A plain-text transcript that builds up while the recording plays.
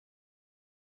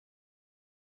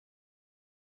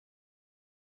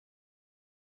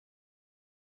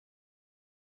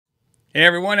Hey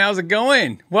everyone, how's it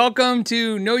going? Welcome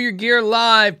to Know Your Gear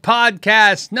Live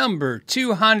podcast number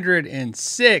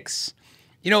 206.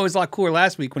 You know, it was a lot cooler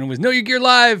last week when it was Know Your Gear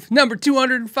Live number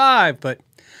 205, but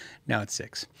now it's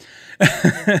 6.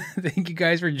 Thank you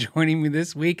guys for joining me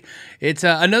this week. It's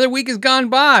another week has gone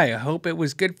by. I hope it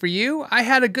was good for you. I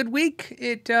had a good week.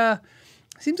 It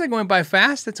seems like it went by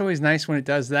fast. That's always nice when it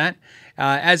does that.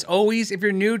 As always, if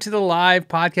you're new to the live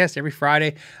podcast every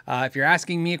Friday, if you're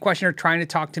asking me a question or trying to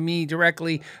talk to me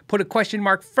directly, put a question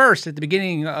mark first at the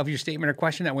beginning of your statement or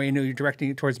question. That way you know you're directing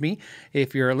it towards me.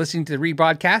 If you're listening to the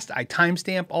rebroadcast, I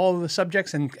timestamp all of the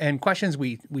subjects and questions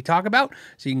we talk about,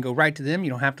 so you can go right to them.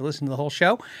 You don't have to listen to the whole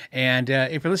show. And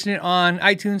if you're listening on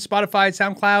iTunes, Spotify,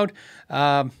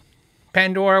 SoundCloud,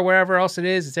 Pandora, wherever else it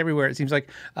is, it's everywhere, it seems like.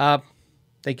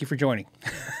 Thank you for joining.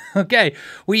 Okay,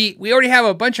 we already have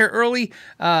a bunch of early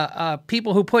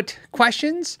people who put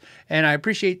questions, and I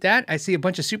appreciate that. I see a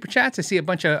bunch of super chats. I see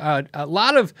a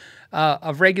lot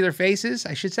of regular faces.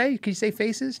 I should say. Can you say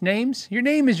faces? Names? Your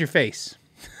name is your face.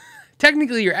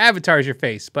 Technically, your avatar is your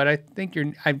face, but I think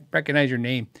I recognize your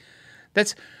name.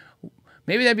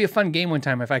 Maybe that'd be a fun game one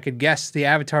time if I could guess the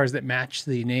avatars that match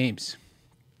the names.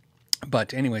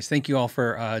 But anyways, thank you all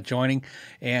for joining.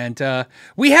 And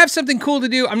we have something cool to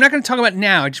do. I'm not going to talk about it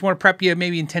now. I just want to prep you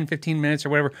maybe in 10, 15 minutes or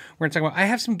whatever. We're going to talk about, I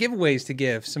have some giveaways to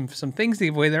give, some things to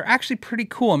give away. They're actually pretty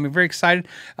cool. I'm very excited.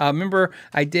 Remember,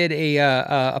 I did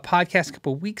a podcast a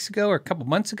couple weeks ago or a couple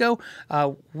months ago.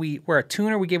 We're a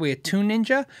tuner. We gave away a Tune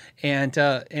Ninja. And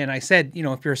I said, you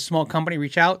know, if you're a small company,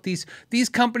 reach out. These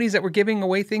companies that we're giving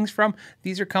away things from,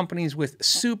 these are companies with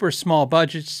super small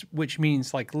budgets, which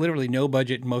means like literally no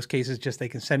budget in most cases. Just they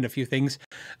can send a few things.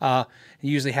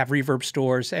 Usually have reverb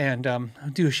stores, and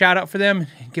do a shout out for them,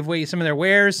 give away some of their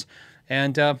wares,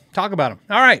 and talk about them.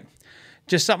 All right,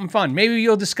 just something fun. Maybe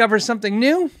you'll discover something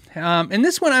new. And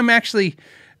this one I'm actually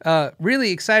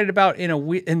really excited about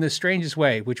in the strangest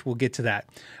way, which we'll get to that.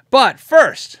 But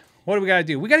first, what do we got to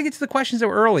do? We got to get to the questions that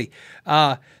were early.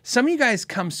 Some of you guys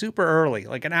come super early,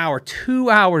 like an hour,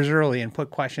 2 hours early, and put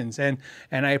questions, and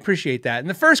I appreciate that. And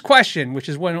the first question, which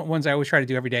is ones I always try to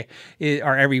do every day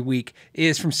or every week,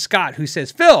 is from Scott, who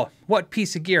says, Phil, what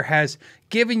piece of gear has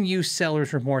given you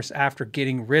seller's remorse after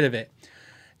getting rid of it?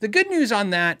 The good news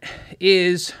on that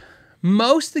is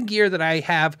most of the gear that I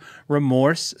have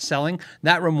remorse selling,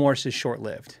 that remorse is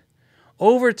short-lived.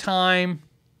 Over time,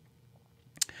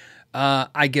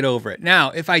 I get over it. Now,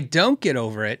 if I don't get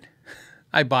over it,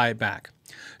 I buy it back.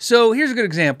 So here's a good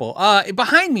example.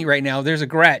 Behind me right now, there's a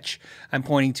Gretsch I'm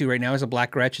pointing to right now. It's a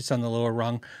black Gretsch. It's on the lower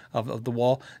rung of the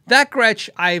wall. That Gretsch,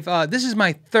 this is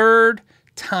my third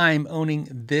time owning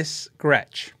this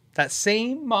Gretsch. That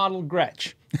same model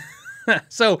Gretsch.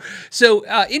 So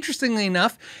interestingly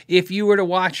enough, if you were to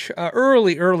watch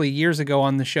early years ago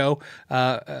on the show,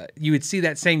 you would see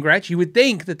that same Gretsch. You would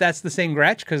think that that's the same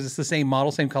Gretsch because it's the same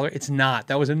model, same color. It's not.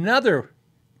 That was another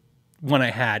one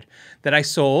I had that I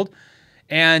sold.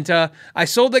 And I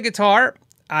sold the guitar.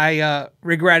 I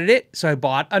regretted it, so I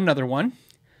bought another one.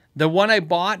 The one I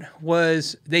bought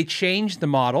they changed the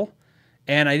model,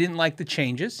 and I didn't like the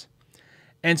changes.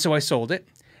 And so I sold it.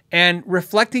 And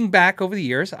reflecting back over the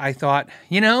years, I thought,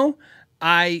 you know,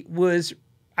 I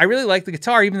really liked the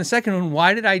guitar, even the second one.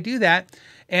 Why did I do that?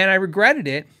 And I regretted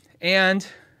it. And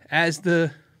as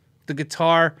the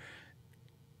guitar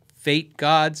fate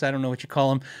gods, I don't know what you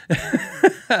call them,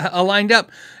 aligned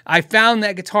up, I found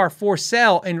that guitar for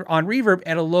sale on Reverb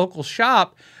at a local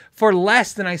shop for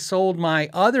less than I sold my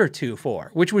other two for,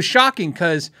 which was shocking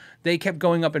because they kept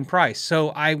going up in price. So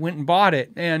I went and bought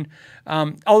it. And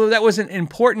although that wasn't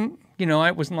important, you know,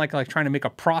 I wasn't like trying to make a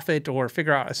profit or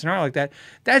figure out a scenario like that.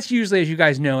 That's usually, as you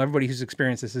guys know, everybody who's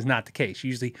experienced this is not the case. You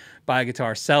usually buy a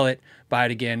guitar, sell it, buy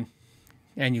it again,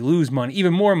 and you lose money,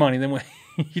 even more money than what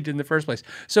you did in the first place.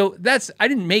 So I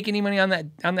didn't make any money on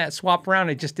that swap around.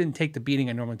 I just didn't take the beating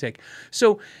I normally take.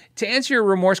 So to answer your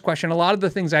remorse question, a lot of the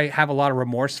things I have a lot of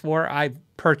remorse for, I've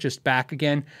purchased back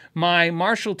again. My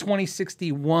Marshall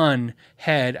 2061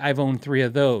 head, I've owned 3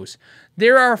 of those.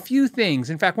 There are a few things.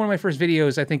 In fact, one of my first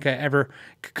videos I think I ever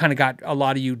kind of got a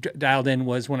lot of you dialed in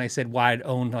was when I said why I'd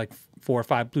owned like 4 or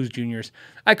 5 Blues Juniors.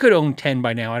 I could own 10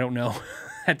 by now. I don't know.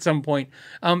 At some point,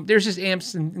 there's just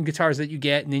amps and guitars that you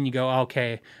get, and then you go, oh,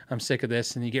 okay, I'm sick of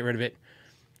this, and you get rid of it.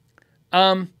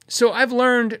 So I've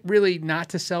learned really not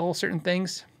to sell certain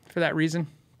things for that reason.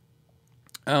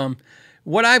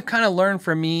 What I've kind of learned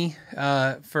from me,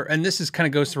 and this is kind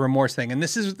of goes to remorse thing, and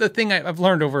this is the thing I've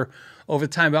learned over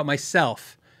time about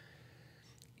myself.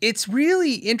 It's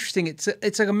really interesting. It's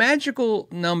like a magical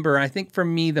number. I think for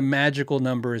me, the magical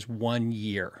number is 1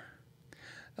 year.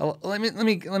 Let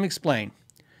me explain.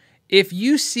 if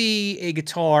you see a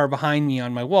guitar behind me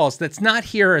on my walls that's not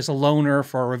here as a loaner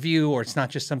for a review, or it's not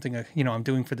just something I'm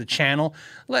doing for the channel.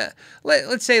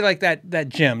 Let's say like that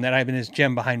gem that I have in this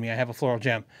gem behind me. I have a floral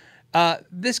gem.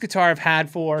 This guitar I've had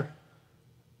for,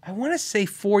 I want to say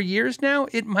 4 years now.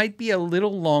 It might be a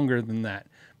little longer than that,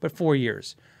 but 4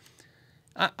 years.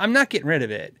 I'm not getting rid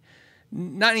of it.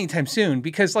 Not anytime soon,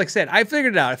 because like I said, I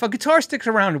figured it out. If a guitar sticks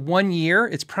around 1 year,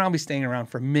 it's probably staying around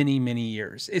for many, many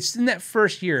years. It's in that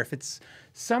first year. If it's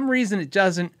some reason it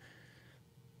doesn't,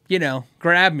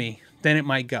 grab me, then it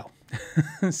might go.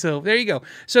 So there you go.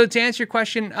 So to answer your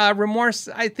question, remorse,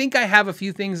 I think I have a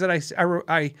few things that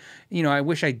I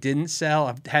wish I didn't sell.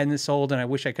 I've had this sold and I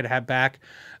wish I could have back.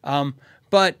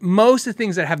 But most of the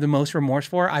things that I have the most remorse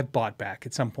for, I bought back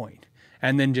at some point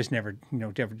and then just never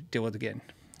deal with again.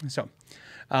 So,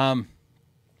 I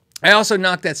also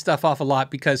knocked that stuff off a lot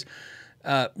because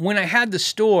when I had the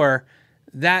store,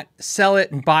 that sell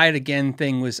it and buy it again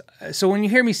thing was, so when you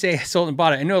hear me say I sold and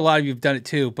bought it, I know a lot of you have done it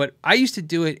too, but I used to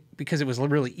do it because it was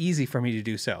really easy for me to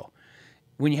do so.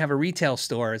 When you have a retail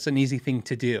store, it's an easy thing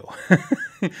to do.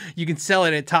 You can sell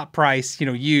it at top price,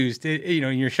 used,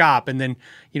 in your shop, and then,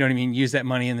 use that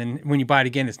money. And then when you buy it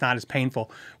again, it's not as painful.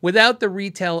 Without the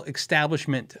retail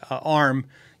establishment arm,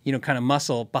 kind of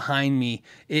muscle behind me,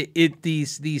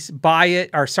 these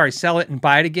sell it and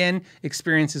buy it again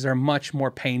experiences are much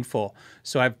more painful.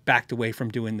 So I've backed away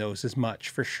from doing those as much,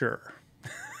 for sure.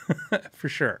 For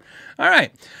sure. All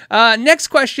right. Next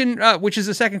question, which is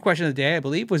the second question of the day, I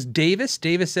believe, was Davis.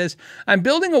 Davis says, I'm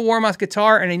building a Warmoth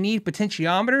guitar and I need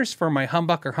potentiometers for my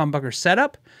humbucker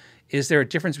setup. Is there a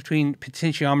difference between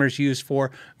potentiometers used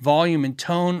for volume and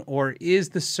tone, or is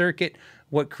the circuit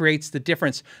what creates the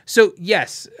difference? So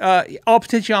yes, all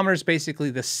potentiometers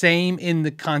basically the same in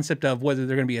the concept of whether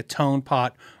they're going to be a tone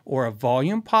pot or a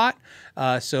volume pot.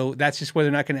 So that's just whether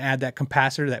or not going to add that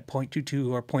capacitor, that 0.22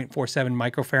 or 0.47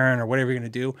 microfarad or whatever you're going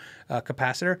to do,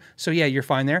 capacitor. So yeah, you're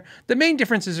fine there. The main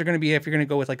differences are going to be if you're going to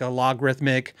go with like a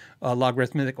logarithmic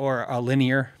or a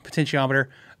linear potentiometer.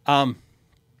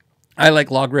 I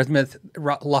like logarithmic,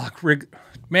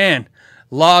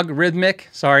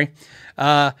 sorry.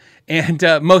 And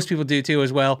most people do too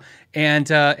as well. And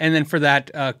then for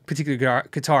that particular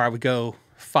guitar, I would go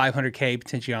 500K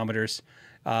potentiometers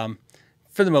for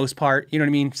the most part. You know what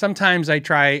I mean? Sometimes I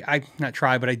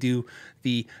do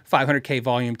the 500K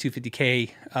volume,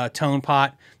 250K tone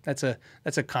pot. That's a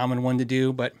common one to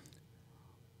do, but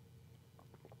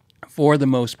for the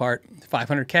most part,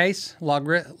 500Ks,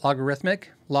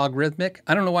 logarithmic.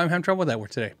 I don't know why I'm having trouble with that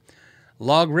word today.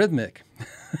 Logarithmic.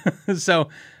 So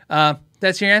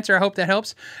that's your answer. I hope that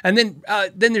helps. And then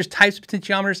there's types of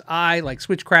potentiometers. I like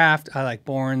Switchcraft. I like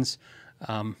Bourne's.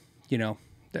 The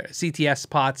CTS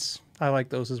pots. I like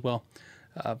those as well.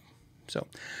 So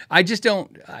I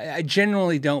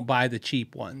generally don't buy the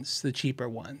cheap ones, the cheaper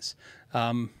ones.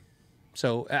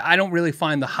 So I don't really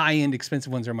find the high-end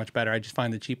expensive ones are much better. I just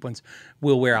find the cheap ones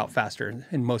will wear out faster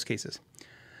in most cases.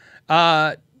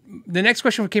 The next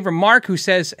question came from Mark, who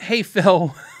says, hey,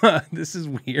 Phil, this is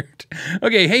weird.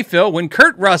 Okay, hey, Phil, when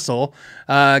Kurt Russell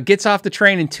gets off the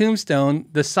train in Tombstone,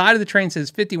 the side of the train says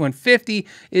 5150.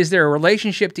 Is there a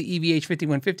relationship to EVH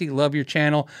 5150? Love your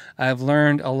channel. I've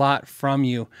learned a lot from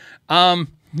you. I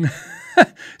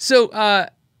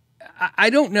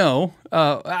don't know.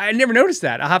 I never noticed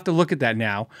that. I'll have to look at that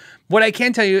now. What I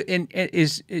can tell you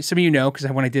is some of you know,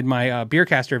 because when I did my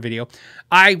Beercaster video,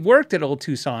 I worked at Old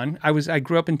Tucson. I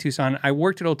grew up in Tucson. I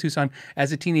worked at Old Tucson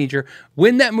as a teenager.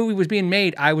 When that movie was being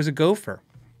made, I was a gopher.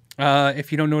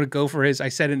 If you don't know what a gopher is, I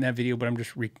said it in that video, but I'm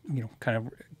just kind of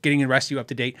getting the rest of you up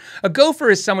to date. A gopher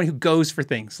is someone who goes for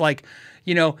things like,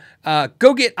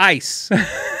 go get ice.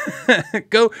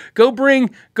 go bring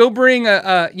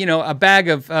a bag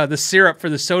of the syrup for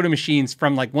the soda machines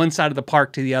from like one side of the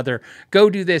park to the other. Go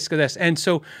do this, go this. And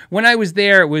so when I was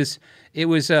there, it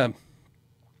was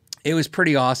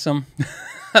pretty awesome.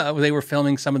 They were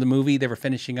filming some of the movie. They were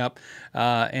finishing up,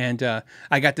 and I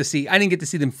didn't get to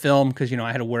see them film because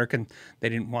I had to work, and they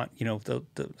didn't want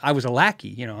I was a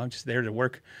lackey. I'm just there to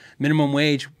work minimum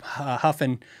wage,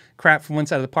 huffing crap from one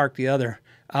side of the park to the other.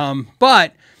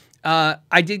 But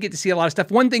I did get to see a lot of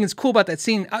stuff. One thing that's cool about that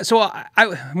scene. I'm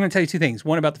going to tell you two things.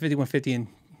 One about the 5150 and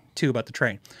two about the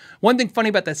train. One thing funny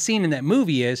about that scene in that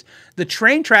movie is the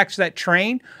train tracks for that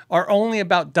train are only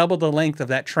about double the length of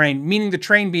that train, meaning the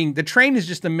train is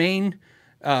just the main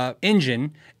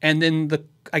engine, and then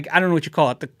I don't know what you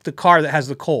call it, the car that has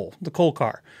the coal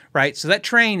car, right? So that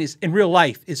train is in real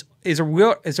life is a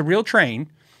real train,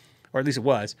 or at least it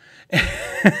was.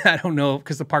 I don't know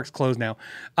because the park's closed now.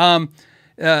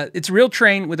 It's a real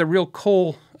train with a real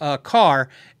coal car.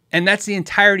 And that's the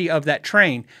entirety of that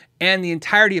train. And the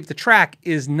entirety of the track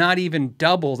is not even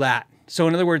double that. So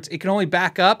in other words, it can only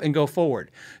back up and go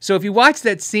forward. So if you watch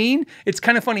that scene, it's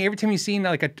kind of funny. Every time you see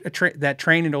like that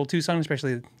train in Old Tucson,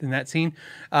 especially in that scene,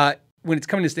 when it's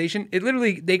coming to the station, it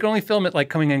literally, they can only film it like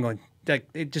coming in going, like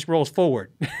it just rolls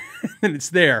forward and it's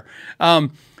there.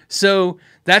 So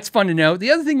that's fun to know.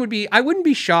 The other thing would be, I wouldn't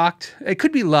be shocked. It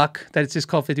could be luck that it's just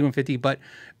called 5150, but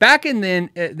back in then,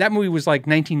 that movie was like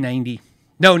 1990.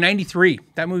 No, 93.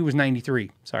 That movie was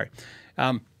 93. Sorry.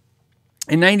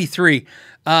 In 93,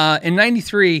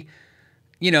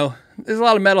 you know, there's a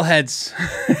lot of metalheads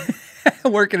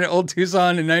working at Old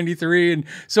Tucson in 93. And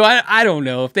so I don't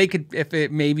know if they could,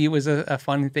 maybe it was a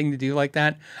fun thing to do like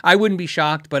that. I wouldn't be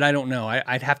shocked, but I don't know.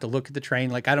 I'd have to look at the train.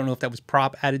 Like, I don't know if that was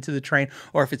prop added to the train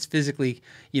or if it's physically,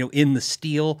 you know, in the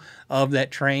steel of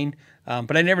that train.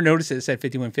 But I never noticed it said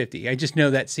 5150. I just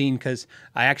know that scene because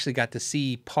I actually got to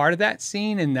see part of that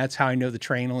scene, and that's how I know the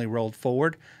train only rolled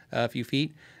forward a few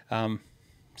feet.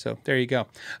 So there you go.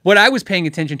 What I was paying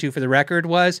attention to, for the record,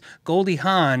 was Goldie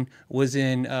Hawn was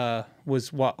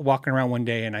walking around one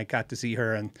day, and I got to see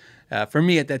her. And for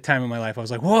me at that time in my life, I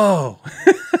was like, whoa,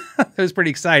 it was pretty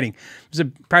exciting. It was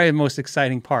probably the most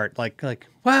exciting part. Like,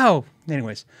 wow.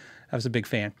 Anyways, I was a big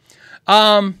fan.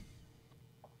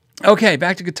 Okay,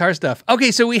 back to guitar stuff.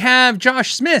 Okay, so we have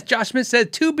Josh Smith. Josh Smith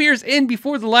said 2 beers in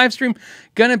before the live stream.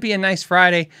 Gonna be a nice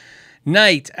Friday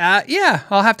night. Yeah,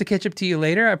 I'll have to catch up to you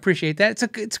later. I appreciate that.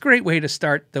 It's a great way to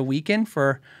start the weekend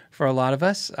for a lot of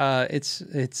us.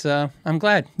 I'm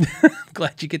glad. I'm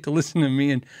glad you get to listen to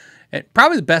me, and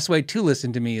probably the best way to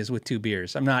listen to me is with 2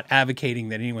 beers. I'm not advocating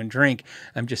that anyone drink.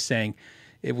 I'm just saying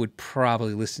it would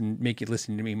probably make you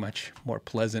listen to me much more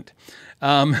pleasant.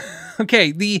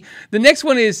 Okay, the next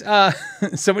one is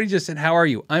somebody just said, "How are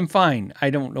you?" I'm fine. I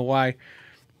don't know why.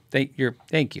 Thank you.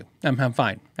 I'm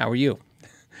fine. How are you?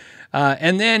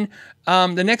 And then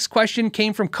the next question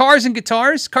came from Cars and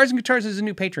Guitars. Cars and Guitars is a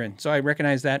new patron, so I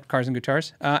recognize that, Cars and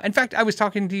Guitars. In fact, I was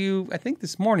talking to you, I think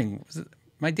this morning.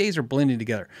 My days are blending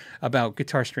together about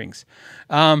guitar strings.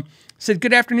 Said,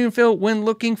 "Good afternoon, Phil. When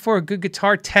looking for a good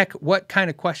guitar tech, what kind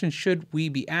of questions should we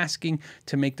be asking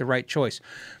to make the right choice?"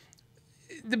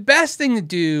 The best thing to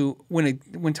do when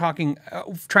talking,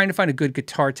 trying to find a good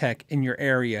guitar tech in your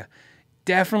area,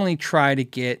 definitely try to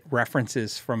get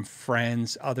references from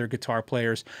friends, other guitar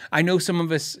players. I know some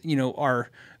of us, you know, are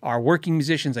working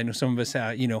musicians. I know some of us,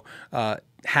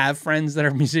 have friends that are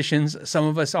musicians. Some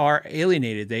of us are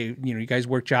alienated. You guys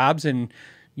work jobs, and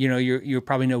you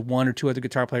probably know 1 or 2 other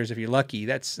guitar players if you're lucky.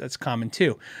 That's common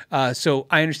too. So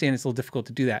I understand it's a little difficult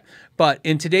to do that, but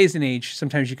in today's age,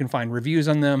 sometimes you can find reviews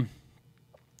on them.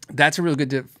 That's a really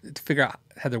good to figure out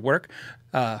how they work,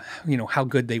 how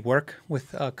good they work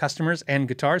with customers and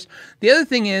guitars. The other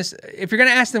thing is, if you're going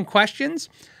to ask them questions,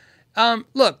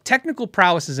 look, technical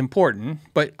prowess is important,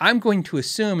 but I'm going to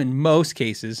assume in most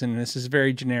cases, and this is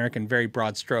very generic and very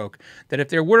broad stroke, that if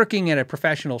they're working at a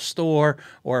professional store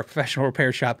or a professional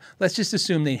repair shop, let's just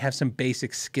assume they have some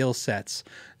basic skill sets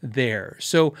there.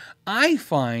 So I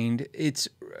find it's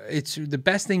the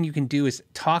best thing you can do is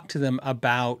talk to them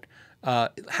about,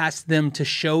 ask them to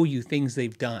show you things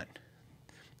they've done.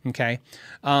 Okay.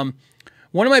 One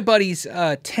of my buddies,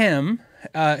 Tim,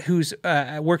 who's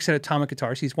works at Atomic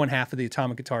Guitars. He's one half of the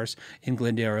Atomic Guitars in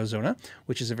Glendale, Arizona,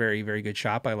 which is a very, very good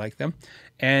shop. I like them.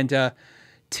 And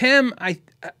Tim, I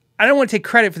don't want to take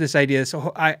credit for this idea,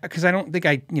 because I don't think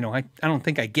I don't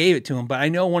think I gave it to him. But I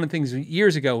know one of the things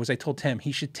years ago was I told Tim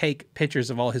he should take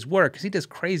pictures of all his work, because he does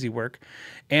crazy work,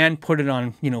 and put it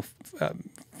on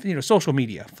social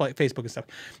media, Facebook and stuff.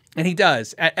 And he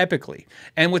does epically.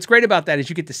 And what's great about that is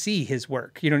you get to see his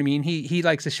work. You know what I mean? He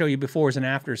likes to show you befores and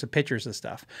afters of pictures of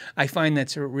stuff. I find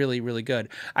that's really, really good.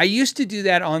 I used to do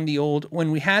that on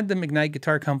when we had the McKnight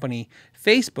Guitar Company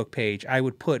Facebook page. I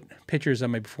would put pictures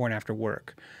of my before and after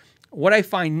work. What I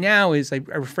find now is I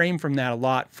refrain from that a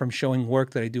lot, from showing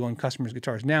work that I do on customers'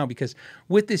 guitars now, because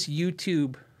with this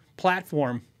YouTube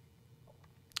platform,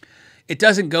 it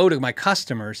doesn't go to my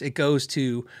customers. It goes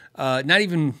to not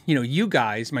even, you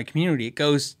guys, my community. It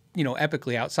goes,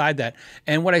 epically outside that.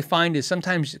 And what I find is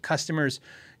sometimes customers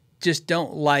just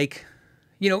don't like,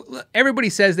 everybody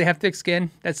says they have thick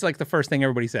skin. That's like the first thing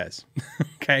everybody says.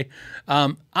 Okay.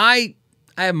 I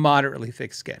have moderately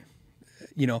thick skin.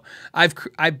 I've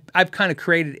kind of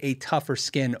created a tougher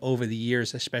skin over the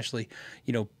years, especially,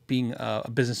 being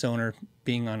a business owner,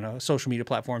 being on social media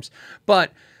platforms.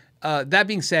 But that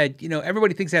being said,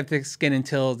 everybody thinks they have thick skin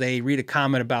until they read a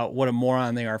comment about what a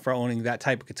moron they are for owning that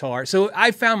type of guitar. So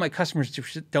I found my customers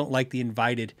just don't like the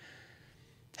invited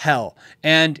hell.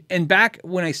 And back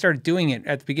when I started doing it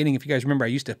at the beginning, if you guys remember, I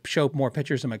used to show more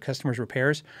pictures of my customers'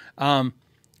 repairs. All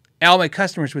my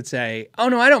customers would say, "Oh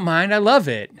no, I don't mind. I love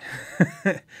it."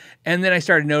 And then I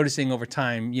started noticing over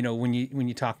time, you know, when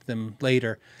you talk to them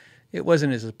later, it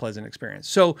wasn't as a pleasant experience.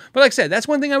 So, but like I said, that's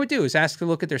one thing I would do is ask to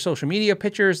look at their social media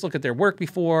pictures, look at their work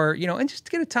before, you know, and just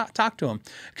get a talk to them.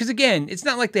 Because again, it's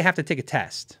not like they have to take a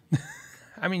test.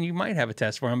 I mean, you might have a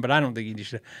test for them, but I don't think you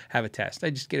should have a test. I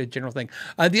just get a general thing.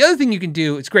 The other thing you can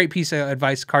do, it's a great piece of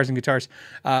advice, Cars and Guitars,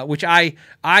 which I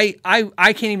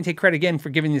can't even take credit again for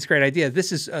giving this great idea.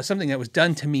 This is something that was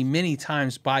done to me many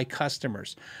times by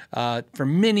customers for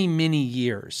many, many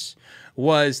years.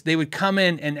 Was they would come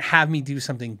in and have me do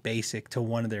something basic to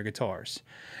one of their guitars.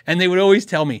 And they would always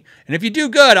tell me, and if you do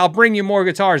good, I'll bring you more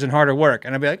guitars and harder work.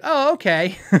 And I'd be like, oh,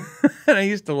 okay. And I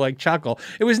used to like chuckle.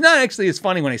 It was not actually as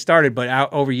funny when I started,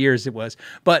 but over years it was.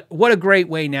 But what a great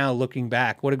way now looking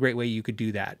back, what a great way you could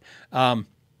do that.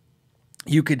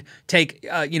 You could take,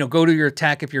 go to your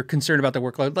tech if you're concerned about the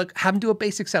workload. Like, have them do a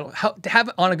basic settle. Have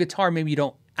it on a guitar maybe you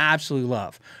don't absolutely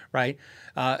love, right?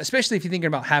 Especially if you're thinking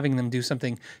about having them do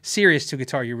something serious to a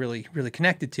guitar you're really, really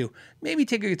connected to. Maybe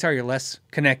take a guitar you're less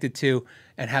connected to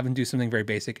and have them do something very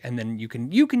basic, and then you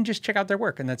can just check out their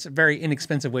work. And that's a very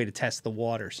inexpensive way to test the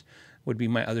waters, would be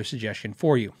my other suggestion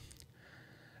for you.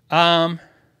 Let's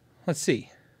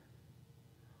see.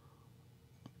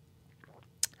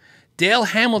 Dale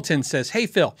Hamilton says, hey,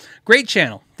 Phil, great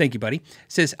channel. Thank you, buddy.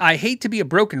 Says, I hate to be a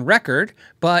broken record,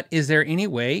 but is there any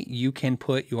way you can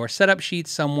put your setup sheet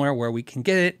somewhere where we can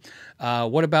get it?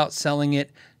 What about selling it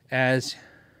as...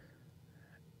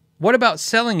 What about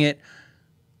selling it...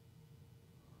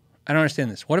 I don't understand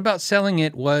this. What about selling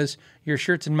it was your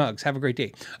shirts and mugs? Have a great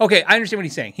day. Okay, I understand what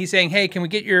he's saying. He's saying, hey, can we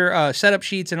get your setup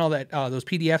sheets and all that, those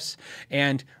PDFs?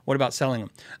 And what about selling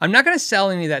them? I'm not going to sell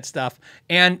any of that stuff.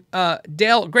 And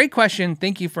Dale, great question.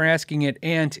 Thank you for asking it.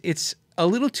 And it's a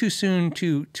little too soon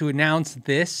to announce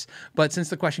this, but since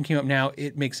the question came up now,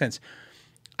 it makes sense.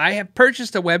 I have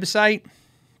purchased a website,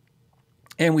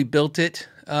 and we built it,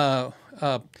 and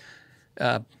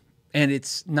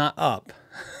it's not up.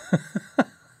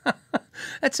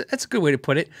 That's a good way to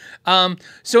put it.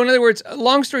 So in other words,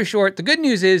 long story short, the good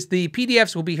news is the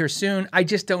PDFs will be here soon. I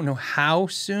just don't know how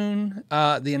soon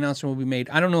the announcement will be made.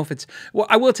 I don't know if it's... Well,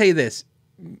 I will tell you this.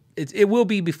 It will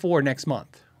be before next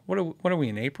month. What are we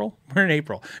in April? We're in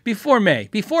April. Before May.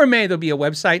 Before May, there'll be a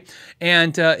website,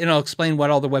 and I'll explain what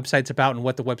all the website's about and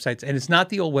what the website's... And it's not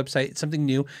the old website. It's something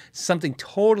new. Something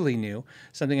totally new.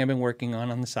 Something I've been working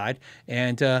on the side.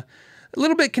 And... a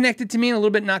little bit connected to me and a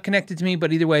little bit not connected to me,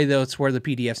 but either way, though, it's where the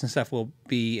PDFs and stuff will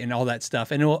be and all that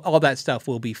stuff. And all that stuff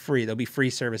will be free. There'll be free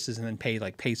services and then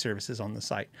pay services on the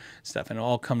site stuff, and it'll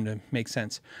all come to make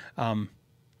sense.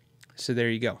 So there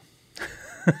you go.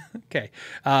 Okay.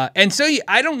 And so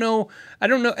I don't know.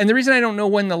 And the reason I don't know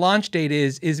when the launch date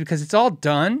is because it's all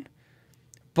done,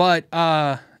 but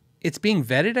it's being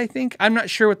vetted, I think. I'm not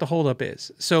sure what the holdup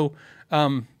is. So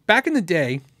back in the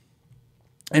day,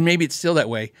 and maybe it's still that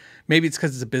way. Maybe it's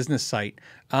because it's a business site.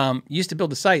 You used to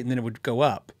build a site and then it would go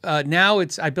up. Now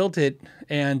I built it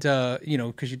and,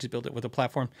 because you just built it with a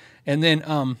platform. And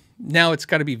then now it's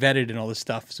got to be vetted and all this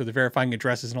stuff. So they're verifying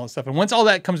addresses and all this stuff. And once all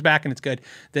that comes back and it's good,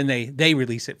 then they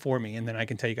release it for me and then I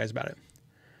can tell you guys about it.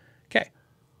 Okay.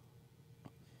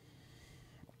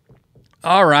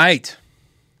 All right.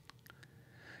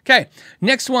 Okay,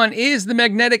 next one is the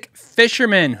Magnetic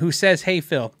Fisherman, who says, hey,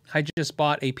 Phil, I just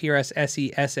bought a PRS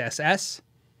SE SSS.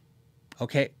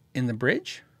 Okay, in the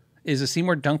bridge is a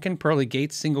Seymour Duncan Pearly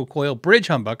Gates single coil bridge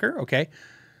humbucker. Okay,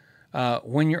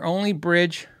 when you're only the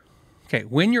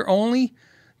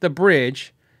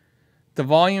bridge, the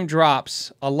volume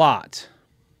drops a lot.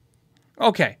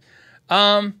 Okay,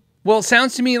 well, it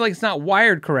sounds to me like it's not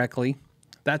wired correctly.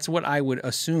 That's what I would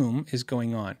assume is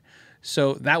going on.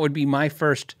 So that would be my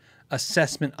first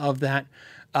assessment of that.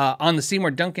 On the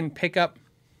Seymour Duncan pickup,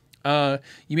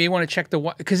 you may want to check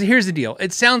because here's the deal.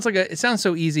 It sounds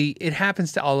so easy. It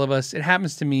happens to all of us. It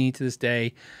happens to me to this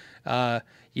day.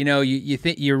 You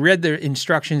think you read the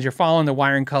instructions, you're following the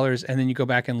wiring colors, and then you go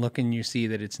back and look and you see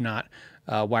that it's not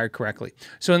wired correctly.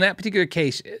 So in that particular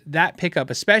case, that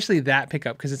pickup, especially that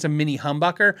pickup, because it's a mini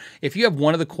humbucker, if you have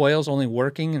one of the coils only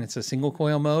working and it's a single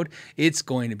coil mode, it's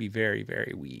going to be very,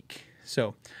 very weak.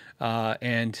 So,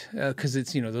 because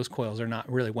it's, those coils are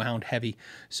not really wound heavy.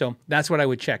 So that's what I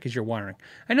would check is your wiring.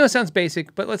 I know it sounds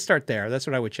basic, but let's start there. That's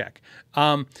what I would check.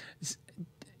 What's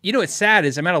sad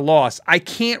is I'm at a loss. I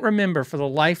can't remember for the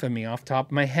life of me off the top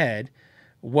of my head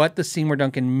what the Seymour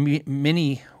Duncan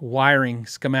mini wiring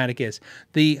schematic is.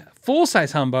 The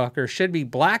full-size humbucker should be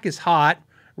black is hot,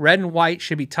 red and white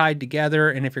should be tied together.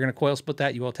 And if you're going to coil split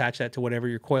that, you will attach that to whatever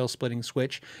your coil splitting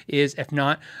switch is. If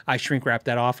not, I shrink wrap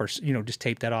that off or, just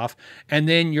tape that off. And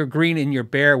then your green and your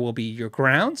bare will be your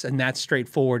grounds. And that's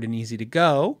straightforward and easy to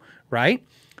go, right?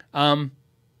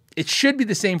 It should be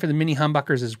the same for the mini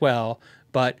humbuckers as well,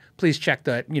 but please check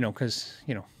that, because,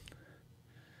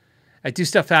 I do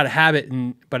stuff out of habit,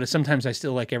 but sometimes I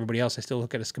still, like everybody else, I still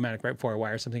look at a schematic right before I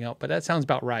wire something out, but that sounds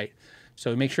about right.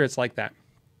 So make sure it's like that.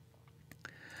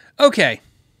 Okay,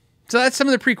 so that's some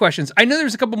of the pre-questions. I know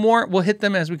there's a couple more. We'll hit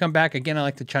them as we come back. Again, I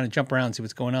like to try to jump around and see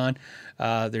what's going on.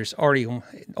 There's already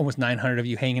almost 900 of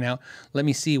you hanging out. Let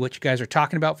me see what you guys are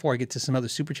talking about before I get to some other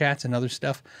super chats and other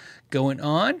stuff going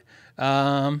on.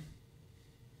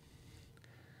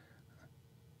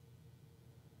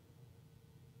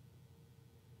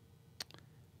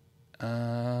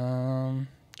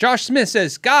 Josh Smith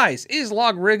says, guys, is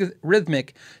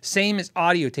logarithmic same as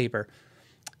audio taper?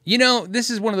 This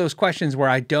is one of those questions where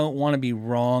I don't want to be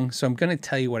wrong, so I'm going to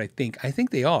tell you what I think. I think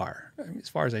they are, as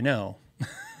far as I know.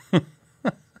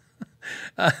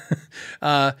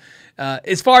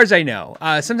 As far as I know.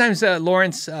 Sometimes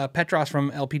Lawrence Petros from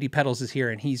LPD Pedals is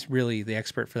here, and he's really the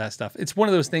expert for that stuff. It's one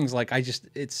of those things like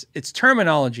it's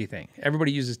terminology thing.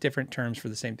 Everybody uses different terms for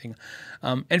the same thing.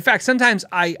 In fact, sometimes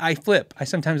I flip.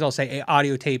 Sometimes I'll say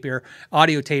audio taper,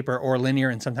 or linear,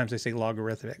 and sometimes I say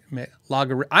logarithmic.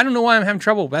 I don't know why I'm having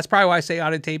trouble. That's probably why I say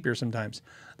audio taper sometimes.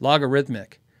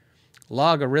 Logarithmic.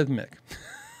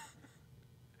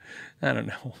 I don't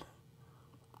know.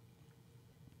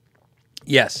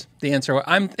 Yes,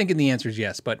 I'm thinking the answer is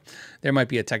yes, but there might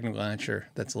be a technical answer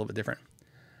that's a little bit different.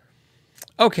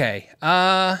 Okay.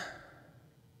 Hold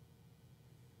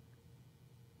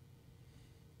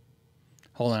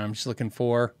on, I'm just looking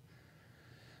for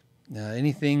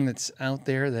anything that's out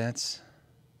there that's...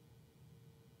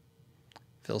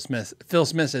 Phil Smith. Phil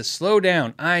Smith says, slow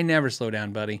down. I never slow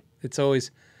down, buddy. It's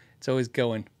always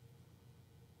going.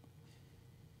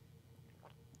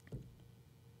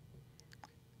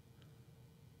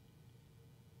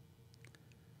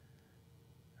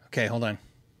 Okay, hold on.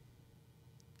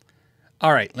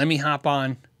 All right, let me hop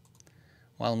on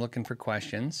while I'm looking for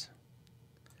questions.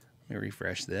 Let me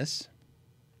refresh this.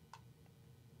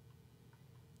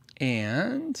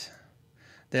 And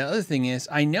the other thing is,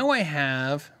 I know I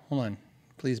have, hold on,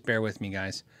 please bear with me,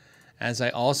 guys, as I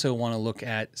also want to look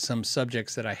at some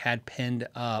subjects that I had pinned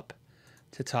up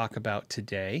to talk about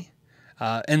today.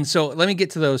 And so let me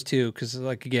get to those too, because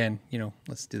again,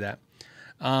 let's do that.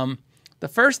 The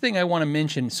first thing I want to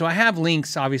mention, so I have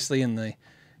links obviously in the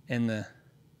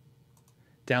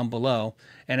down below,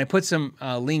 and I put some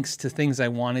links to things I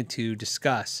wanted to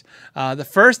discuss. The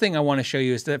first thing I want to show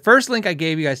you is the first link I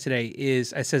gave you guys today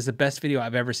it says the best video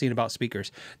I've ever seen about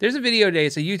speakers. There's a video today.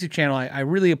 It's a YouTube channel. I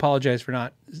really apologize for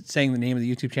not saying the name of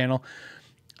the YouTube channel.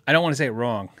 I don't want to say it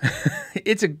wrong.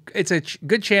 It's a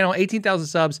good channel, 18,000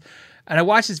 subs, and I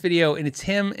watched this video, and it's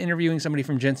him interviewing somebody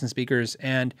from Jensen Speakers,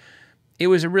 and it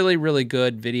was a really, really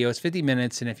good video. It's 50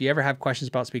 minutes, and if you ever have questions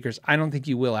about speakers, I don't think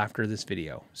you will after this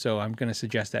video. So I'm going to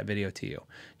suggest that video to you.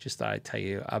 Just thought I'd tell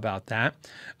you about that.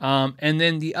 And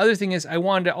then the other thing is I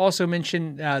wanted to also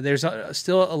mention there's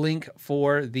still a link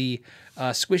for the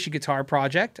Squishy Guitar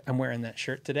Project. I'm wearing that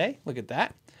shirt today. Look at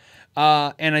that.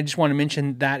 And I just want to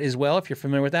mention that as well. If you're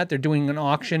familiar with that, they're doing an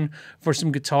auction for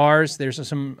some guitars. There's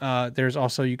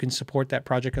also, you can support that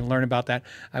project and learn about that.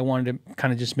 I wanted to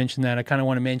kind of just mention that. I kind of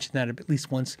want to mention that at least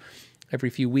once every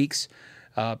few weeks,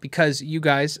 because a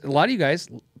lot of you guys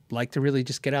like to really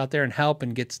just get out there and help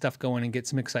and get stuff going and get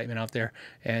some excitement out there.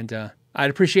 And, I'd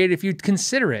appreciate it if you'd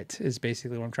consider it, is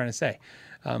basically what I'm trying to say.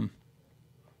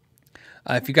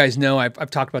 If you guys know,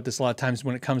 I've talked about this a lot of times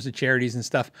when it comes to charities and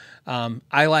stuff.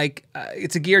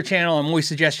 It's a gear channel. I'm always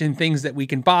suggesting things that we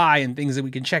can buy and things that we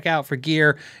can check out for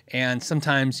gear. And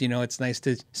sometimes, it's nice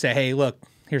to say, hey, look,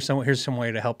 here's some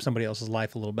way to help somebody else's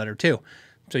life a little better too.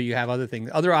 So you have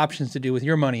other options to do with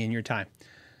your money and your time.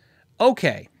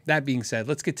 Okay, that being said,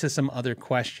 let's get to some other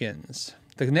questions.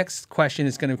 The next question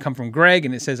is going to come from Greg,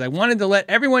 and it says, I wanted to let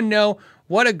everyone know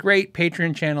what a great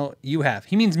Patreon channel you have.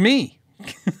 He means me.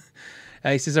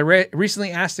 He says, I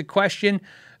recently asked a question.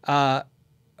 I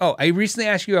recently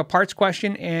asked you a parts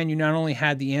question, and you not only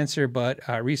had the answer, but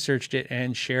researched it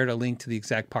and shared a link to the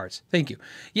exact parts. Thank you.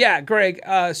 Yeah, Greg.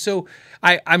 So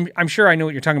I'm sure I know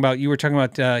what you're talking about. You were talking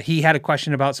about he had a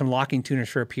question about some locking tuners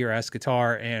for a PRS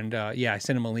guitar, and I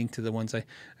sent him a link to the ones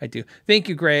I do. Thank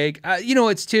you, Greg.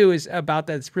 Is about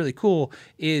that. It's really cool.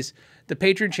 Is the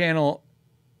Patreon channel,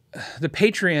 the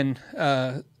Patreon.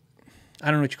 I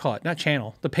don't know what you call it, not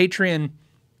channel, the Patreon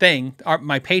thing,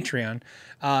 my Patreon.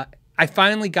 I I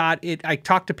finally got it. I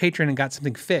talked to Patreon and got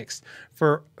something fixed.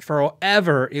 For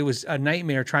forever, it was a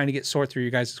nightmare trying to sort through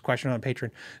your guys' question on Patreon.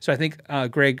 So I think,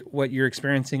 Greg, what you're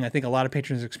experiencing, I think a lot of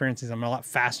patrons are experiencing, I'm a lot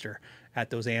faster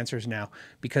at those answers now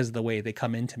because of the way they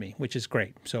come into me, which is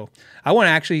great. So I want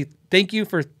to actually thank you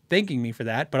for thanking me for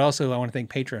that, but also I want to thank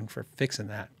Patreon for fixing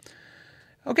that.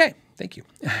 Okay, thank you.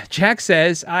 Jack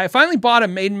says, I finally bought a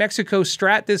Made in Mexico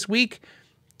Strat this week.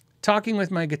 Taking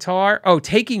my guitar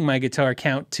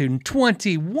count to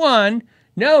 21.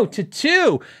 No, to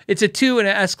 2. It's a 2 and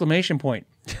an exclamation point.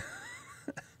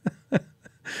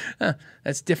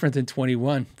 That's different than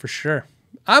 21 for sure.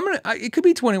 It could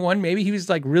be 21. Maybe he was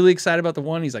like really excited about the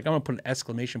 1. He's like, I'm going to put an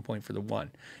exclamation point for the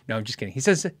 1. No, I'm just kidding. He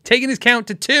says, taking his count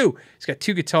to 2. He's got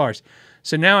 2 guitars.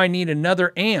 So now I need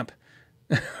another amp.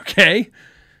 Okay.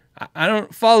 I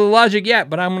don't follow the logic yet,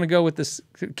 but I'm going to go with this.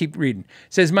 Keep reading.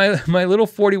 It says, my little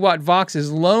 40-watt Vox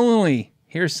is lonely.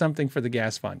 Here's something for the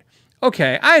gas fund.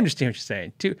 Okay, I understand what you're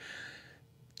saying.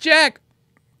 Jack,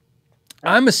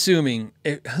 I'm assuming,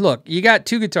 look, you got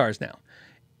 2 guitars now.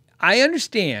 I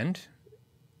understand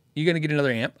you're going to get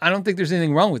another amp. I don't think there's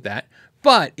anything wrong with that.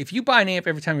 But if you buy an amp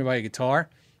every time you buy a guitar,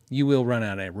 you will run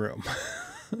out of room.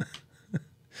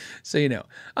 So, you know.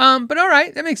 But all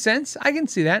right, that makes sense. I can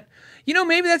see that. You know,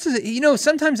 maybe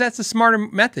sometimes that's a smarter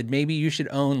method. Maybe you should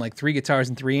own like 3 guitars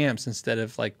and 3 amps instead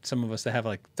of like some of us that have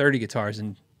like 30 guitars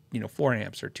and, 4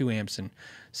 amps or 2 amps and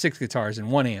 6 guitars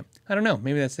and 1 amp. I don't know.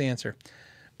 Maybe that's the answer.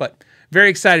 But very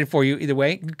excited for you either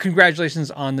way. Congratulations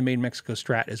on the Made in Mexico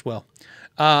Strat as well.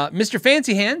 Mr.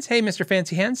 Fancy Hands. Hey, Mr.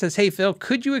 Fancy Hands says, hey, Phil,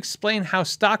 could you explain how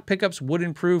stock pickups would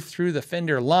improve through the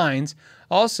Fender lines?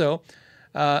 Also,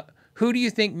 who do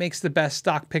you think makes the best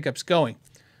stock pickups going?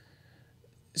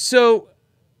 So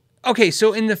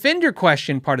in the Fender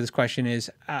question, part of this question is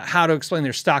how to explain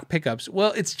their stock pickups.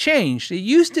 Well, it's changed. It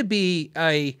used to be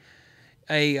like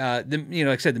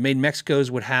I said, the Made in Mexicos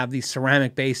would have these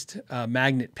ceramic-based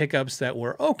magnet pickups that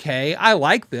were okay. I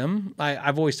like them.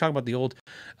 I've always talked about the old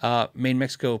Made in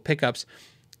Mexico pickups,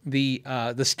 the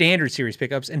standard series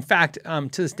pickups. In fact,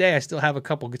 to this day, I still have a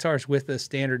couple guitars with the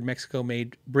standard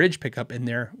Mexico-made bridge pickup in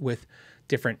there with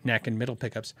different neck and middle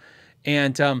pickups,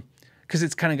 and because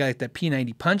it's kind of got like that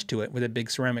P90 punch to it with a big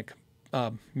ceramic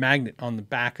magnet on the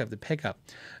back of the pickup.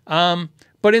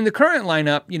 But in the current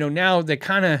lineup, now they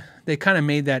kind of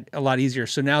made that a lot easier.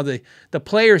 So now the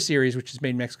Player series, which is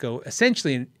made in Mexico,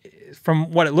 essentially,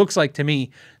 from what it looks like to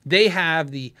me, they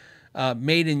have the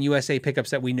made in USA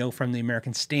pickups that we know from the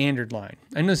American Standard line.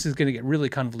 I know this is going to get really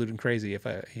convoluted and crazy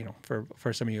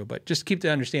for some of you, but just keep to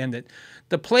understand that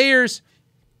the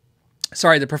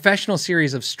professional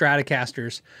series of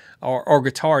Stratocasters or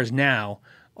guitars now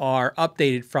are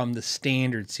updated from the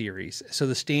Standard series. So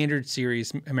the Standard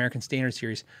series, American Standard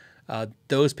series,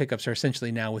 those pickups are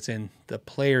essentially now what's in the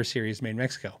Player series made in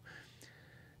Mexico.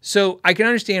 So I can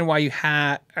understand why you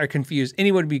are confused.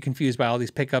 Anyone would be confused by all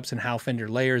these pickups and how Fender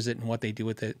layers it and what they do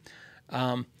with it.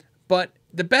 But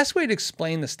the best way to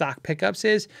explain the stock pickups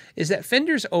is that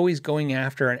Fender's always going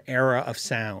after an era of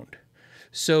sound.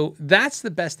 So that's the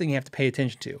best thing you have to pay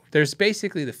attention to. There's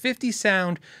basically the 50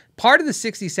 sound. Part of the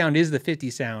 60 sound is the 50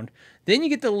 sound. Then you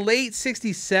get the late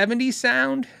 60s, 70s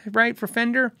sound, right, for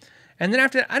Fender. And then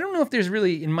after that, I don't know if there's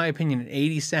really, in my opinion, an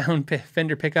 80s sound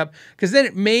Fender pickup, because then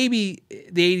it may be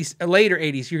the 80s, later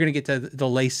 80s, you're going to get to the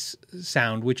lace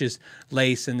sound, which is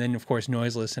lace, and then, of course,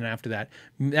 noiseless, and after that.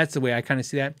 That's the way I kind of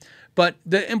see that. But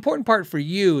the important part for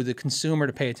you, the consumer,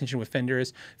 to pay attention with Fender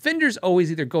is Fender's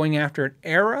always either going after an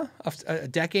era, of a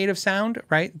decade of sound,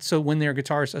 right? So when their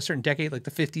guitars, a certain decade, like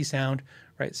the 50s sound,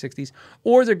 right, 60s,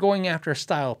 or they're going after a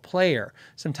style player.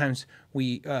 Sometimes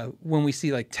when we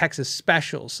see like Texas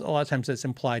specials, a lot of times that's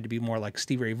implied to be more like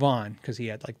Stevie Ray Vaughan because he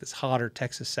had like this hotter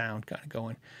Texas sound kind of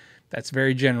going. That's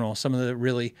very general. Some of the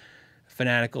really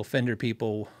fanatical Fender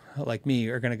people like me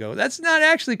are going to go, that's not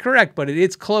actually correct, but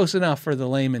it's close enough for the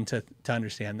layman to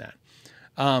understand that.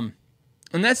 And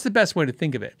that's the best way to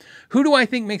think of it. Who do I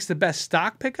think makes the best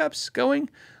stock pickups going?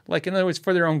 Like, in other words,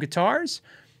 for their own guitars?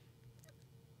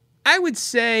 I would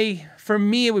say, for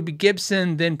me, it would be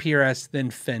Gibson, then PRS,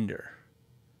 then Fender.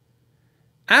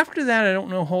 After that, I don't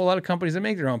know a whole lot of companies that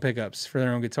make their own pickups for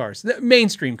their own guitars. The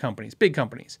mainstream companies, big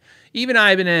companies. Even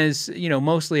Ibanez,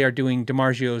 mostly are doing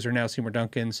DiMarzios or now Seymour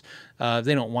Duncans.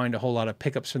 They don't wind a whole lot of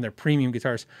pickups from their premium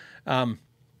guitars. I'm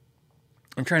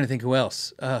trying to think who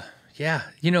else.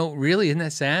 Really, isn't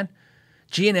that sad?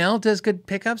 G&L does good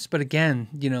pickups, but again,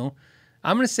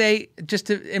 I'm going to say,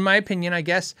 in my opinion, I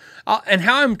guess, and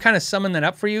how I'm kind of summing that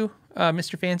up for you,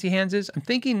 Mr. Fancy Hands, is I'm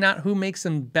thinking not who makes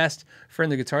them best for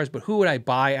the guitars, but who would I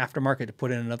buy aftermarket to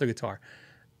put in another guitar.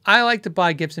 I like to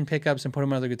buy Gibson pickups and put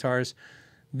them on other guitars.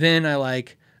 Then I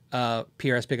like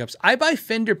PRS pickups. I buy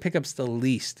Fender pickups the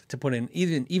least to put in,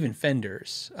 even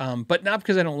Fenders, but not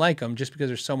because I don't like them, just because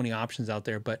there's so many options out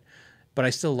there. But I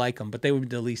still like them. But they would be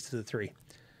the least of the three.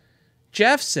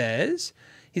 Jeff says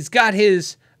he's got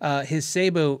his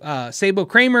Sabo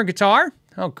Kramer guitar.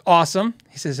 Oh, awesome!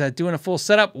 He says doing a full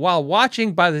setup while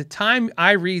watching. By the time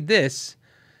I read this,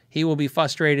 he will be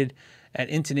frustrated at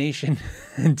intonation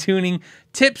and tuning.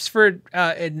 Tips for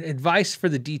advice for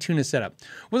the D-tuna setup.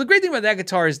 Well, the great thing about that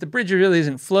guitar is the bridge really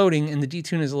isn't floating, and the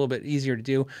D-tuna is a little bit easier to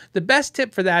do. The best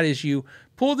tip for that is you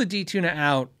pull the D-tuna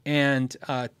out and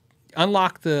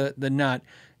unlock the nut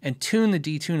and tune the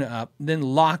D-tuna up, then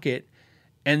lock it,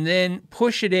 and then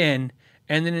push it in,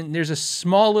 and then there's a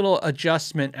small little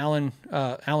adjustment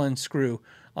Allen screw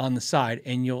on the side,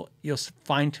 and you'll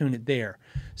fine tune it there.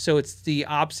 So it's the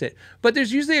opposite. But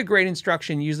there's usually a great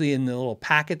instruction, usually in the little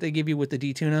packet they give you with the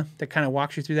D-tuna, that kind of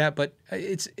walks you through that. But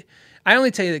I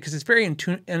only tell you that because it's very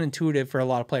unintuitive for a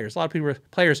lot of players. A lot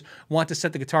of players want to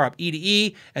set the guitar up E to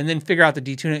E and then figure out the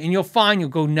D-tuna, and you'll find you'll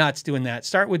go nuts doing that.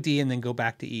 Start with D and then go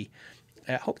back to E.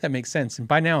 I hope that makes sense. And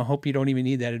by now, I hope you don't even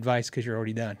need that advice because you're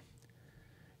already done.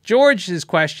 George's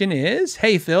question is,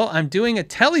 hey, Phil, I'm doing a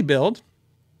tele build.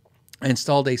 I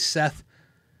installed a Seth.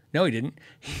 No, he didn't.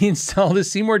 He installed a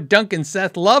Seymour Duncan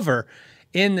Seth Lover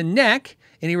in the neck.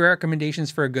 Any recommendations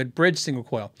for a good bridge single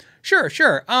coil? Sure.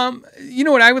 You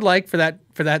know what I would like for that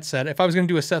set? If I was going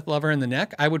to do a Seth Lover in the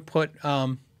neck, I would put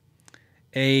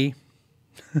a...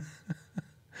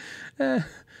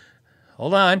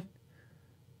 hold on.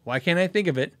 Why can't I think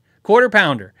of it? Quarter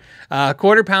pounder.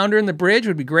 Quarter pounder in the bridge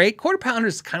would be great. Quarter pounder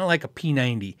is kind of like a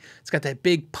P90. It's got that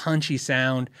big punchy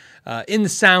sound in the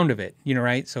sound of it,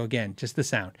 right? So again, just the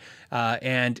sound.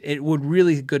 And it would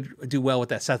really do well with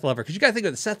that Seth Lover, because you got to think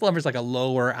of the Seth Lover is like a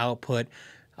lower output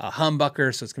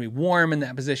humbucker, so it's going to be warm in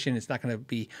that position. It's not going to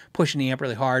be pushing the amp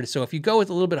really hard. So if you go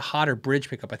with a little bit of hotter bridge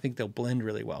pickup, I think they'll blend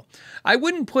really well. I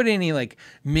wouldn't put any like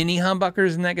mini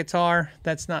humbuckers in that guitar.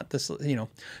 That's not the,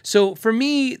 So for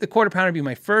me, the quarter pounder would be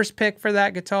my first pick for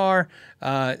that guitar,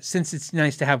 since it's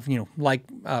nice to have,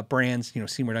 brands,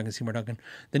 Seymour Duncan.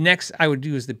 The next I would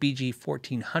do is the BG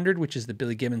 1400, which is the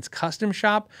Billy Gibbons custom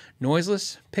shop.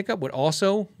 Noiseless pickup would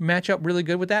also match up really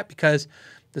good with that, because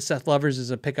the Seth Lovers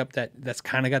is a pickup that's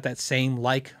kind of got that same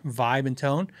vibe and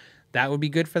tone. That would be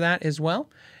good for that as well.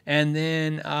 And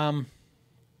then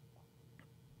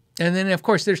of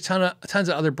course there's tons of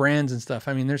other brands and stuff.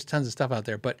 I mean, there's tons of stuff out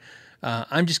there, but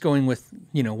I'm just going with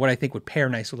what I think would pair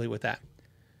nicely with that.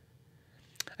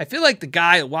 I feel like the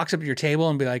guy that walks up to your table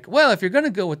and be like, well, if you're going to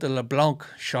go with the LeBlanc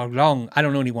Chalon, I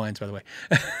don't know any wines, by the way.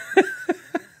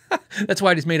 That's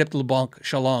why I just made up the LeBlanc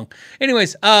Chalon.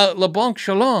 Anyways, LeBlanc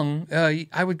Chalon,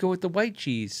 I would go with the white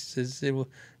cheese. It will,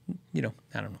 I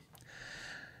don't know.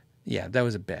 Yeah, that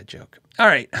was a bad joke. All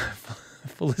right.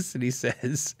 Felicity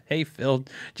says, hey, Phil,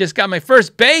 just got my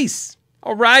first bass.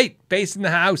 All right, bass in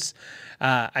the house.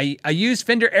 I use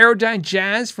Fender Aerodyne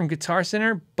Jazz from Guitar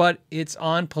Center, but it's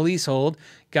on police hold.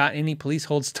 Got any police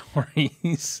hold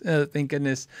stories? Thank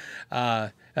goodness.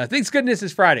 Thanks goodness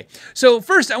it's Friday. So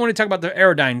first, I want to talk about the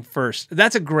Aerodyne first.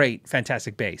 That's a great,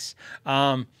 fantastic bass.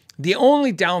 The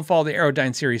only downfall of the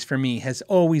Aerodyne series for me has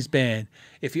always been,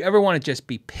 if you ever want to just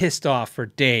be pissed off for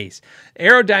days,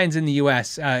 Aerodynes in the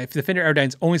U.S., if the Fender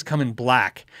Aerodynes always come in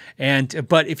black,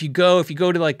 but if you go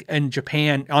to like in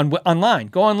Japan online,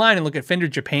 go online and look at Fender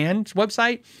Japan's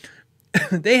website.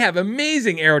 They have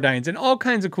amazing Aerodynes in all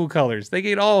kinds of cool colors. They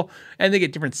get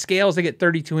different scales. They get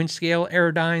 32-inch scale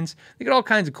Aerodynes. They get all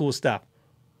kinds of cool stuff.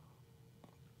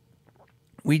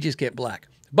 We just get black,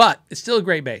 but it's still a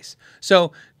great bass.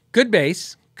 So good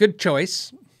bass, good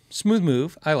choice, smooth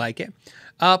move. I like it.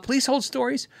 Police hold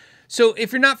stories. So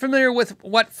if you're not familiar with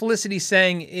what Felicity's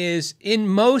saying, is in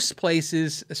most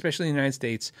places, especially in the United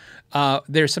States,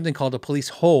 there's something called a police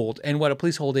hold. And what a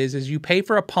police hold is you pay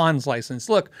for a pawn's license.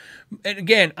 Look, and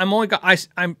again,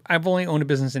 I've only owned a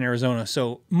business in Arizona,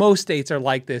 so most states are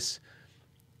like this,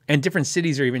 and different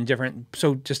cities are even different.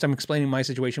 So just I'm explaining my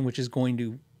situation, which is going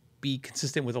to be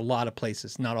consistent with a lot of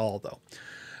places, not all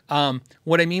though.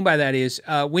 What I mean by that is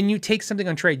when you take something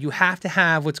on trade, you have to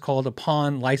have what's called a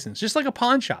pawn license, just like a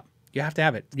pawn shop. You have to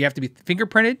have it. You have to be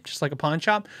fingerprinted, just like a pawn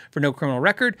shop, for no criminal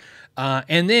record.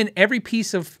 And then every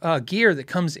piece of gear that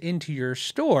comes into your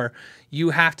store, you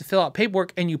have to fill out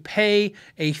paperwork, and you pay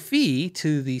a fee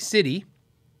to the city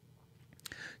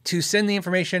to send the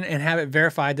information and have it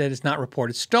verified that it's not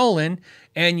reported stolen,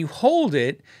 and you hold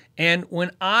it. And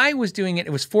when I was doing it,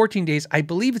 it was 14 days. I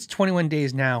believe it's 21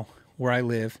 days now where I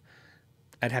live.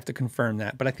 I'd have to confirm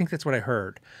that, but I think that's what I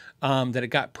heard, that it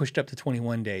got pushed up to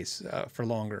 21 days for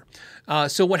longer.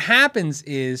 So what happens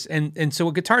is, and so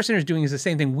what Guitar Center is doing is the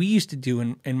same thing we used to do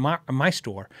in my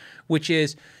store, which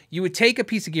is you would take a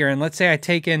piece of gear, and let's say I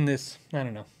take in this, I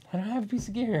don't know, I don't have a piece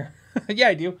of gear here. Yeah,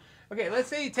 I do. Okay, let's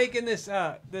say you take in this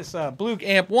Blue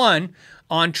Amp 1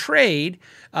 on trade.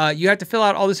 You have to fill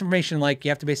out all this information, like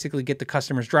you have to basically get the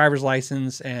customer's driver's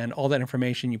license and all that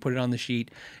information. You put it on the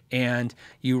sheet, and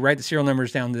you write the serial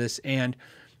numbers down to this, and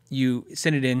you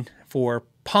send it in for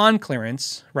pawn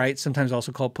clearance, right? Sometimes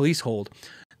also called police hold.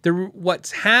 What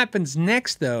happens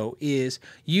next, though, is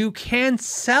you can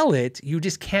sell it, you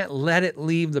just can't let it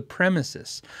leave the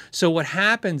premises. So what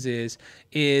happens is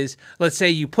let's say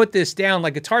you put this down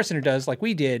like Guitar Center does, like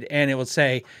we did, and it will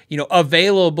say,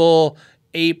 available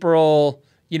April,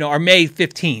 or May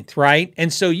 15th, right?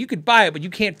 And so you could buy it, but you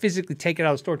can't physically take it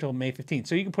out of the store till May 15th.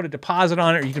 So you can put a deposit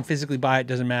on it, or you can physically buy it,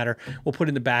 doesn't matter. We'll put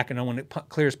it in the back, and when it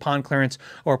clears pawn clearance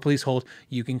or police hold,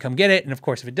 you can come get it. And of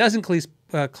course, if it doesn't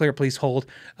clear police hold,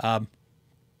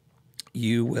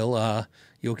 you'll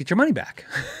get your money back,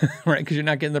 right? Because you're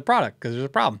not getting the product because there's a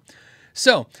problem.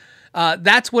 So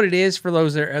that's what it is for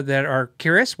those that are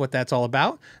curious what that's all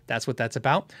about. That's what that's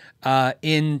about.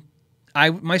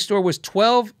 My store was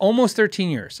 12, almost 13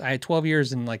 years. I had 12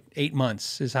 years and like 8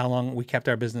 months is how long we kept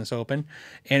our business open.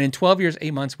 And in 12 years,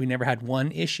 8 months, we never had one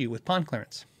issue with pawn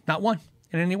clearance. Not one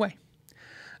in any way.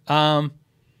 But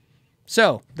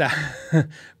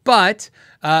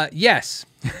yes,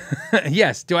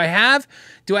 yes. Do I have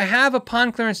a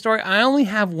pawn clearance story? I only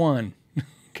have one.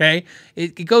 Okay,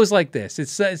 it goes like this.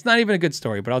 It's not even a good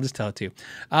story, but I'll just tell it to you.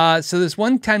 So this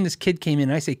one time, this kid came in.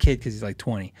 And I say kid because he's like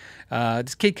 20.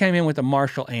 This kid came in with a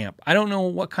Marshall amp. I don't know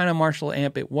what kind of Marshall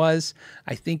amp it was.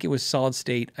 I think it was solid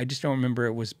state. I just don't remember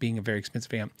it was being a very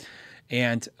expensive amp.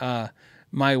 And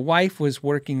my wife was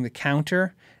working the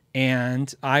counter,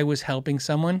 and I was helping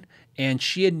someone, and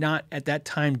she had not at that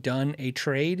time done a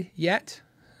trade yet,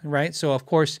 right? So of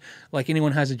course, like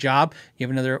anyone has a job, you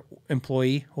have another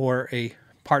employee or a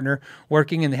partner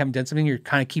working and they haven't done something, you're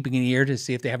kind of keeping an ear to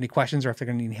see if they have any questions or if they're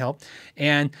going to need help.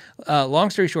 And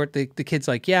long story short, the kid's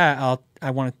like, yeah,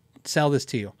 I want to sell this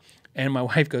to you. And my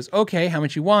wife goes, okay, how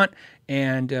much you want?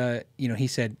 And, he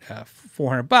said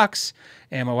 $400.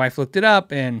 And my wife looked it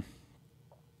up, and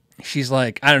she's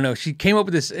like, I don't know. She came up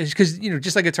with this because,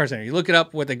 just like Guitar Center, you look it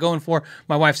up, what they're going for.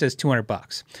 My wife says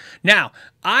 $200. Now,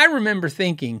 I remember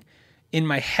thinking in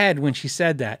my head when she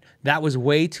said that was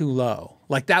way too low.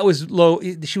 Like that was low.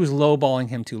 She was lowballing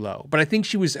him too low. But I think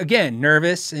she was, again,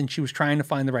 nervous, and she was trying to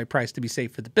find the right price to be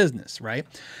safe for the business, right?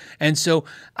 And so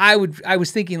I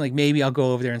was thinking like maybe I'll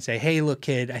go over there and say, hey, look,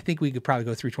 kid, I think we could probably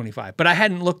go $325. But I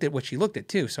hadn't looked at what she looked at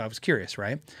too, so I was curious,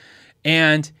 right?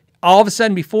 And all of a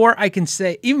sudden, before I could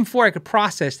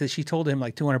process that she told him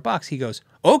like $200, he goes,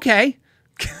 okay.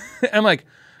 And I'm like,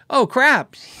 oh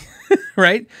crap,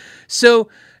 right? So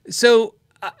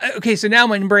now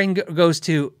my brain goes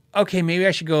to, okay, maybe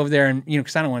I should go over there and,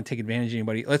 because I don't want to take advantage of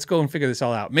anybody. Let's go and figure this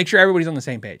all out. Make sure everybody's on the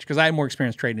same page, because I have more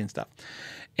experience trading and stuff.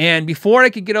 And before I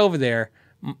could get over there,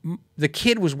 the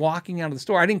kid was walking out of the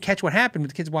store. I didn't catch what happened, but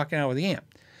the kid's walking out with the amp.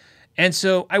 And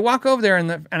so I walk over there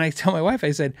and I tell my wife,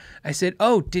 I said,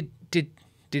 oh, did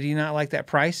he not like that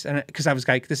price? And because I was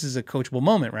like, this is a coachable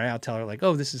moment, right? I'll tell her like,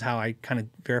 oh, this is how I kind of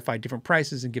verify different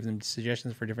prices and give them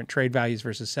suggestions for different trade values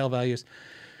versus sell values.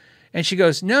 And she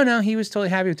goes, no, he was totally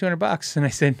happy with $200. And I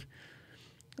said,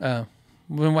 well,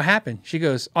 what happened? She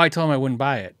goes, oh, I told him I wouldn't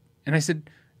buy it. And I said,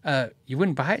 you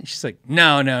wouldn't buy it? And she's like,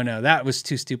 no, that was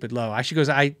too stupid low. She goes,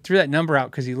 I threw that number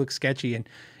out because he looks sketchy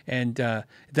and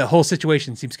the whole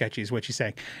situation seemed sketchy is what she's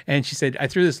saying. And she said, I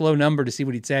threw this low number to see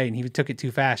what he'd say, and he took it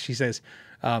too fast. She says,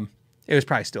 it was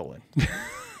probably stolen.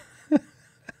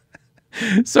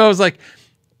 So I was like,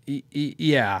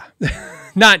 yeah,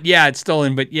 not, yeah, it's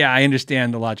stolen, but yeah, I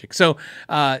understand the logic. So,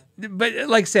 but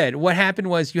like I said, what happened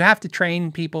was you have to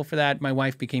train people for that. My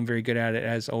wife became very good at it,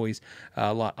 as always,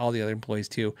 all the other employees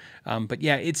too. But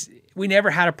yeah, we never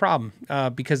had a problem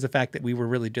because of the fact that we were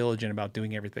really diligent about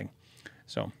doing everything.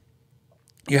 So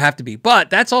you have to be, but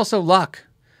that's also luck.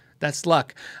 That's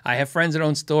luck. I have friends that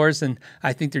own stores, and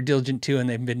I think they're diligent too, and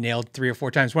they've been nailed 3 or 4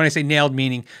 times. When I say nailed,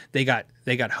 meaning they got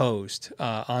hosed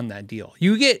on that deal.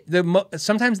 You get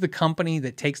sometimes the company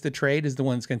that takes the trade is the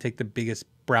one that's going to take the biggest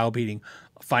browbeating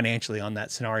financially on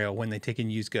that scenario when they take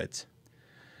in used goods.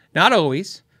 Not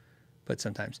always, but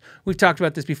sometimes. We've talked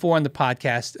about this before on the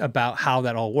podcast about how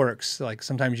that all works. Like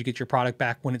sometimes you get your product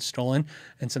back when it's stolen,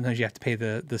 and sometimes you have to pay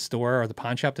the store or the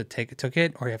pawn shop that took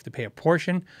it, or you have to pay a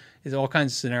portion. There's all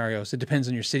kinds of scenarios. It depends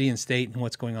on your city and state and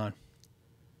what's going on.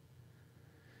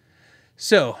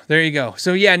 So there you go.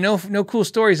 So yeah, no cool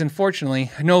stories,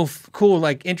 unfortunately. No cool,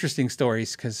 like, interesting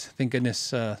stories, because thank goodness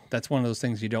that's one of those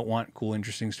things you don't want cool,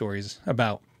 interesting stories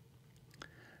about.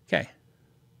 Okay.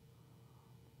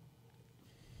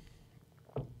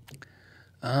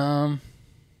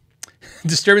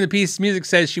 Disturbing the Peace Music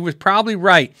says she was probably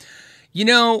right. You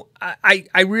know, I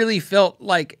really felt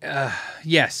like,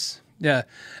 yes. Yeah,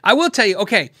 I will tell you.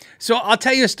 Okay, so I'll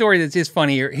tell you a story that is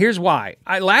funnier. Here's why.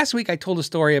 Last week I told a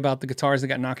story about the guitars that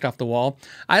got knocked off the wall.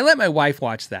 I let my wife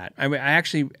watch that. I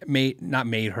actually not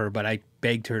made her, but I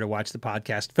begged her to watch the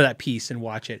podcast for that piece and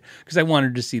watch it, because I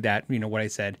wanted to see that, what I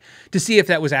said, to see if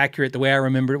that was accurate, the way I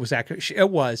remember it was accurate.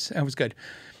 It was good.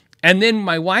 And then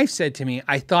my wife said to me,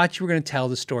 I thought you were going to tell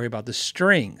the story about the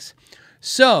strings.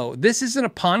 So this isn't a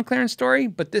pond clearance story,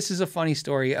 but this is a funny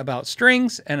story about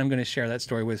strings, and I'm going to share that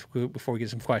story with you before we get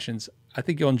some questions. I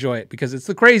think you'll enjoy it, because it's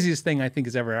the craziest thing I think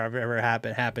has ever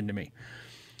happened to me.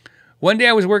 One day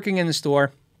I was working in the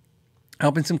store,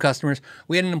 helping some customers.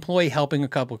 We had an employee helping a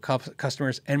couple of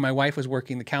customers, and my wife was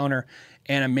working the counter,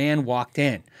 and a man walked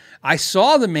in. I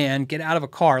saw the man get out of a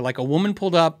car. Like, a woman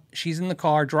pulled up, she's in the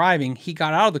car driving. He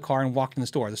got out of the car and walked in the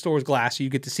store. The store was glass, so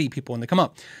you get to see people when they come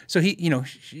up. So he,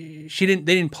 they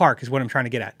didn't park, is what I'm trying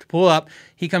to get at. To pull up,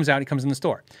 he comes out, he comes in the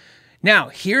store. Now,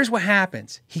 here's what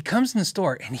happens. He comes in the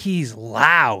store and he's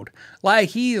loud.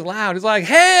 He's loud. He's like,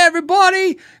 hey,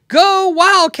 everybody, go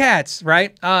Wildcats,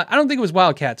 right? I don't think it was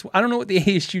Wildcats. I don't know what the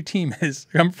ASU team is.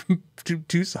 I'm from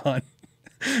Tucson.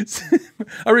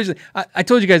 Originally, I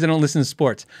told you guys I don't listen to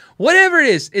sports. Whatever it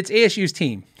is, it's ASU's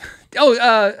team.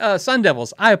 Sun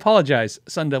Devils. I apologize,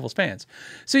 Sun Devils fans.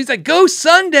 So he's like, go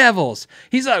Sun Devils.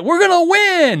 He's like, we're going to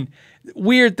win.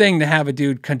 Weird thing to have a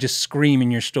dude kind of just scream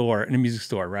in your store, in a music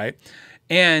store, right?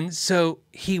 And so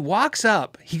he walks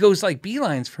up, he goes like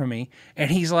beelines for me,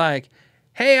 and he's like,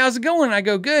 hey, how's it going? I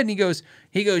go, good. And he goes,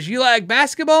 you like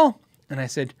basketball? And I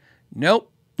said,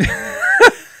 nope.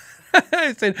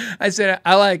 I said,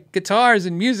 I like guitars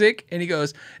and music. And he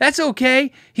goes, that's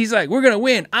okay. He's like, we're going to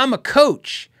win. I'm a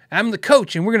coach. I'm the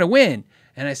coach, and we're going to win.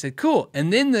 And I said, cool.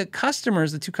 And then the two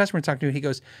customers talking to me, he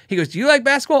goes, do you like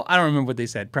basketball? I don't remember what they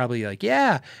said. Probably like,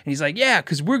 yeah. And he's like, yeah,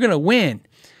 because we're going to win.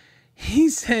 He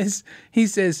says, I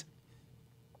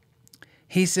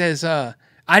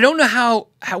don't know how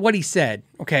what he said,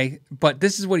 okay, but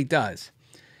this is what he does.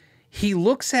 He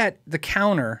looks at the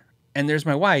counter, and there's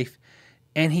my wife,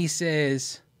 and he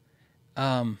says,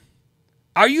 are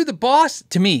you the boss?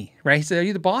 To me, right? He said, are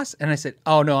you the boss? And I said,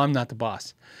 oh, no, I'm not the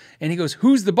boss. And he goes,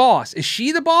 who's the boss? Is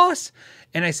she the boss?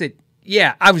 And I said,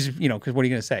 yeah. I was, because what are you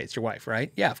going to say? It's your wife,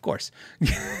 right? Yeah, of course. And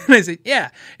I said,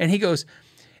 yeah. And he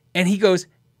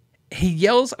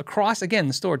yells across again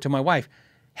the store to my wife,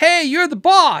 hey, you're the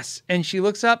boss. And she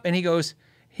looks up, and he goes,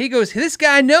 this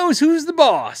guy knows who's the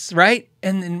boss, right?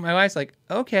 And then my wife's like,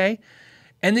 okay.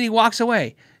 And then he walks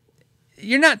away.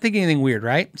 You're not thinking anything weird,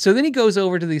 right? So then he goes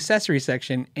over to the accessory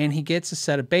section, and he gets a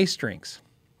set of bass strings.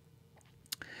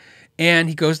 And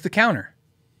he goes to the counter.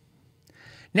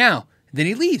 Now, then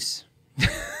he leaves.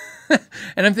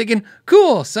 And I'm thinking,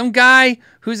 cool, some guy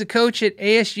who's a coach at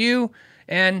ASU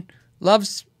and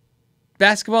loves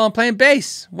basketball and playing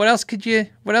bass. What else could you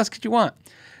want?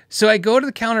 So I go to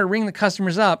the counter to ring the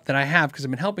customers up that I have, because I've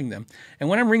been helping them. And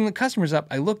when I'm ringing the customers up,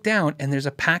 I look down, and there's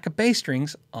a pack of bass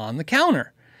strings on the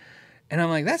counter. And I'm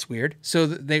like, that's weird. So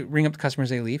they ring up the customers,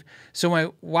 they leave. So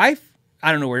my wife,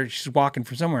 I don't know where, she's walking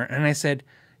from somewhere. And I said,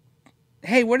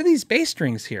 hey, what are these bass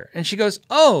strings here? And she goes,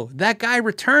 oh, that guy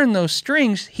returned those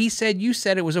strings. He said, you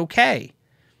said it was okay.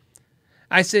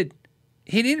 I said,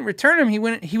 he didn't return them.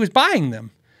 He was buying them.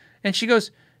 And she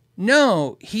goes,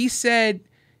 no, he said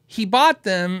he bought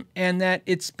them, and that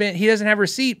he doesn't have a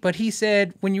receipt, but he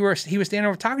said he was standing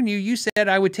over talking to you, you said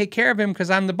I would take care of him because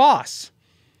I'm the boss.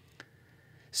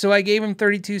 So I gave him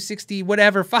 $32.60,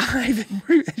 whatever,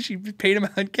 $5, and she paid him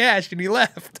out in cash, and he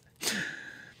left.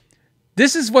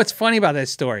 This is what's funny about that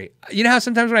story. You know how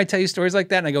sometimes when I tell you stories like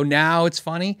that and I go, now it's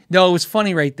funny? No, it was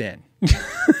funny right then.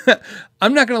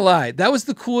 I'm not going to lie. That was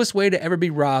the coolest way to ever be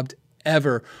robbed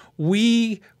ever.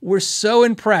 We were so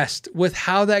impressed with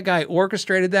how that guy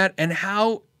orchestrated that and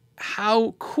how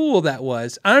cool that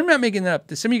was. I'm not making that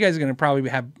up. Some of you guys are going to probably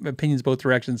have opinions both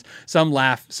directions. Some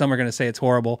laugh. Some are going to say it's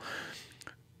horrible.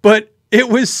 But it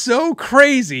was so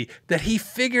crazy that he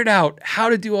figured out how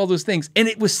to do all those things. And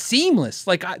it was seamless.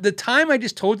 Like, the time I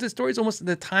just told this story is almost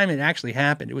the time it actually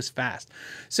happened. It was fast.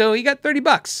 So he got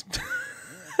 $30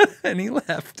 and he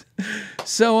left.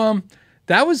 So,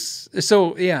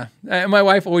 yeah. My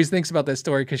wife always thinks about that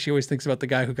story because she always thinks about the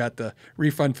guy who got the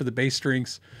refund for the bass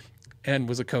strings and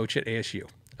was a coach at ASU.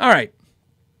 All right.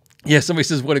 Yeah, somebody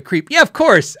says, what a creep. Yeah, of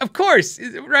course,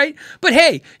 right? But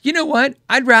hey, you know what?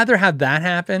 I'd rather have that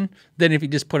happen than if he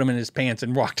just put them in his pants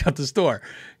and walked out the store.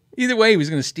 Either way, he was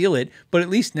going to steal it. But at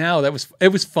least now it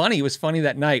was funny. It was funny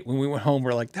that night when we went home.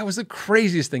 We're like, that was the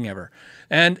craziest thing ever.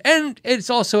 And it's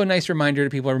also a nice reminder to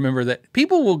people to remember that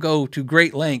people will go to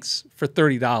great lengths for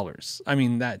 $30. I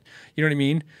mean, that, you know what I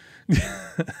mean?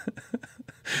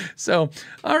 So,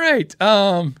 all right.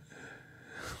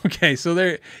 Okay, so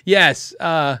there, yes.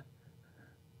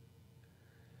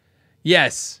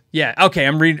 Yes. Yeah. Okay.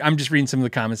 I'm just reading some of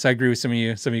the comments. I agree with some of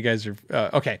you. Some of you guys are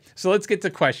okay. So let's get to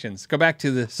questions. Go back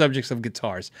to the subjects of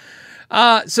guitars.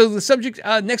 So the subject,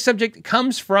 next subject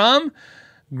comes from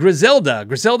Griselda.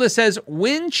 Griselda says,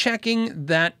 when checking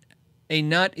that a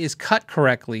nut is cut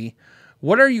correctly,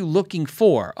 what are you looking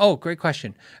for? Oh, great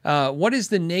question. What is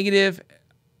the negative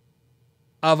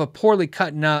of a poorly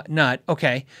cut nut?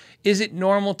 Okay. Is it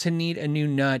normal to need a new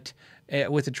nut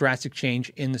with a drastic change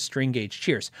in the string gauge?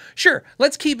 Cheers. Sure.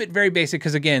 Let's keep it very basic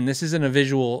because, again, this isn't a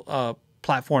visual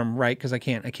platform, right? Because I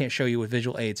can't show you with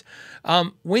visual aids.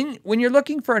 When you're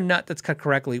looking for a nut that's cut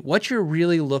correctly, what you're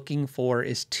really looking for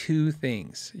is two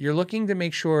things. You're looking to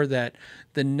make sure that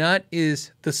the nut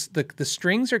is the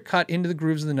strings are cut into the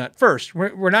grooves of the nut. First,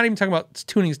 we're not even talking about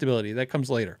tuning stability. That comes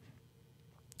later.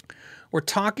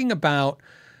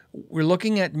 We're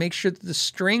looking at make sure that the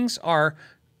strings are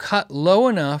cut low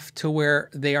enough to where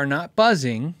they are not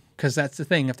buzzing, because that's the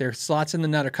thing. If their slots in the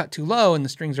nut are cut too low and the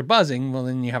strings are buzzing, well,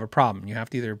 then you have a problem. You have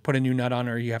to either put a new nut on,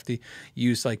 or you have to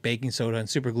use like baking soda and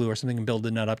super glue or something and build the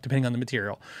nut up, depending on the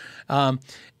material. And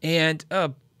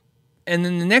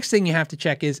then the next thing you have to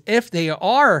check is if they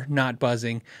are not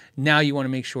buzzing, now you want to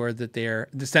make sure that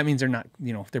that means they're not,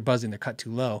 if they're buzzing, they're cut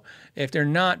too low. If they're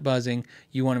not buzzing,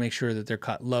 you want to make sure that they're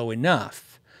cut low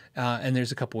enough. And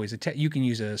there's a couple ways you can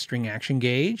use a string action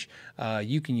gauge.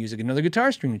 You can use another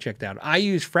guitar string to check that out. I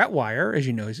use fret wire, as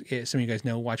you know, some of you guys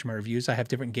know, watching my reviews. I have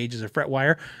different gauges of fret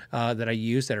wire that I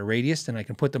use that are radiused, and I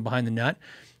can put them behind the nut,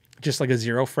 just like a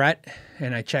 0 fret,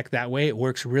 and I check that way. It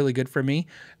works really good for me.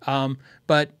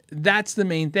 But that's the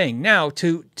main thing. Now,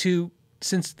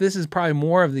 since this is probably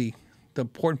more of the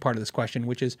important part of this question,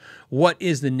 which is what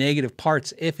is the negative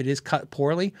parts if it is cut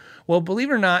poorly? Well, believe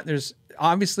it or not, there's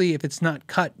obviously, if it's not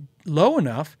cut low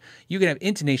enough, you can have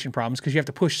intonation problems because you have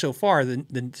to push so far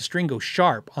the string goes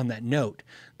sharp on that note.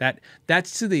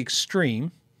 That's to the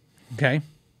extreme, okay?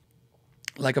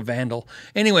 Like a vandal.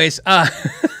 Anyways,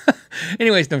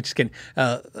 no, just kidding.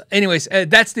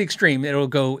 That's the extreme. It'll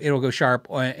go sharp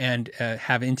and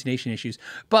have intonation issues.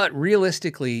 But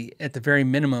realistically, at the very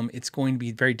minimum, it's going to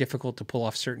be very difficult to pull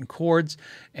off certain chords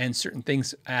and certain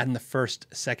things in the first,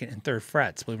 second, and third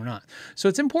frets, believe it or not. So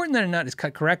it's important that a nut is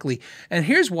cut correctly. And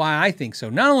here's why I think so.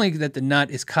 Not only that the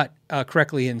nut is cut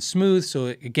correctly and smooth, so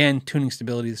again, tuning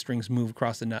stability, the strings move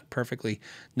across the nut perfectly,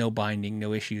 no binding,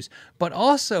 no issues. But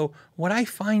also, what I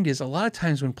find is a lot of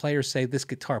times when players say this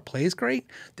guitar plays great,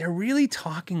 they're really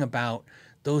talking about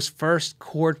those first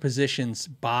chord positions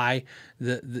by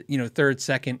the third,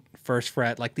 second, first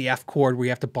fret, like the F chord where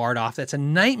you have to bar it off. That's a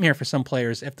nightmare for some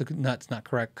players if the nut's not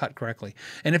cut correctly.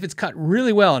 And if it's cut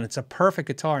really well and it's a perfect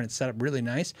guitar and it's set up really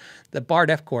nice, the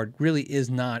barred F chord really is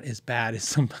not as bad as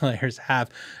some players have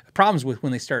problems with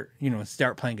when they start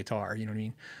playing guitar. You know what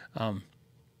I mean?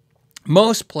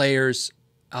 Most players,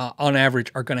 on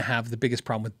average, are going to have the biggest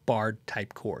problem with barred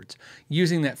type chords.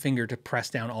 Using that finger to press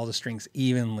down all the strings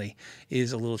evenly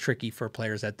is a little tricky for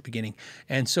players at the beginning.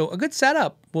 And so a good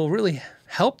setup will really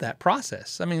help that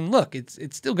process. I mean, look, it's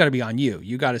still got to be on you.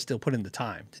 You got to still put in the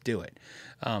time to do it.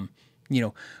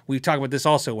 We've talked about this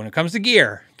also when it comes to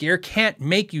gear. Gear can't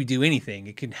make you do anything.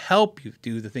 It can help you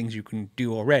do the things you can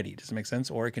do already. Does that make sense?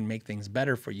 Or it can make things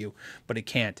better for you, but it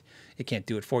can't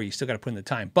do it for you. You still got to put in the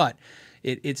time. But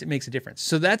it makes a difference.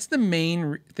 So that's the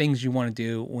main things you want to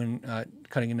do when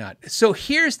cutting a nut. So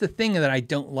here's the thing that I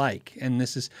don't like, and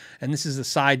this is a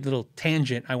side little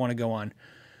tangent I want to go on.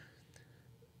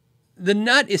 The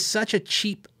nut is such a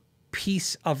cheap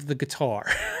piece of the guitar.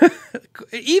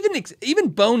 Even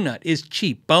bone nut is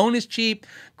cheap. Bone is cheap.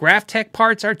 Graphtec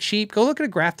parts are cheap. Go look at a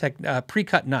Graphtec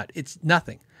pre-cut nut. It's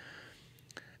nothing.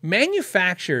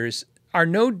 Manufacturers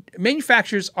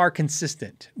are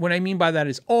consistent. What I mean by that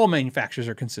is all manufacturers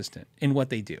are consistent in what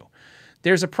they do.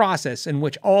 There's a process in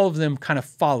which all of them kind of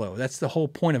follow. That's the whole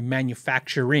point of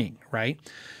manufacturing, right?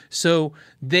 So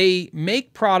they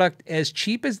make product as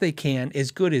cheap as they can,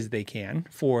 as good as they can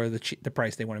for the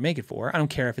price they want to make it for. I don't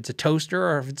care if it's a toaster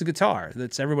or if it's a guitar.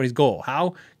 That's everybody's goal.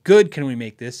 How good can we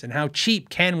make this, and how cheap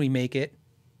can we make it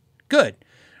good?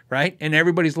 Right? And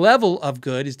everybody's level of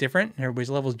good is different, and everybody's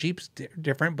level of cheap is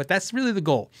different, but that's really the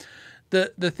goal.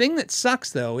 The thing that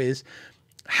sucks though is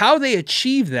how they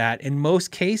achieve that in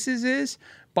most cases is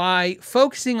by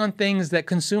focusing on things that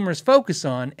consumers focus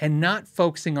on and not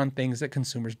focusing on things that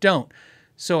consumers don't.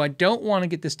 So I don't want to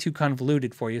get this too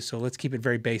convoluted for you, so let's keep it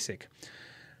very basic.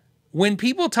 When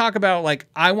people talk about, like,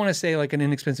 I want to say like an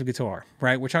inexpensive guitar,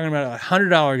 right? We're talking about a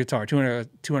 $100 guitar,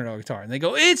 $200 guitar. And they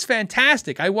go, it's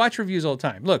fantastic. I watch reviews all the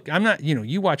time. Look, I'm not,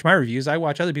 you watch my reviews. I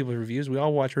watch other people's reviews. We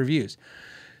all watch reviews.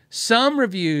 Some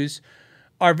reviews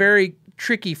are very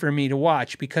tricky for me to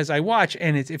watch because I watch,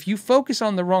 and it's, if you focus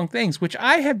on the wrong things, which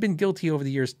I have been guilty over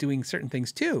the years doing certain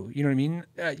things too, you know what I mean?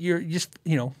 You're just,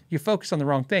 you focus on the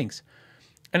wrong things.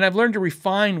 And I've learned to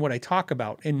refine what I talk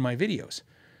about in my videos.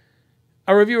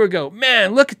 A reviewer go,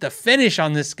 man, look at the finish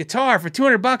on this guitar for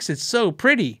 $200. It's so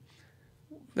pretty.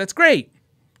 That's great.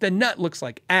 The nut looks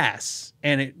like ass,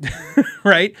 and it,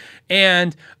 right?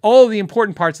 And all the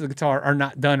important parts of the guitar are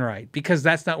not done right because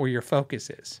that's not where your focus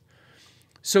is.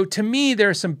 So to me, there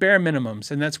are some bare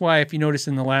minimums, and that's why if you notice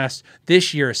in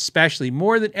this year especially,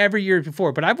 more than every year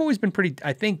before, but I've always been pretty,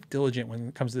 I think, diligent when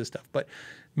it comes to this stuff, but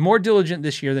more diligent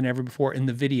this year than ever before in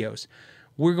the videos.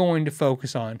 We're going to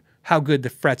focus on how good the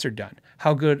frets are done.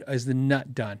 How good is the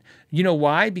nut done? You know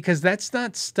why? Because that's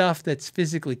not stuff that's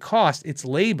physically cost. It's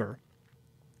labor.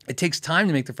 It takes time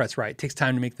to make the frets right. It takes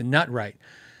time to make the nut right.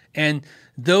 And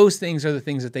those things are the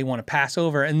things that they want to pass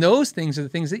over. And those things are the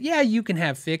things that, yeah, you can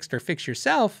have fixed or fix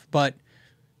yourself, but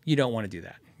you don't want to do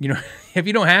that. If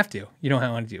you don't have to, you don't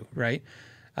want to do, right?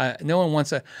 No one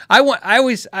wants a,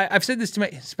 I've said this to my,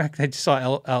 in fact, I just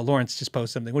saw Lawrence just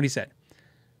post something. What he said?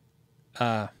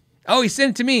 Oh, he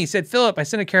sent it to me. He said, Phillip, I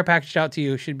sent a care package out to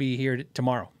you. Should be here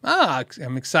tomorrow.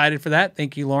 I'm excited for that.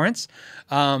 Thank you, Lawrence.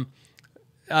 But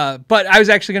I was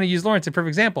actually going to use Lawrence as a perfect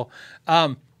example.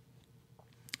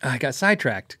 I got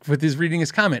sidetracked with his reading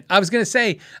his comment. I was going to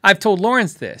say, I've told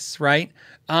Lawrence this, right?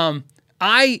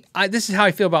 This is how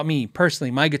I feel about me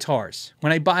personally, my guitars.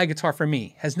 When I buy a guitar for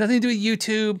me, has nothing to do with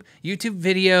YouTube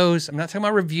videos. I'm not talking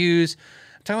about reviews.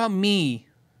 I'm talking about me,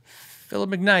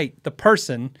 Phillip McKnight, the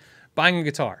person buying a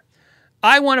guitar.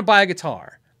 I want to buy a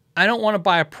guitar. I don't want to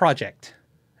buy a project,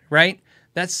 right?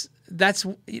 That's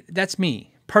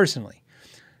me personally.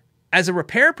 As a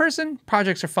repair person,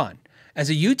 projects are fun. As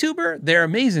a YouTuber, they're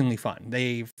amazingly fun.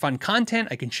 They fun content.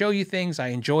 I can show you things. I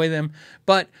enjoy them.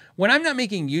 But when I'm not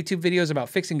making YouTube videos about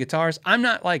fixing guitars, I'm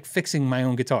not like fixing my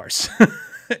own guitars.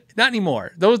 Not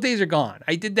anymore. Those days are gone.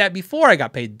 I did that before I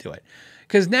got paid to do it.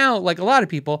 Because now, like a lot of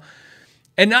people,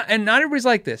 and not everybody's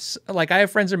like this. Like I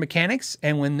have friends that are mechanics,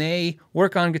 and when they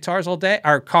work on guitars all day,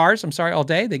 or cars, all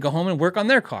day, they go home and work on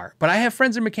their car. But I have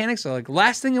friends that are mechanics, so like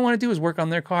last thing they want to do is work on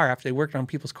their car after they worked on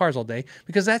people's cars all day,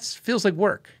 because that feels like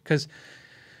work.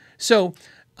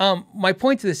 My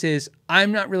point to this is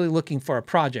I'm not really looking for a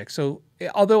project. So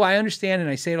although I understand,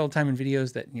 and I say it all the time in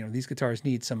videos, that these guitars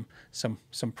need some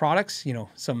products,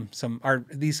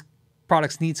 these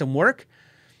products need some work.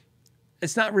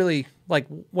 It's not really like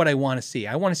what I want to see.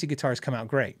 I want to see guitars come out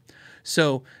great.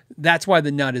 So that's why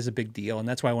the nut is a big deal. And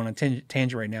that's why I want to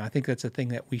tangent right now. I think that's a thing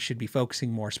that we should be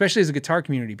focusing more, especially as a guitar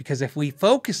community, because if we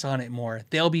focus on it more,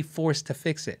 they'll be forced to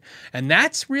fix it. And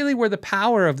that's really where the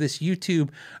power of this YouTube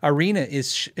arena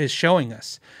is showing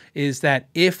us, is that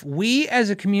if we as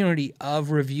a community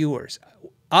of reviewers,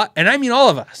 and I mean all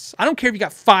of us, I don't care if you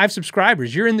got 5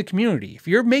 subscribers, you're in the community. If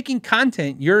you're making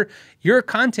content, your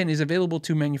content is available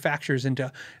to manufacturers and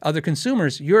to other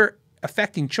consumers, you're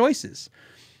affecting choices.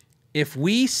 If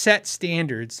we set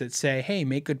standards that say, hey,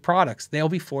 make good products, they'll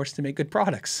be forced to make good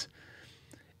products.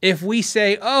 If we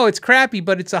say, oh, it's crappy,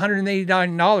 but it's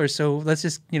 $189, so let's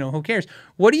just, who cares?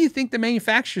 What do you think the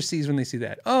manufacturer sees when they see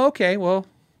that? Oh, okay, well,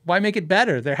 why make it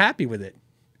better? They're happy with it.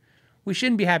 We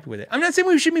shouldn't be happy with it. I'm not saying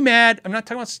we should be mad. I'm not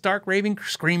talking about stark raving,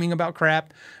 screaming about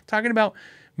crap. I'm talking about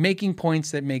making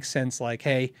points that make sense, like,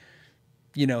 hey,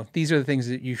 these are the things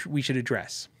that we should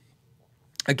address.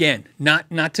 Again,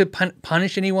 not to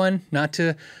punish anyone, not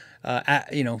to,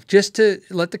 just to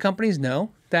let the companies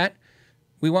know that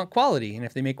we want quality. And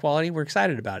if they make quality, we're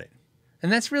excited about it.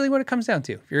 And that's really what it comes down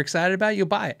to. If you're excited about it, you'll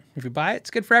buy it. If you buy it,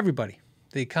 it's good for everybody.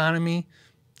 The economy,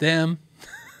 them,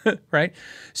 right?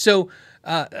 So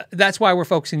that's why we're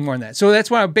focusing more on that. So that's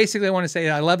why I want to say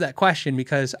I love that question,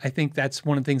 because I think that's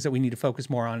one of the things that we need to focus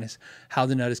more on, is how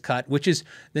the nut is cut, which is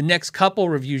the next couple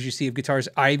reviews you see of guitars.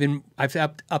 I've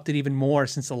upped it even more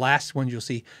since the last one. You'll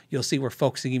see we're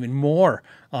focusing even more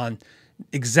on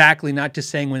exactly, not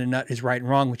just saying when a nut is right and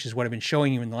wrong, which is what I've been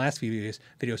showing you in the last few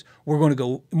videos. We're going to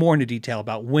go more into detail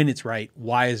about when it's right,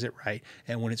 why is it right,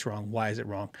 and when it's wrong, why is it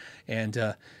wrong,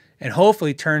 and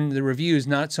hopefully turn the reviews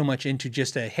not so much into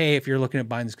just a, hey, if you're looking at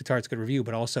buying this guitar, it's a good review,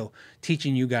 but also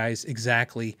teaching you guys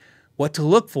exactly what to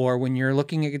look for when you're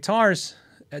looking at guitars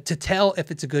to tell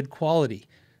if it's a good quality,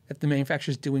 if the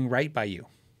manufacturer's doing right by you,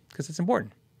 because it's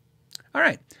important. All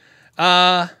right.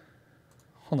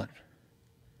 Hold on.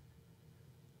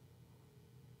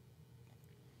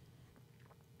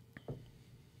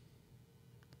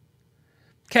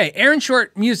 Okay, Aaron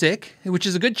Short Music, which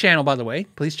is a good channel, by the way.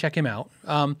 Please check him out.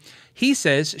 He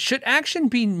says, should action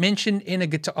be mentioned in a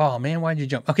guitar... Oh, man, why did you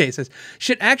jump? Okay, it says,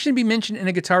 should action be mentioned in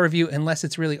a guitar review unless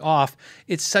it's really off?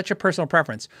 It's such a personal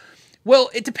preference. Well,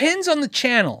 it depends on the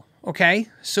channel, okay?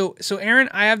 So Aaron,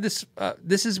 I have this...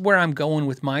 this is where I'm going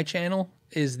with my channel,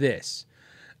 is this.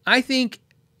 I think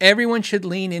everyone should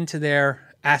lean into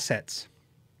their assets.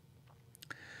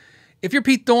 If you're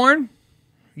Pete Thorne,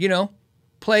 you know,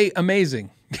 play amazing.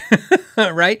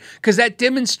 Right? Because that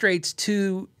demonstrates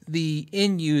to the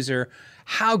end user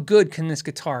how good can this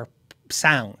guitar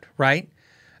sound, right?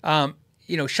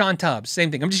 You know, Sean Tubbs, same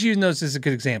thing. I'm just using those as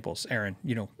good examples, Aaron.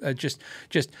 You know, just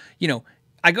you know,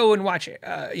 I go and watch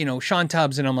you know, Sean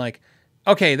Tubbs, and I'm like,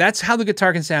 okay, that's how the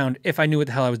guitar can sound if I knew what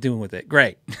the hell I was doing with it.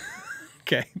 Great.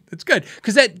 Okay, that's good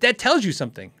because that tells you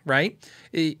something, right?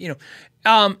 You know,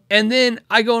 and then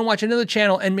I go and watch another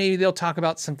channel, and maybe they'll talk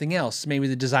about something else, maybe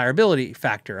the desirability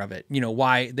factor of it, you know,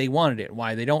 why they wanted it,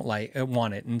 why they don't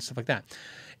want it, and stuff like that.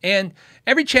 And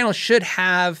every channel should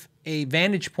have a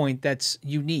vantage point that's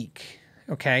unique.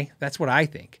 Okay, that's what I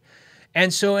think.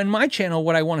 And so in my channel,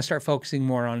 what I want to start focusing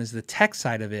more on is the tech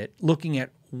side of it, looking at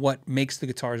what makes the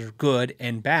guitars good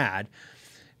and bad.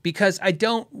 Because I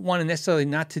don't want to necessarily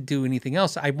not to do anything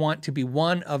else. I want to be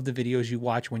one of the videos you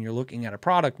watch when you're looking at a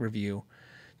product review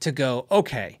to go,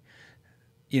 okay,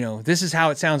 you know, this is how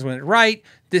it sounds when it's right.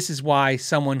 This is why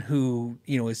someone who,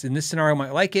 you know, is in this scenario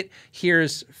might like it.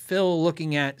 Here's Phil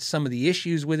looking at some of the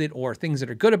issues with it or things that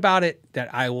are good about it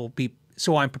that I will be,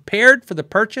 so I'm prepared for the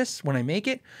purchase when I make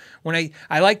it. When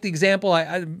I like the example,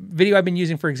 video I've been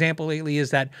using for example lately is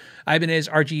that Ibanez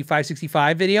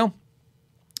RG565 video.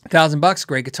 $1,000,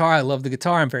 great guitar. I love the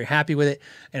guitar. I'm very happy with it.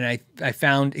 And I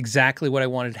found exactly what I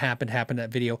wanted to happen in that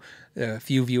video. A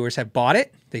few viewers have bought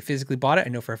it. They physically bought it.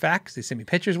 I know for a fact because they sent me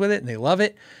pictures with it and they love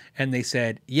it. And they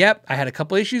said, yep, I had a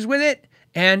couple issues with it.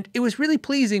 And it was really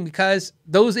pleasing because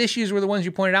those issues were the ones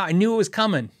you pointed out. I knew it was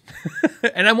coming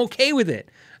and I'm okay with it.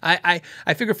 I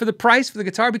figured for the price for the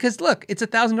guitar, because look, it's a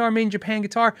 $1,000 made in Japan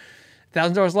guitar.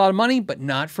 $1,000 is a lot of money, but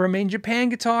not for a made in Japan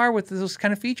guitar with those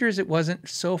kind of features. It wasn't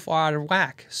so far out of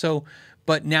whack. So,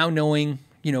 but now knowing,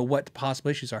 you know, what the possible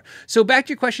issues are. So back to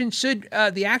your question, should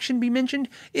the action be mentioned?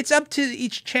 It's up to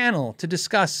each channel to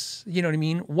discuss, you know what I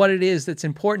mean, what it is that's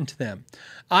important to them.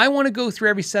 I want to go through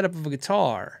every setup of a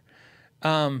guitar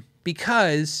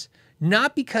because,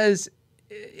 not because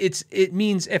it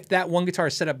means if that one guitar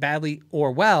is set up badly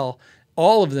or well,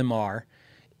 all of them are.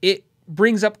 It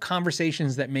brings up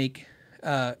conversations that make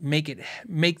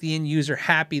the end user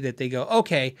happy, that they go,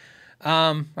 okay,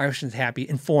 I shouldn't say happy,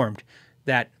 informed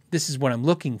that this is what I'm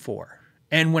looking for.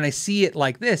 And when I see it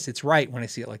like this, it's right. When I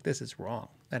see it like this, it's wrong.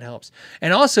 That helps.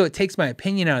 And also it takes my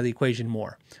opinion out of the equation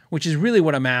more, which is really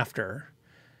what I'm after.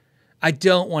 I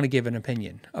don't want to give an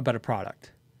opinion about a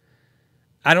product.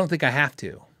 I don't think I have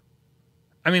to.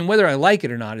 I mean, whether I like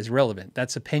it or not is relevant.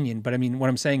 That's opinion. But I mean, what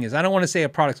I'm saying is I don't want to say a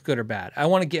product's good or bad. I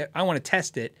want to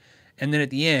test it. And then at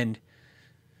the end,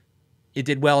 it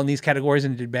did well in these categories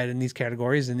and it did bad in these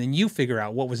categories. And then you figure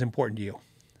out what was important to you.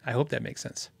 I hope that makes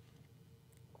sense.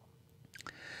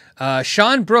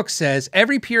 Sean Brooks says,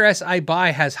 every PRS I buy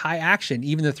has high action,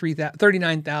 even the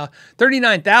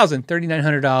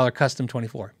 $3,900 custom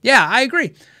 24. Yeah, I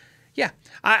agree. Yeah,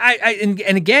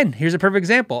 and again, here's a perfect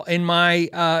example. In my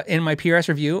PRS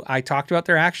review, I talked about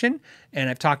their action, and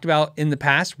I've talked about in the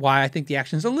past why I think the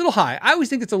action is a little high. I always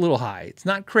think it's a little high. It's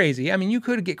not crazy. I mean, you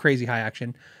could get crazy high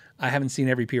action. I haven't seen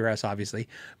every PRS, obviously,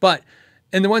 but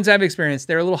in the ones I've experienced,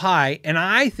 they're a little high, and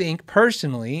I think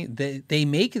personally that they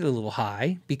make it a little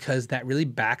high because that really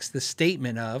backs the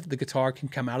statement of the guitar can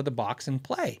come out of the box and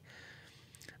play.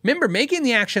 Remember, making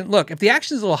the action, look, if the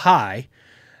action is a little high,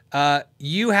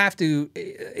 you have to,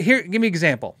 here, give me an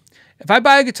example. If I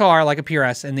buy a guitar like a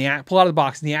PRS and pull out of the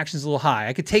box and the action's a little high,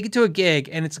 I could take it to a gig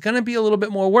and it's going to be a little bit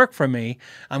more work for me.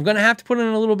 I'm going to have to put in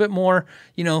a little bit more,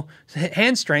 you know,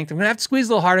 hand strength. I'm going to have to squeeze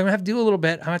a little harder. I'm going to have to do a little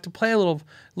bit. I'm going to have to play a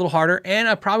little harder, and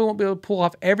I probably won't be able to pull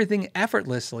off everything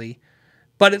effortlessly,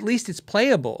 but at least it's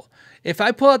playable. If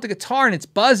I pull out the guitar and it's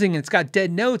buzzing and it's got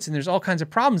dead notes and there's all kinds of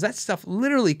problems, that stuff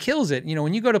literally kills it. You know,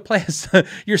 when you go to play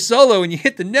your solo and you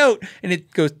hit the note and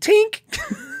it goes tink,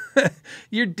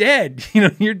 you're dead. You know,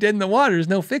 you're dead in the water. There's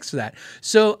no fix for that.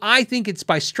 So I think it's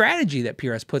by strategy that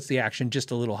PRS puts the action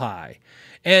just a little high.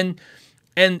 And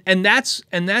And that's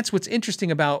what's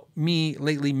interesting about me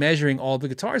lately measuring all the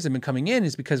guitars that have been coming in,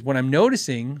 is because what I'm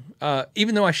noticing,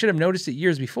 even though I should have noticed it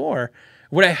years before,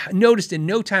 what I noticed in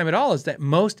no time at all is that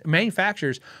most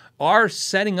manufacturers are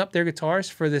setting up their guitars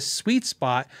for this sweet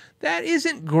spot that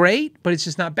isn't great, but it's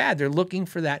just not bad. They're looking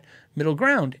for that middle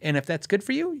ground. And if that's good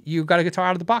for you, you've got a guitar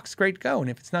out of the box, great to go. And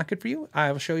if it's not good for you,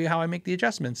 I will show you how I make the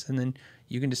adjustments, and then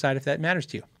you can decide if that matters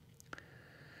to you.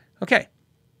 Okay.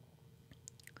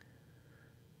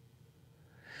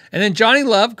 And then Johnny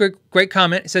Love, great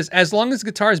comment, says, as long as the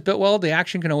guitar is built well, the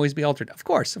action can always be altered. Of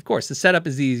course. The setup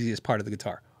is the easiest part of the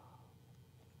guitar.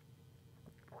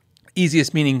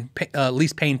 Easiest meaning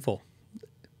least painful.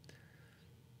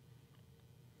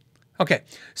 Okay,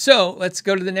 so let's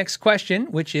go to the next question,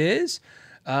 which is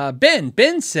Ben.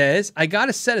 Ben says, I got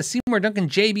a set of Seymour Duncan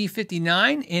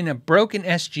JB59 in a broken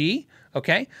SG.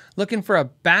 Okay, looking for a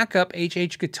backup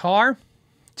HH guitar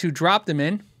to drop them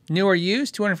in. New or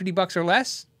used, $250 or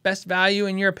less. Best value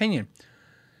in your opinion?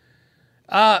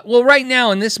 Well, right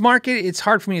now in this market, it's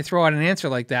hard for me to throw out an answer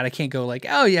like that. I can't go like,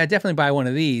 oh yeah, definitely buy one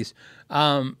of these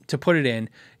to put it in.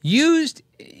 Used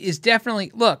is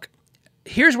definitely, look,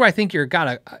 here's where I think you've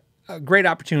got a great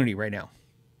opportunity right now.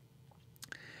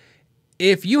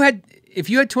 If you had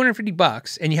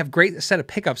 $250 and you have a great set of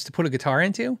pickups to put a guitar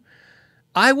into,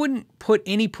 I wouldn't put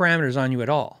any parameters on you at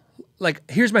all. Like,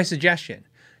 here's my suggestion.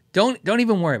 Don't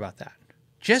even worry about that.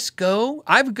 Just go.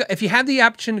 If you have the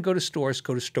option to go to stores,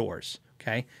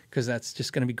 okay? Because that's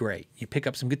just going to be great. You pick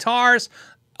up some guitars,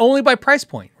 only by price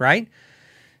point, right?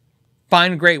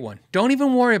 Find a great one. Don't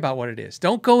even worry about what it is.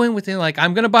 Don't go in with it like,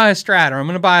 I'm going to buy a Strat, or I'm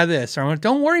going to buy this, or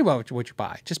don't worry about what you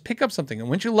buy. Just pick up something. And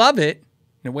once you love it,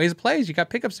 and it weighs it plays, you got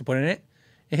pickups to put in it,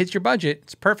 it hits your budget,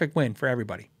 it's a perfect win for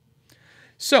everybody.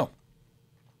 So,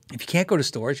 if you can't go to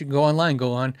stores, you can go online,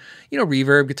 go on,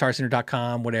 Reverb,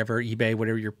 GuitarCenter.com, whatever, eBay,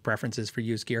 whatever your preference is for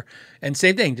used gear. And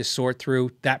same thing, just sort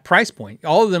through that price point.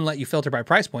 All of them let you filter by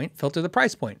price point, filter the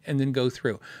price point, and then go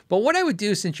through. But what I would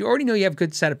do, since you already know you have a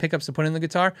good set of pickups to put in the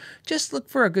guitar, just look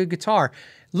for a good guitar.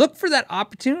 Look for that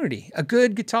opportunity, a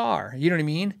good guitar. You know what I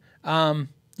mean?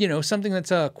 Something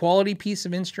that's a quality piece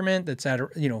of instrument that's at,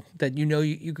 that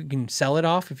you can sell it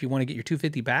off if you want to get your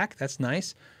 $250 back. That's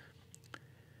nice.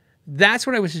 That's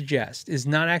what I would suggest, is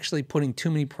not actually putting too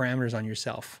many parameters on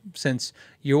yourself, since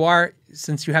you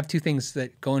have two things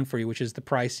that go in for you, which is the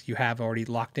price you have already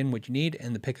locked in what you need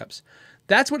and the pickups.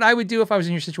 That's what I would do if I was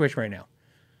in your situation right now.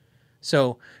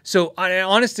 So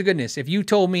honest to goodness, if you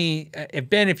told me,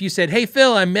 if you said, hey,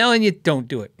 Phil, I'm mailing you, don't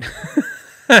do it.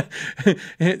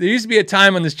 There used to be a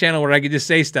time on this channel where I could just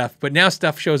say stuff, but now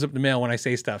stuff shows up in the mail when I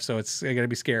say stuff, so it's going to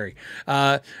be scary.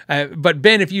 But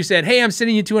Ben, if you said, hey, I'm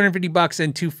sending you $250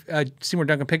 and two Seymour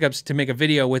Duncan pickups to make a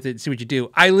video with it, see what you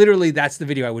do, that's the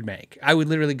video I would make. I would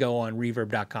literally go on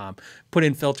reverb.com, put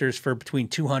in filters for between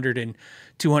 $200 and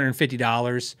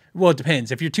 $250. Well, it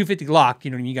depends. If you're $250 locked,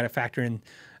 you got to factor in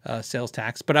sales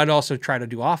tax, but I'd also try to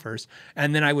do offers,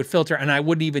 and then I would filter, and I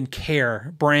wouldn't even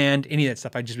care brand, any of that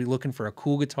stuff. I'd just be looking for a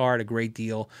cool guitar at a great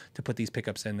deal to put these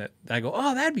pickups in that I go,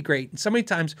 oh, that'd be great. And so many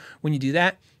times when you do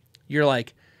that, you're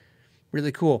like,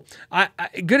 really cool. A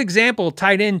good example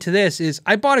tied into this is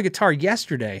I bought a guitar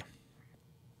yesterday.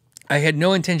 I had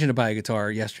no intention to buy a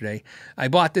guitar yesterday. I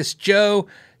bought this Joe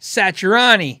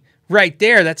Satriani right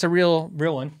there. That's a real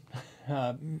one.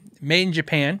 Made in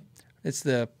Japan. Is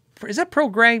that pearl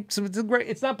gray? So it's gray.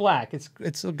 It's not black.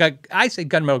 I say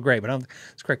gunmetal gray, but I don't think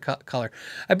it's correct color.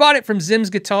 I bought it from Zim's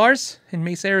Guitars in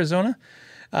Mesa, Arizona.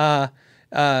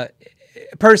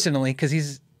 Personally, because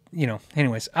he's,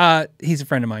 anyways, he's a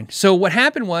friend of mine. So what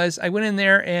happened was I went in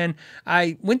there and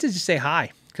I went to just say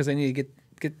hi because I need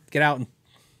to get out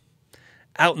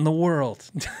in the world.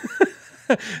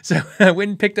 So I went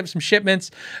and picked up some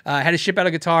shipments. I had to ship out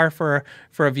a guitar for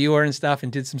a viewer and stuff,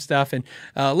 and did some stuff. And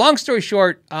long story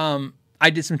short, I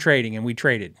did some trading, and we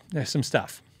traded some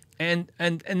stuff. And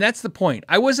that's the point.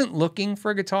 I wasn't looking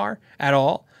for a guitar at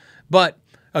all, but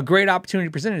a great opportunity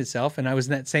presented itself, and I was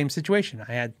in that same situation.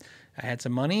 I had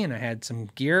some money and I had some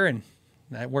gear, and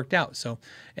that worked out. So,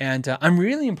 and I'm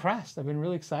really impressed. I've been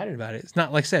really excited about it. It's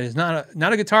not, like I said, it's not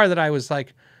a guitar that I was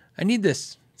like, I need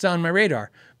this. It's on my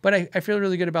radar. But I feel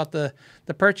really good about the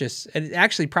purchase. And it's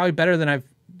actually probably better than I've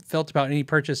felt about any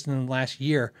purchase in the last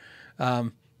year,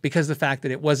 because of the fact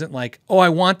that it wasn't like, oh, I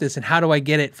want this, and how do I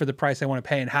get it for the price I want to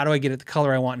pay, and how do I get it the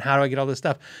color I want, and how do I get all this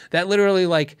stuff. That literally,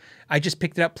 like, I just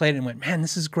picked it up, played it, and went, man,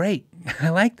 this is great. I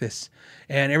like this.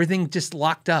 And everything just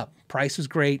locked up. Price was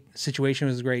great. Situation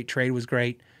was great. Trade was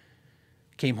great.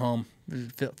 Came home,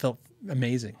 felt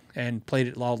amazing, and played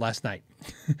it all last night.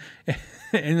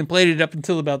 And then played it up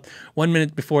until about 1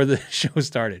 minute before the show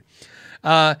started.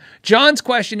 John's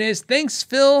question is, thanks,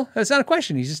 Phil. That's not a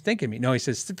question. He's just thinking me. No, he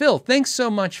says, Phil, thanks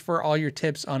so much for all your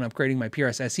tips on upgrading my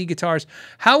PRS SE guitars.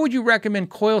 How would you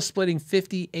recommend coil splitting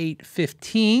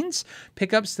 5815s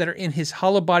pickups that are in his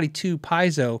hollow body 2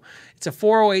 piezo? It's a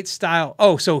 408 style.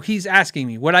 Oh, so he's asking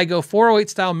me, would I go 408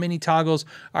 style mini toggles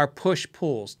or push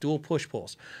pulls, dual push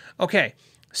pulls? Okay,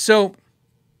 so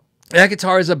that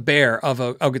guitar is a bear of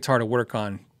a guitar to work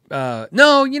on.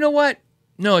 No, you know what?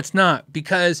 No, it's not,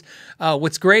 because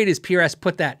what's great is PRS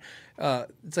put that,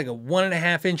 it's like a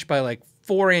 1.5 inch by like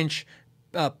 4 inch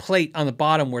plate on the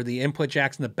bottom where the input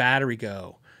jacks and the battery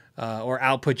go, or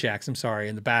output jacks, I'm sorry,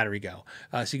 and the battery go.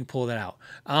 So you can pull that out.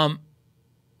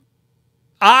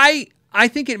 I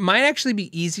think it might actually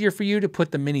be easier for you to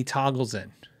put the mini toggles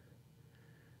in,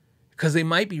 because they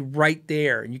might be right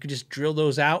there and you could just drill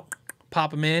those out, pop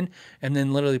them in, and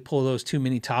then literally pull those 2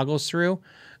 mini toggles through.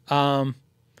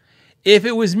 If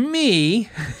it was me,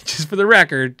 just for the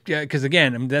record, because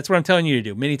again, that's what I'm telling you to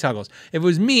do, mini toggles. If it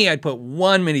was me, I'd put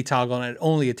 1 mini toggle and I'd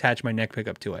only attach my neck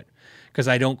pickup to it, because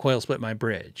I don't coil split my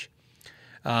bridge.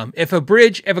 If a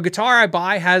guitar I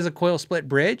buy has a coil split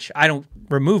bridge, I don't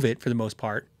remove it for the most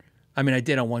part. I mean, I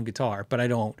did on one guitar, but I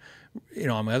don't,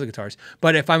 on my other guitars.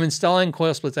 But if I'm installing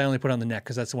coil splits, I only put on the neck,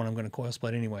 because that's the one I'm going to coil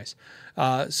split anyways.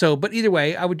 But either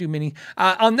way, I would do mini.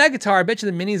 On that guitar, I bet you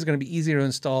the mini is going to be easier to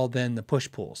install than the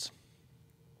push pulls.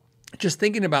 Just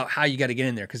thinking about how you got to get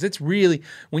in there, because it's really,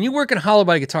 when you work in hollow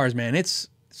body guitars, man, it's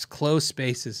closed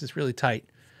spaces. It's really tight.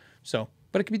 So,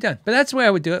 but it can be done. But that's the way I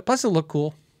would do it. Plus, it'll look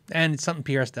cool, and it's something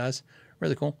PRS does.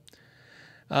 Really cool.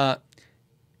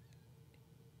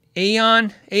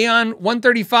 Aeon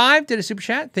 135 did a super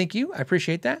chat. Thank you. I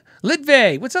appreciate that.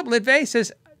 Litvey, what's up, Litvey?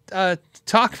 Says,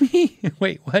 talk me.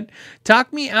 Wait, what?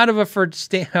 Talk me out of a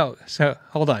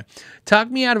hold on.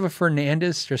 Talk me out of a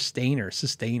Fernandez sustainer.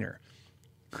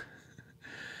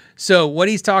 So what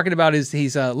he's talking about is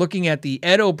he's looking at the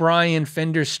Ed O'Brien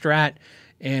Fender Strat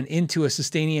and into a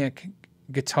Sustainiac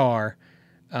guitar.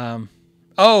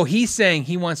 He's saying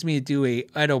he wants me to do a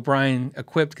Ed O'Brien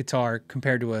equipped guitar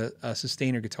compared to a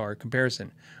Sustainer guitar.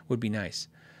 Comparison would be nice.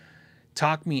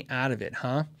 Talk me out of it,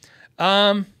 huh?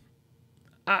 I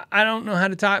don't know how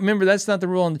to talk. Remember, that's not the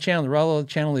rule on the channel. The rule on the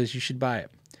channel is you should buy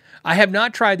it. I have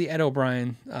not tried the Ed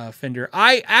O'Brien Fender.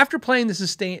 After playing the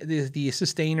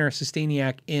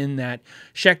Sustainiac in that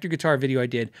Schecter guitar video I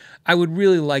did, I would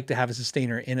really like to have a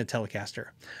Sustainer in a Telecaster.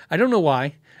 I don't know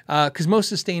why, because most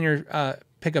Sustainer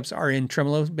pickups are in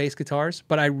tremolo-based guitars,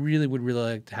 but I would really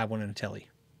like to have one in a Tele.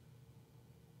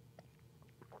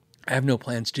 I have no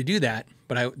plans to do that,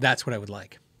 but that's what I would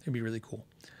like. It'd be really cool.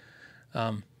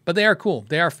 But they are cool.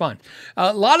 They are fun.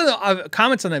 A lot of the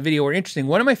comments on that video were interesting.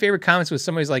 One of my favorite comments was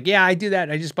somebody's like, yeah, I do that.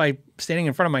 I just by standing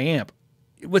in front of my amp.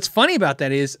 What's funny about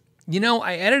that is,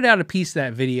 I edited out a piece of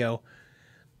that video.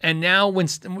 And now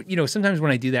sometimes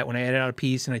when I do that, when I edit out a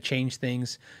piece and I change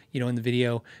things, in the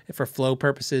video for flow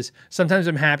purposes, sometimes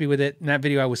I'm happy with it. In that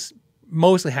video, I was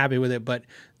mostly happy with it. But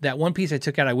that one piece I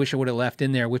took out, I wish I would have left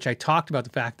in there, which I talked about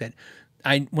the fact that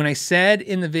when I said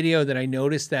in the video that I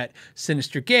noticed that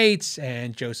Sinister Gates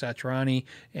and Joe Satriani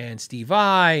and Steve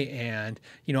Vai and,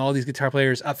 all these guitar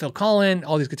players, Phil Collin,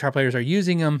 all these guitar players are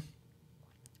using them.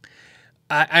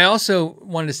 I also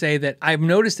wanted to say that I've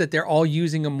noticed that they're all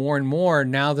using them more and more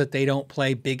now that they don't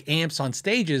play big amps on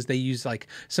stages. They use like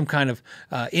some kind of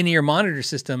in-ear monitor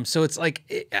system. So it's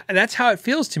like, that's how it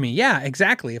feels to me. Yeah,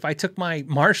 exactly. If I took my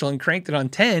Marshall and cranked it on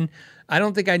 10, I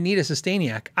don't think I'd need a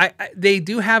Sustainiac. They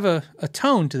do have a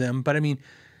tone to them, but I mean,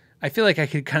 I feel like I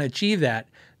could kind of achieve that.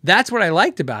 That's what I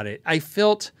liked about it. I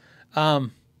felt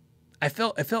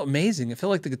amazing. I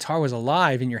felt like the guitar was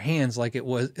alive in your hands, like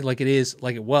it is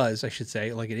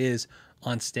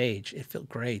on stage. It felt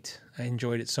great. I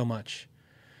enjoyed it so much.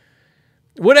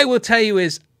 What I will tell you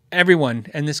is, everyone,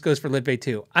 and this goes for Litvey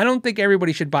too, I don't think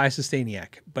everybody should buy a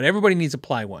Sustainiac, but everybody needs to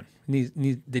play one. They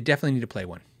definitely need to play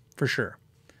one, for sure.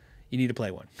 You need to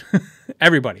play one.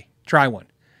 Everybody, try one.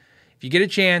 If you get a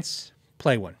chance,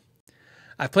 play one.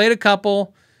 I've played a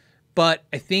couple, but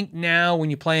I think now when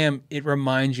you play them, it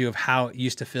reminds you of how it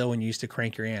used to feel when you used to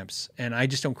crank your amps. And I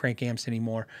just don't crank amps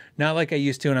anymore. Not like I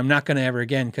used to, and I'm not going to ever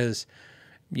again because,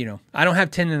 I don't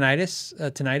have tinnitus. I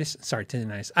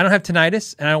don't have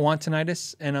tinnitus, and I don't want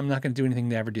tinnitus, and I'm not going to do anything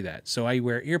to ever do that. So I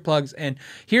wear earplugs, and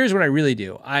here's what I really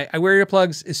do. I wear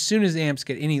earplugs as soon as the amps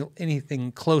get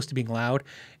anything close to being loud.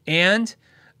 And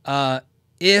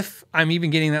if I'm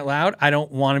even getting that loud, I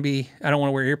don't want to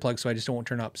wear earplugs, so I just don't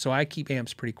turn up. So I keep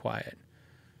amps pretty quiet.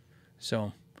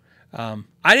 So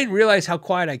I didn't realize how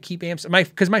quiet I keep amps.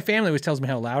 Because my family always tells me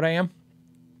how loud I am.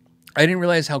 I didn't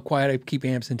realize how quiet I keep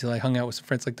amps until I hung out with some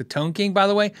friends like the Tone King, by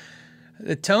the way.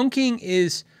 The Tone King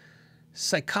is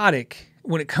psychotic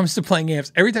when it comes to playing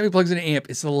amps. Every time he plugs in an amp,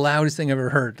 it's the loudest thing I've ever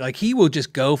heard. Like, he will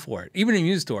just go for it. Even in a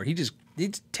music store,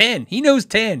 it's 10. He knows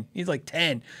 10. He's like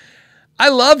 10. I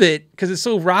love it because it's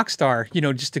so rock star, you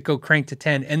know, just to go crank to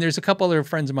 10. And there's a couple other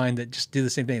friends of mine that just do the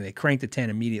same thing. They crank to 10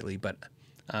 immediately, but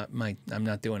I'm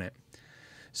not doing it.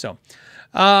 So,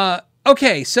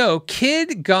 okay, so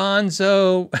Kid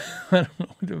Gonzo, I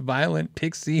don't know, Violent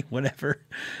Pixie, whatever.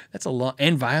 That's a long,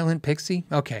 and Violent Pixie.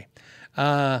 Okay.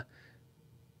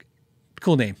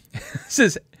 Cool name.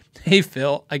 Says, hey,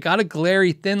 Phil, I got a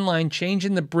glary thin line change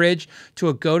in the bridge to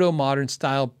a Goto modern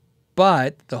style,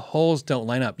 but the holes don't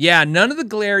line up. Yeah, none of the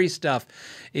glary stuff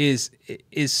is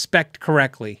spec'd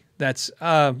correctly. That's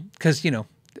because, you know,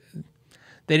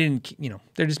 they didn't, you know,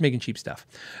 they're just making cheap stuff.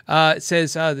 It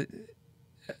says, would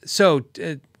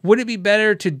it be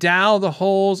better to dowel the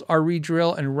holes or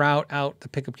re-drill and route out the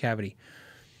pickup cavity?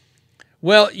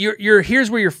 Well,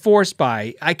 here's where you're forced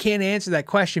by. I can't answer that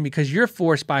question because you're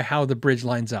forced by how the bridge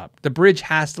lines up. The bridge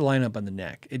has to line up on the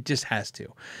neck. It just has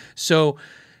to. So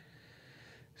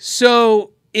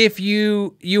if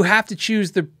you have to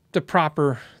choose the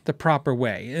proper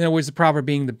way. In other words, the proper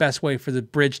being the best way for the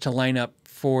bridge to line up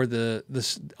for the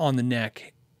on the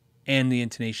neck and the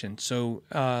intonation. So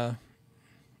I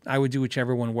would do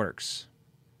whichever one works,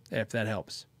 if that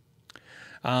helps.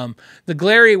 The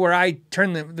glary, where I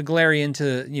turn the glary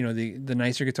into, you know, the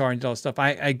nicer guitar and all that stuff,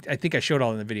 I think I showed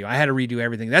all in the video. I had to redo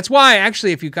everything. That's why,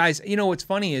 actually, if you guys, you know, what's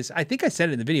funny is, I think I said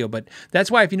it in the video, but that's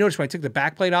why, if you notice, when I took the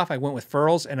back plate off, I went with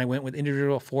furls, and I went with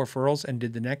individual 4 furls and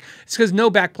did the neck. It's because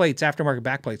no back plates, aftermarket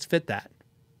back plates, fit that.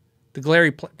 The glary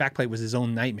back plate was his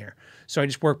own nightmare. So I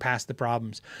just worked past the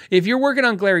problems. If you're working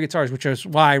on glary guitars, which is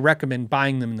why I recommend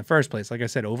buying them in the first place, like I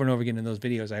said over and over again in those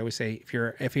videos, I always say, if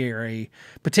you're a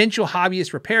potential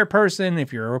hobbyist repair person,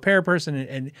 if you're a repair person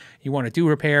and you want to do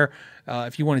repair,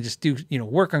 if you want to just do, you know,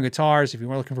 work on guitars, if you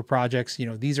are looking for projects, you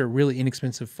know, these are really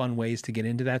inexpensive, fun ways to get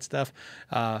into that stuff.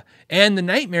 And the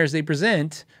nightmares they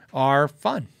present are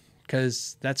fun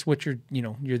because that's what you're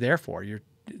there for. You're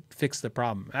fix the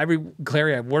problem. Every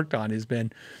glary I've worked on has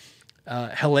been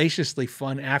hellaciously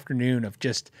fun afternoon of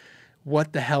just,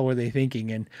 what the hell were they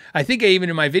thinking? And I think even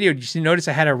in my video, did you notice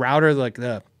I had a router, like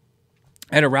I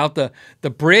had to route the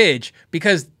bridge,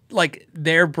 because like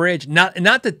their bridge, not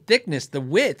the thickness, the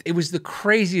width, it was the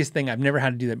craziest thing. I've never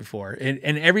had to do that before. And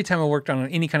every time I worked on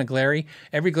any kind of glary,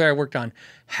 every glary I worked on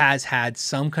has had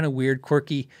some kind of weird,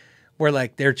 quirky, where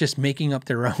like they're just making up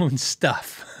their own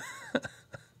stuff.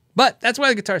 But that's why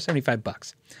the guitar is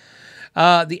 $75.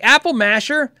 The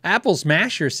Apple's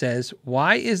Masher says,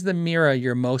 why is the Mira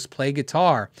your most played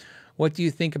guitar? What do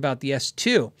you think about the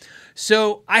S2?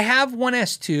 So I have one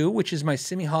S2, which is my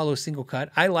semi-hollow single cut.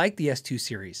 I like the S2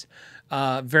 series,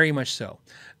 very much so.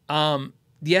 The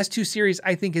S2 series,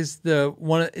 I think, is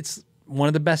it's one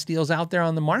of the best deals out there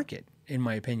on the market, in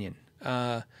my opinion.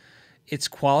 It's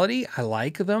quality. I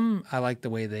like them. I like the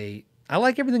way I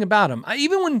like everything about them.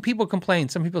 Even when people complain,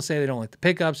 some people say they don't like the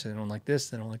pickups, they don't like this,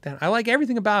 they don't like that. I like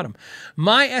everything about them.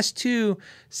 My S2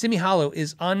 semi-hollow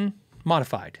is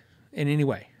unmodified in any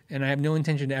way, and I have no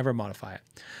intention to ever modify it.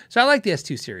 So I like the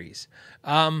S2 series.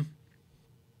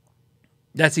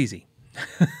 That's easy.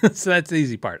 So that's the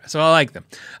easy part. So I like them.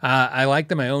 I like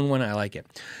them. I own one. I like it.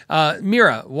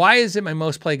 Mira, why is it my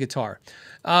most played guitar?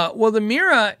 Well, the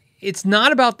Mira, it's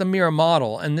not about the Mira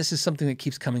model, and this is something that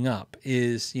keeps coming up,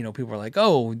 is, you know, people are like,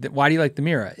 oh, why do you like the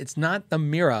Mira? It's not the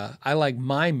Mira. I like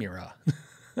my Mira.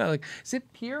 Is it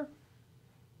here?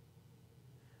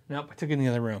 Nope, I took it in the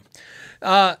other room.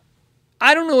 I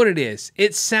don't know what it is.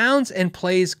 It sounds and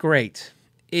plays great.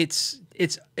 It's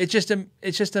just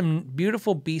a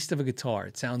beautiful beast of a guitar.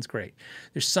 It sounds great.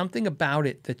 There's something about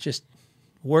it that just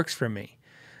works for me.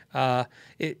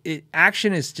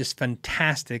 Action is just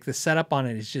fantastic. The setup on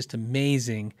it is just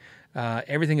amazing.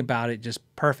 Everything about it just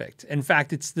perfect. In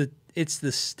fact, it's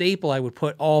the staple I would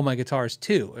put all my guitars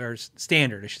to, or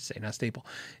standard, I should say, not staple.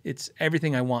 It's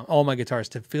everything I want all my guitars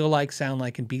to feel like, sound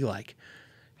like, and be like.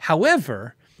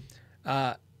 However,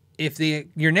 if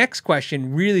your next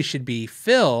question really should be,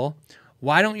 Phil,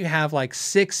 why don't you have like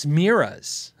 6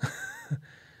 Miras?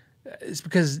 It's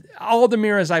because all the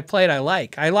Miras I played, I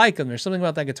like. I like them. There's something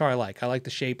about that guitar I like. I like the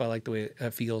shape. I like the way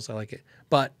it feels. I like it.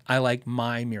 But I like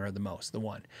my Mira the most, the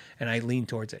one. And I lean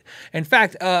towards it. In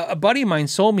fact, a buddy of mine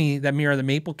sold me that Mira, the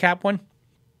maple cap one.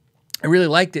 I really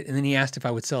liked it. And then he asked if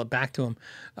I would sell it back to him.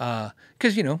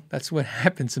 Because, you know, that's what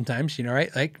happens sometimes, you know,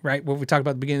 right? Like, right, what we talked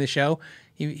about at the beginning of the show.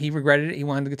 He regretted it. He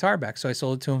wanted the guitar back. So I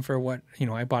sold it to him for what, you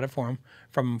know, I bought it from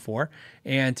him for.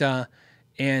 And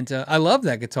I love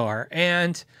that guitar.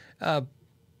 And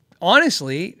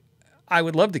honestly, I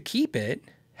would love to keep it.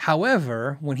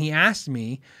 However, when he asked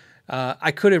me,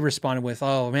 I could have responded with,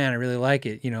 "Oh man, I really like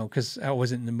it," because I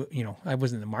wasn't in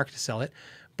the market to sell it.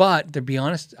 But to be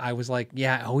honest, I was like,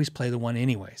 "Yeah, I always play the one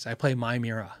anyways. I play my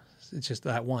Mira. It's just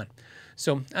that one."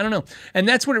 So I don't know, and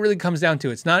that's what it really comes down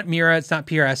to. It's not Mira. It's not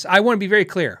PRS. I want to be very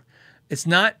clear. It's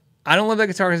not. I don't love that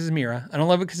guitar because it's Mira. I don't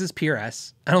love it because it's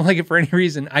PRS. I don't like it for any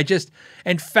reason.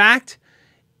 In fact,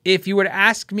 if you were to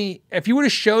ask me, if you would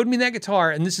have showed me that guitar,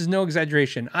 and this is no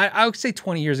exaggeration, I would say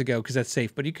 20 years ago because that's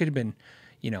safe, but it could have been,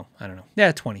 I don't know.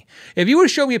 Yeah, 20. If you would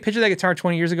have showed me a picture of that guitar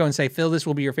 20 years ago and say, Phil, this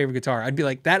will be your favorite guitar, I'd be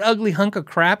like, that ugly hunk of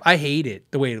crap, I hate it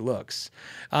the way it looks.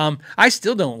 I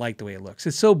still don't like the way it looks.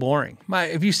 It's so boring.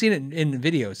 If you've seen it in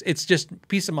the videos, it's just a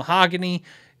piece of mahogany,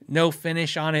 no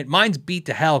finish on it. Mine's beat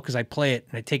to hell because I play it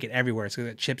and I take it everywhere. It's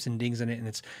got chips and dings in it, and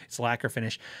it's lacquer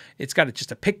finish. It's got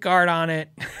just a pick guard on it.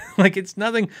 Like, it's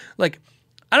nothing like,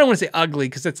 I don't want to say ugly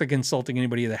because that's like insulting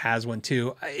anybody that has one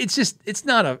too. It's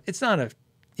not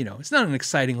an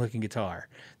exciting looking guitar.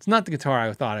 It's not the guitar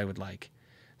I thought I would like.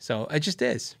 So it just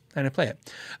is. And I play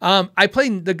it. I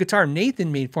played the guitar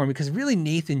Nathan made for me because really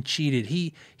Nathan cheated.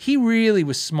 He really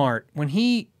was smart. When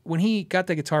he got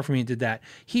that guitar for me and did that,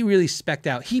 he really spec'd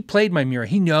out. He played my Mira.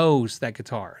 He knows that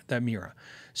guitar, that Mira.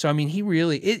 So, I mean,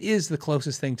 it is the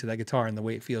closest thing to that guitar and the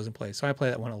way it feels and plays. So I play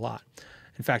that one a lot.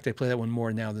 In fact, I play that one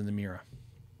more now than the Mira.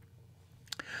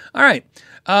 All right.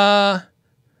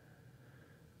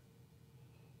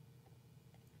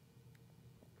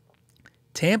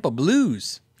 Tampa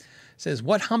Blues says,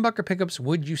 what humbucker pickups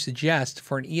would you suggest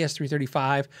for an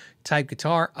ES335 type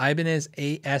guitar? Ibanez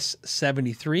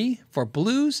AS73 for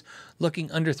blues,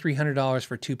 looking under $300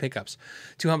 for two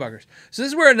humbuckers. So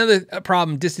this is where another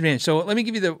problem, disadvantage. So let me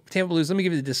give you the Tampa Blues. Let me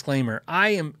give you the disclaimer. I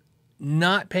am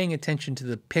not paying attention to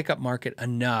the pickup market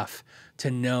enough to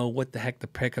know what the heck the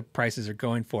pickup prices are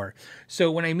going for.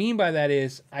 So what I mean by that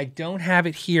is I don't have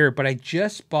it here, but I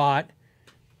just bought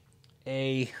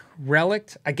a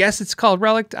Relict. I guess it's called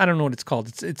Relict. I don't know what it's called.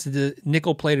 It's the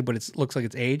nickel plated, but it looks like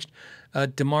it's aged.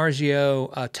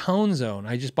 DiMarzio Tone Zone.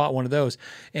 I just bought one of those,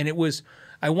 and it was,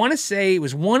 I want to say it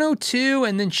was 102,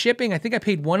 and then shipping, I think I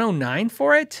paid 109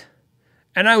 for it,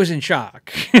 and I was in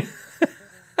shock.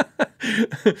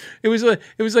 It was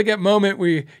like that moment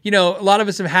where a lot of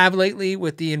us have lately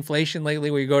with the inflation lately,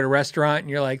 where you go to a restaurant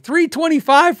and you're like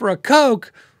 $3.25 for a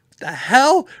Coke. The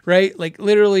hell, right? Like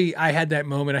literally, I had that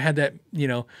moment. I had that,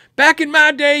 back in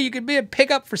my day, you could be a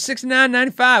pickup for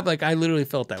 $69.95. Like I literally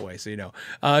felt that way. So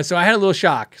so I had a little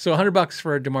shock. So $100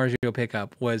 for a DiMarzio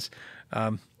pickup was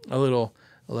a little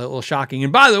shocking.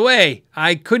 And by the way,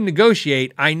 I couldn't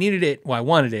negotiate. I needed it. Well, I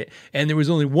wanted it, and there was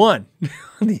only one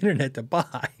on the internet to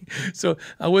buy. So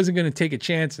I wasn't going to take a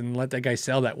chance and let that guy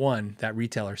sell that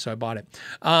retailer. So I bought it.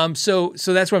 So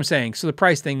that's what I'm saying. So the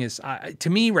price thing is, to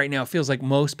me right now, it feels like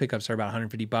most pickups are about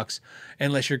 $150,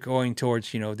 unless you're going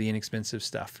towards, the inexpensive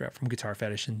stuff from Guitar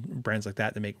Fetish and brands like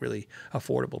that make really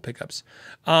affordable pickups.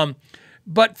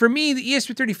 But for me, the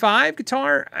ES335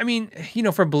 guitar, I mean,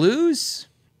 for blues,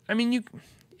 I mean,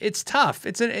 it's tough.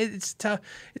 It's tough.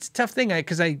 It's a tough thing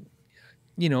because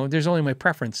there's only my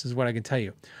preference is what I can tell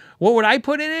you. What would I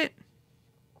put in it?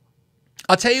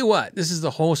 I'll tell you what, this is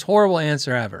the most horrible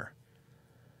answer ever,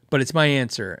 but it's my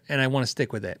answer and I want to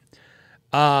stick with it.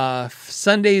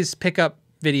 Sunday's pickup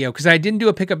video, because I didn't do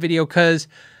a pickup video because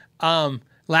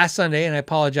last Sunday, and I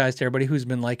apologize to everybody who's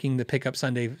been liking the Pickup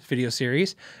Sunday video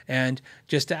series, and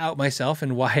just to out myself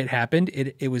and why it happened,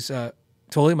 it was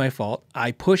totally my fault.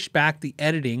 I pushed back the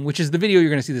editing, which is the video you're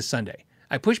going to see this Sunday.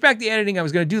 I pushed back the editing. I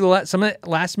was going to do some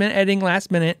last minute editing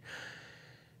last minute.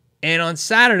 And on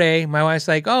Saturday, my wife's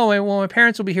like, oh, well, my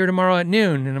parents will be here tomorrow at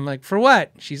noon. And I'm like, for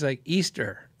what? She's like,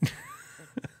 Easter.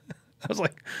 I was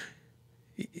like,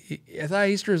 I thought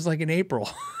Easter was like in April.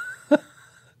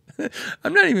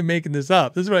 I'm not even making this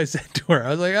up. This is what I said to her. I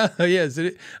was like, oh, yeah.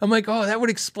 I'm like, oh, that would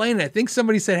explain it. I think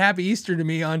somebody said Happy Easter to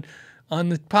me on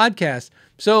the podcast.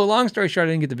 So long story short,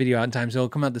 I didn't get the video out in time, so it'll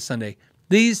come out this Sunday.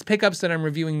 These pickups that I'm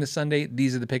reviewing this Sunday,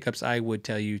 these are the pickups I would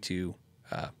tell you to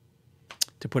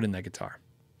put in that guitar.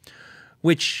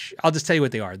 Which I'll just tell you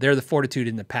what they are. They're the Fortitude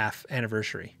and the PAF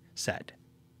anniversary set,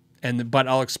 but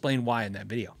I'll explain why in that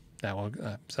video. So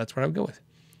that's what I would go with.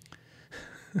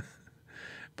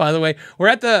 By the way, we're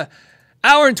at the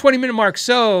hour and 20-minute mark,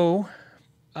 so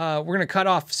we're going to cut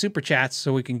off super chats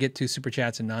so we can get to super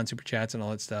chats and non-super chats and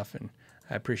all that stuff. And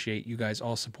I appreciate you guys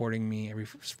all supporting me every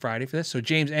Friday for this. So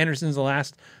James Anderson's the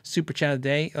last super chat of the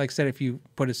day. Like I said, if you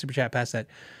put a super chat past that,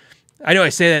 I know I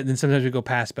say that and then sometimes we go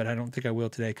past, but I don't think I will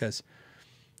today because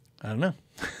I don't know.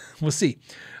 We'll see.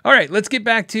 All right, let's get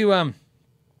back to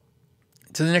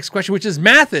to the next question, which is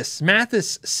Mathis.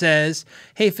 Mathis says,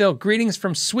 hey, Phil, greetings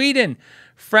from Sweden.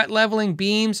 Fret leveling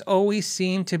beams always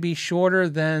seem to be shorter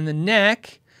than the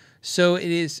neck, so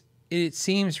it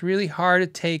seems really hard to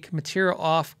take material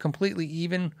off completely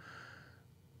even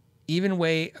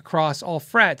way across all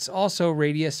frets. Also,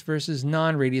 radius versus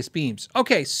non-radius beams.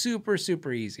 Okay, super,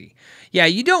 super easy. Yeah,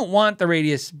 you don't want the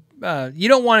radius, you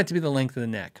don't want it to be the length of the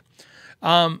neck.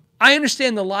 I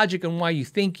understand the logic on why you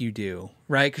think you do,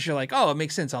 right? Because you're like, oh, it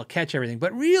makes sense, I'll catch everything.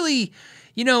 But really,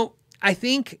 you know, I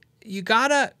think you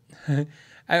gotta,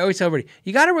 I always tell everybody,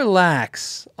 you gotta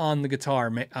relax on the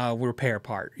guitar repair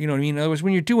part. You know what I mean? In other words,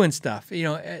 when you're doing stuff, you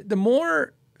know, the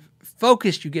more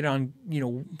focused you get on, you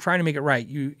know, trying to make it right,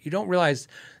 you don't realize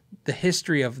the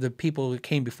history of the people who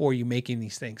came before you making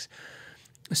these things.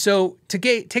 So to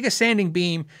take a sanding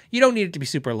beam, you don't need it to be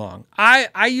super long.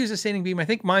 I use a sanding beam. I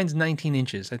think mine's 19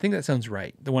 inches. I think that sounds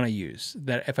right. The one I use,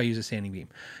 that if I use a sanding beam.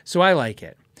 So I like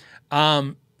it.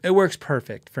 It works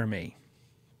perfect for me.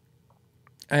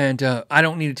 And I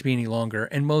don't need it to be any longer.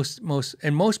 And most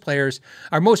players,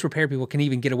 or most repair people, can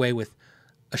even get away with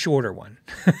a shorter one.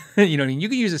 You know what I mean? You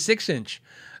can use a 6-inch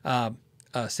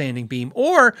sanding beam,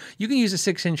 or you can use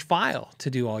a 6-inch file to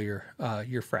do all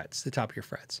your frets, the top of your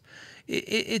frets.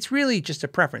 It's really just a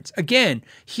preference. Again,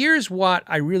 here's what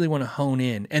I really want to hone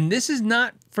in. And this is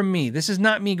not from me. This is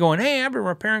not me going, hey, I've been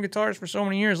repairing guitars for so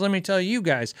many years. Let me tell you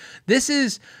guys. This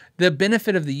is the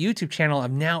benefit of the YouTube channel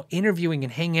of now interviewing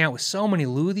and hanging out with so many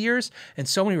luthiers and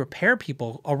so many repair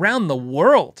people around the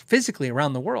world, physically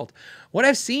around the world. What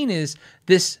I've seen is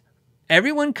this,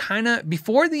 everyone kind of,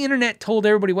 before the internet told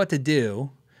everybody what to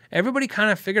do, everybody kind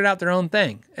of figured out their own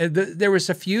thing. There was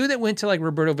a few that went to like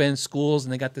Roberto Ben's schools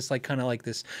and they got this like kind of like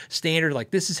this standard, like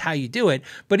this is how you do it.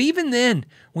 But even then,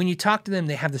 when you talk to them,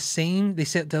 they have the same,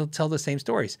 they'll tell the same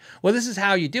stories. Well, this is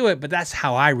how you do it, but that's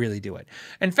how I really do it.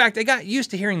 In fact, I got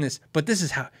used to hearing this, but this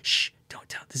is how, shh, don't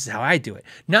tell, this is how I do it.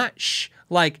 Not shh,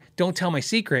 like don't tell my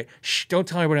secret. Shh, don't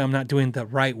tell anybody I'm not doing the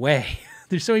right way.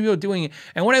 There's so many people doing it.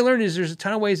 And what I learned is there's a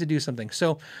ton of ways to do something.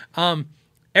 So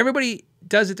everybody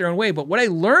does it their own way. But what I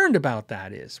learned about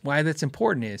that is, why that's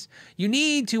important is, you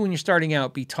need to, when you're starting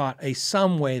out, be taught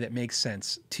some way that makes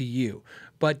sense to you.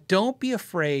 But don't be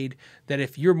afraid that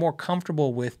if you're more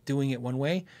comfortable with doing it one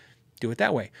way, do it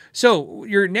that way. So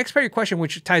your next part of your question,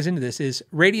 which ties into this, is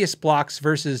radius blocks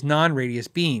versus non-radius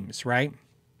beams, right?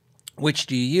 Which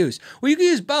do you use? Well, you can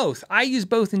use both. I use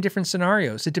both in different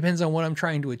scenarios. It depends on what I'm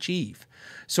trying to achieve.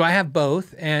 So I have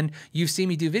both, and you've seen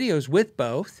me do videos with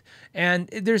both, and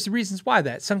there's reasons why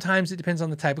that. Sometimes it depends on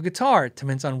the type of guitar. It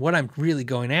depends on what I'm really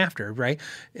going after, right?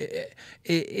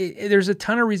 There's a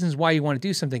ton of reasons why you want to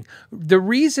do something. The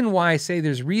reason why I say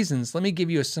there's reasons, let me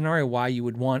give you a scenario why you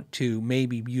would want to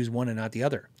maybe use one and not the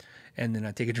other. And then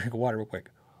I take a drink of water real quick.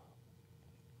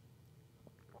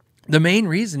 The main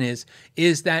reason is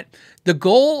that the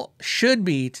goal should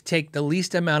be to take the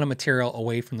least amount of material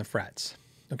away from the frets.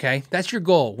 Okay, that's your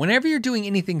goal. Whenever you're doing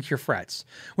anything to your frets,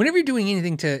 whenever you're doing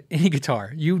anything to any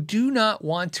guitar, you do not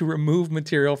want to remove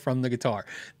material from the guitar.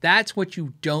 That's what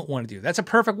you don't want to do. That's a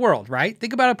perfect world, right?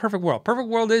 Think about a perfect world. Perfect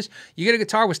world is you get a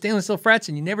guitar with stainless steel frets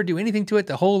and you never do anything to it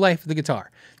the whole life of the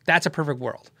guitar. That's a perfect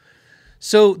world.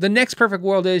 So the next perfect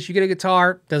world is you get a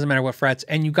guitar, doesn't matter what frets,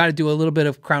 and you got to do a little bit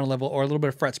of crown level or a little bit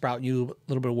of fret sprout and you do a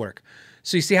little bit of work.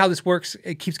 So you see how this works?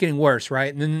 It keeps getting worse,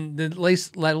 right? And then the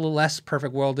less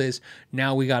perfect world is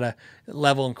now we got to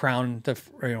level and crown the,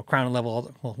 crown and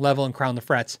level, well, level and crown the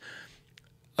frets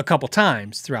a couple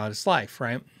times throughout its life,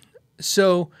 right?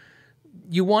 So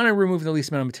you want to remove the least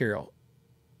amount of material.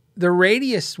 The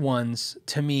radius ones,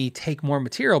 to me, take more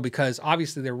material because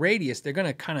obviously they're radius. They're going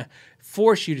to kind of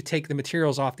force you to take the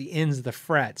materials off the ends of the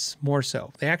frets more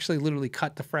so. They actually literally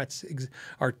cut the frets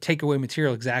or take away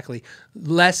material exactly,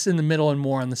 less in the middle and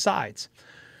more on the sides.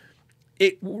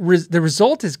 The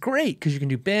result is great because you can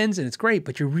do bends and it's great,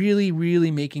 but you're really, really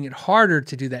making it harder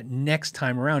to do that next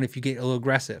time around if you get a little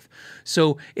aggressive.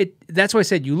 So that's why I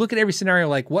said you look at every scenario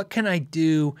like, what can I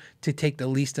do to take the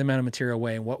least amount of material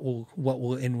away and what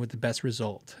will end with the best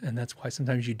result? And that's why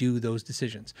sometimes you do those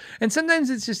decisions. And sometimes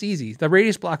it's just easy. The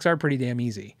radius blocks are pretty damn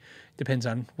easy. Depends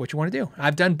on what you want to do.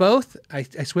 I've done both. I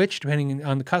switch depending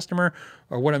on the customer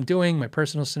or what I'm doing, my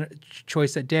personal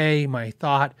choice that day, my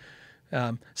thought.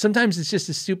 Sometimes it's just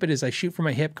as stupid as I shoot from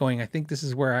my hip going, I think this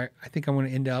is where I think I'm going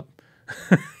to end up.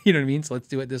 You know what I mean? So let's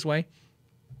do it this way.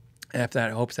 And after that,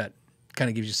 I hope that kind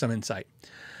of gives you some insight.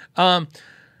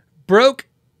 Broke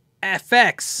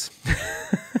FX.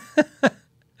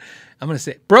 I'm going to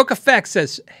say it. Broke FX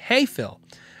says, hey, Phil.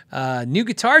 New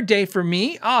guitar day for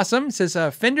me. Awesome. It says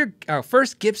Fender,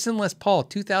 first Gibson Les Paul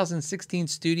 2016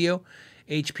 Studio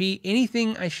HP.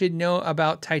 Anything I should know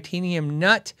about titanium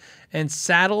nut and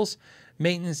saddles,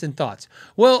 maintenance, and thoughts?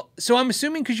 Well, so I'm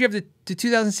assuming because you have the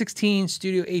 2016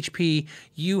 Studio HP,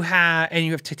 you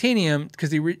have titanium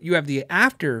because you have the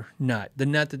after nut, the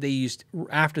nut that they used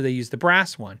after they used the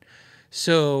brass one.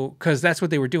 So because that's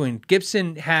what they were doing.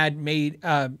 Gibson had made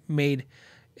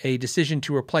a decision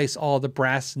to replace all the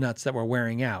brass nuts that were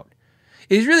wearing out.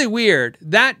 It's really weird.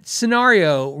 That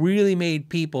scenario really made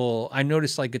people, I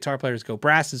noticed like guitar players go,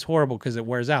 brass is horrible because it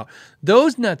wears out.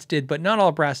 Those nuts did, but not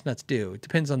all brass nuts do. It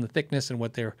depends on the thickness and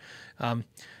what they're,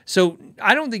 so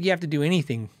I don't think you have to do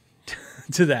anything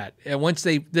to that. And once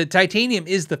the titanium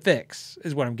is the fix,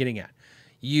 is what I'm getting at.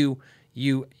 You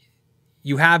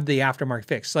have the aftermarket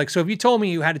fix. Like, so if you told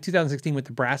me you had a 2016 with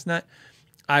the brass nut,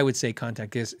 I would say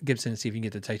contact Gibson and see if you can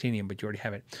get the titanium, but you already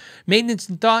have it. Maintenance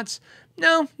and thoughts?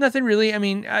 No, nothing really. I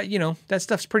mean, that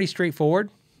stuff's pretty straightforward.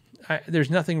 There's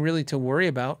nothing really to worry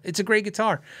about. It's a great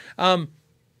guitar. I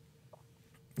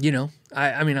mean,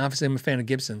 obviously I'm a fan of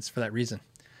Gibsons for that reason.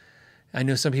 I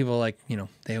know some people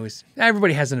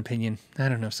everybody has an opinion. I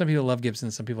don't know. Some people love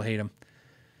Gibsons. Some people hate them.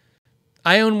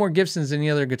 I own more Gibsons than any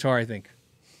other guitar, I think.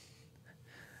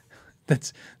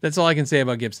 That's all I can say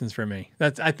about Gibsons for me.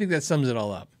 I think that sums it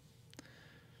all up.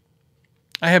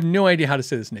 I have no idea how to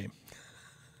say this name.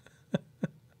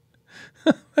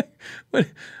 But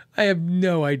I have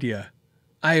no idea.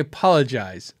 I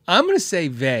apologize. I'm going to say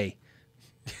Vey.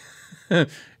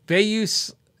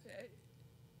 Veyus.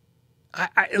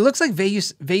 It looks like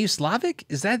Veyuslavic.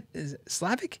 Is it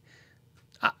Slavic?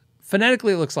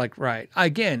 Phonetically, it looks like right.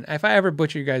 Again, if I ever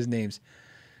butcher you guys' names,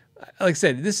 like I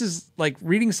said, this is like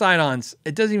reading sign-ons.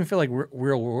 It doesn't even feel like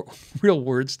real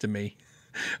words to me.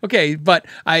 Okay, but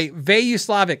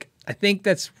Veyuslavic. I think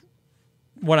that's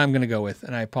what I'm going to go with,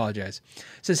 and I apologize. It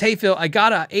says, hey, Phil, I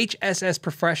got a HSS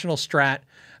Professional Strat.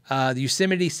 The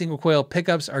Yosemite single coil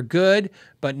pickups are good,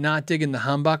 but not digging the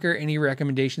humbucker. Any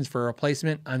recommendations for a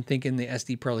replacement? I'm thinking the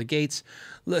SD Pearly Gates.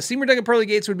 Seymour Duncan Pearly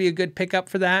Gates would be a good pickup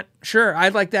for that. Sure,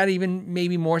 I'd like that even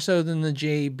maybe more so than the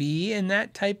JB in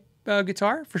that type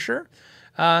guitar, for sure.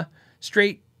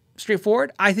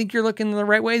 Straightforward. I think you're looking the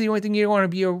right way. The only thing you want to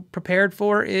be prepared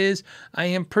for is I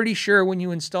am pretty sure when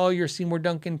you install your Seymour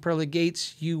Duncan Pearly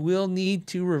Gates, you will need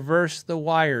to reverse the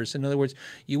wires. In other words,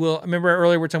 you will, remember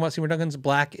earlier we were talking about Seymour Duncan's,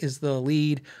 black is the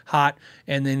lead, hot,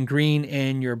 and then green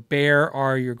and your bare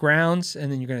are your grounds,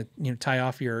 and then you're going to tie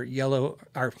off your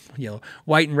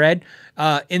white and red.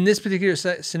 In this particular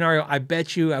scenario, I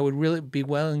bet you I would really be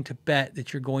willing to bet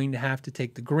that you're going to have to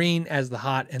take the green as the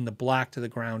hot and the black to the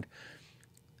ground.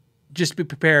 Just be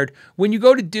prepared. When you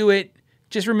go to do it,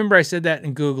 just remember I said that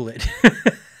and Google it.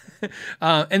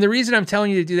 And the reason I'm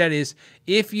telling you to do that is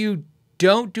if you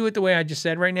don't do it the way I just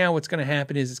said right now, what's going to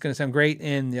happen is it's going to sound great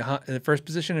in the first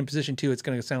position. In position 2, it's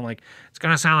going to sound like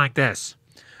this,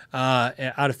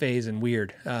 out of phase and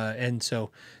weird. And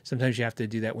so sometimes you have to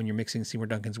do that when you're mixing Seymour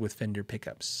Duncans with Fender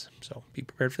pickups. So be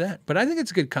prepared for that. But I think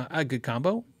it's a good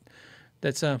combo.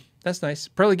 That's nice.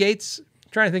 Pearly Gates.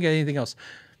 I'm trying to think of anything else.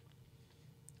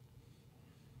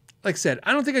 Like I said,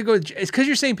 I don't think I'd go with, it's because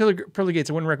you're saying Pearly Gates.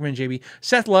 I wouldn't recommend JB.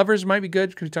 Seth Lovers might be good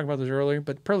because we talked about those earlier,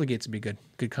 but Pearly Gates would be good.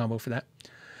 Good combo for that.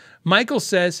 Michael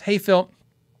says, hey, Phil,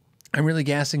 I'm really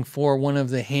gassing for one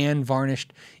of the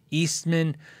hand-varnished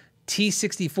Eastman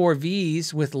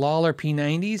T64Vs with Lawler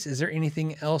P90s. Is there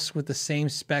anything else with the same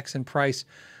specs and price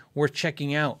worth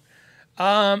checking out?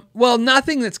 Well,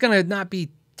 nothing that's going to not be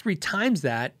 3 times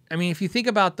that. I mean, if you think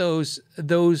about those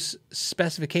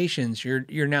specifications,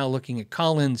 you're now looking at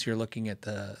Collins, you're looking at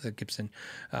the Gibson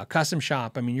Custom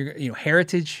Shop. I mean,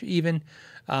 Heritage even,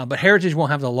 but Heritage won't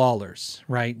have the Lawlers,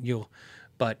 right?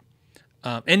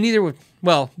 And neither would,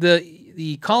 well,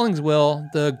 the Collins will.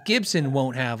 The Gibson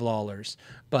won't have Lawlers,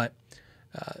 but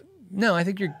no, I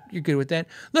think you're good with that.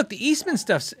 Look, the Eastman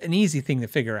stuff's an easy thing to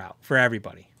figure out for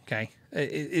everybody. Okay,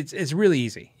 it's really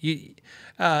easy.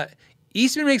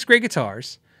 Eastman makes great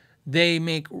guitars. They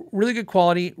make really good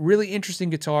quality, really interesting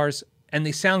guitars, and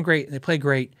they sound great and they play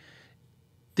great.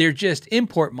 They're just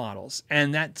import models,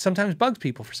 and that sometimes bugs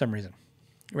people for some reason,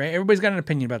 right? Everybody's got an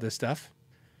opinion about this stuff.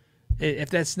 If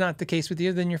that's not the case with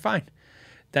you, then you're fine.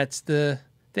 That's the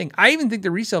thing. I even think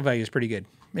the resale value is pretty good,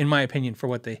 in my opinion, for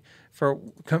what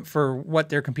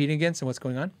they're competing against and what's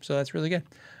going on. So that's really good.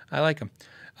 I like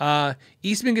them.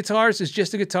 Eastman Guitars is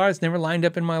just a guitar. It's never lined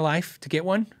up in my life to get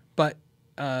one. But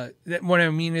what I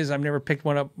mean is I've never picked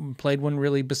one up and played one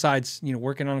really besides,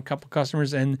 working on a couple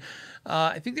customers. And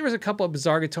I think there was a couple of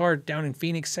Bizarre Guitar down in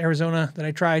Phoenix, Arizona that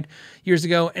I tried years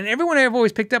ago. And everyone I've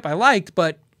always picked up I liked,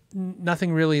 but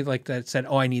nothing really like that said,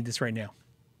 oh, I need this right now.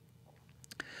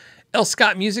 L.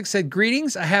 Scott Music said,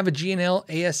 greetings. I have a G&L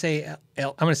ASA,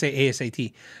 I'm going to say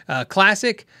ASAT,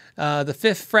 classic. The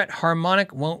 5th fret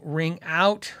harmonic won't ring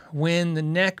out when the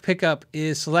neck pickup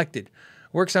is selected.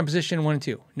 Works on position 1 and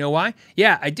 2. Know why?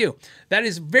 Yeah, I do. That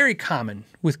is very common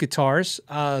with guitars,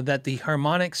 that the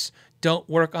harmonics don't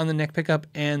work on the neck pickup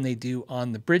and they do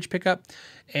on the bridge pickup.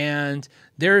 And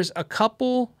there's a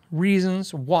couple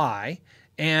reasons why,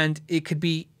 and it could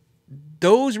be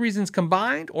those reasons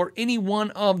combined or any one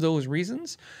of those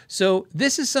reasons. So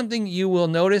this is something you will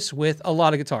notice with a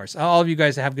lot of guitars. All of you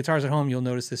guys that have guitars at home, you'll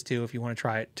notice this too if you want to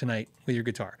try it tonight with your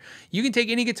guitar. You can take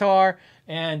any guitar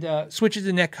and switch it to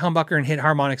the neck humbucker and hit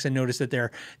harmonics and notice that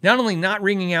they're not only not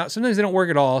ringing out, sometimes they don't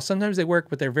work at all. Sometimes they work,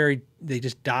 but they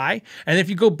just die. And if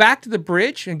you go back to the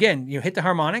bridge, again, you hit the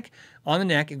harmonic on the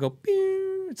neck and go,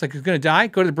 pew, it's like it's going to die.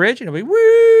 Go to the bridge and it'll be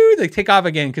woo, they take off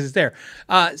again because it's there.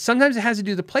 Sometimes it has to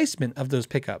do with the placement of those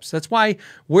pickups. That's why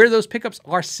where those pickups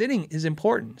are sitting is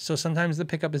important. So sometimes the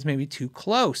pickup is maybe too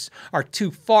close or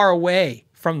too far away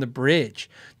from the bridge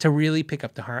to really pick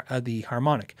up the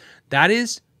harmonic. That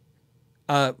is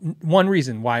one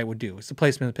reason why it would do. It's the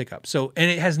placement of the pickup. So,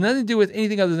 and it has nothing to do with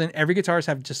anything other than every guitars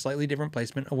have just slightly different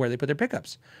placement of where they put their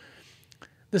pickups.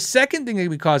 The second thing that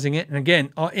could be causing it, and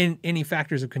again, in any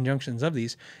factors of conjunctions of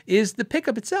these, is the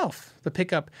pickup itself. The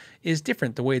pickup is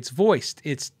different. The way it's voiced,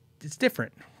 it's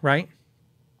different, right?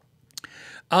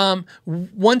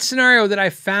 One scenario that I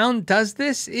found does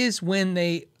this is when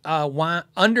they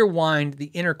underwind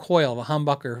the inner coil of a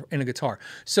humbucker in a guitar.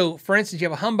 So, for instance, you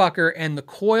have a humbucker, and the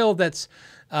coil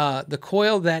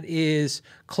that is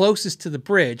closest to the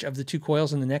bridge of the two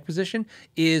coils in the neck position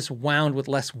is wound with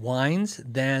less winds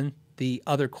than the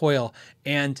other coil,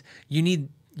 and you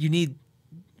need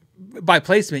by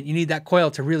placement, you need that coil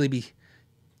to really be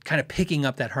kind of picking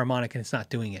up that harmonic, and it's not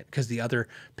doing it because the other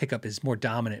pickup is more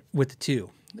dominant with the two,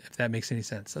 if that makes any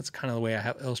sense. That's kind of the way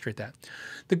I illustrate that.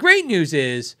 The great news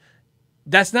is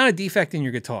that's not a defect in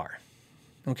your guitar.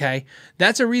 Okay,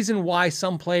 that's a reason why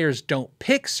some players don't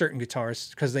pick certain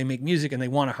guitars, because they make music and they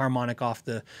want a harmonic off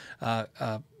the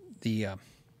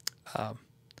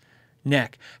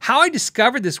neck. How I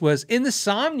discovered this was in the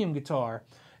Somnium guitar.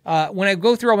 When I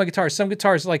go through all my guitars, some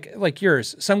guitars like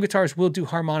yours, some guitars will do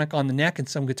harmonic on the neck and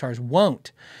some guitars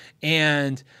won't.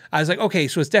 And I was like, okay,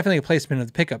 so it's definitely a placement of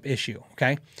the pickup issue.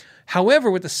 Okay.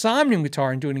 However, with the Somnium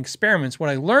guitar and doing experiments, what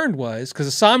I learned was, because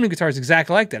the Somnium guitar is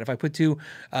exactly like that. If I put two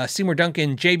Seymour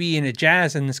Duncan JB and a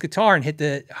Jazz in this guitar and hit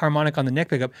the harmonic on the neck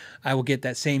pickup, I will get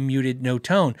that same muted no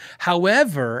tone.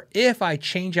 However, if I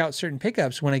change out certain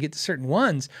pickups, when I get to certain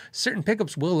ones, certain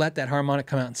pickups will let that harmonic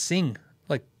come out and sing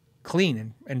like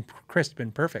clean and crisp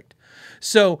and perfect.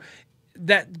 So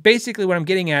that basically what I'm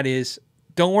getting at is,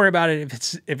 don't worry about it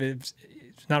if it's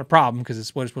not a problem, because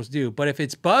it's what it's supposed to do. But if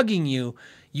it's bugging you,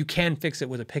 you can fix it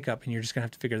with a pickup, and you're just going to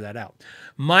have to figure that out.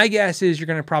 My guess is you're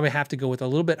going to probably have to go with a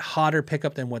little bit hotter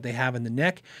pickup than what they have in the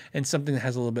neck, and something that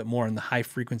has a little bit more in the high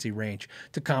frequency range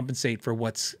to compensate for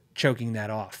what's choking that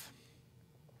off.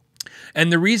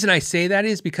 And the reason I say that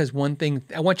is because one thing,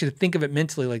 I want you to think of it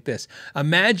mentally like this.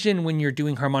 Imagine when you're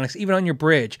doing harmonics, even on your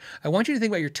bridge, I want you to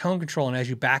think about your tone control, and as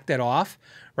you back that off,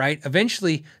 right?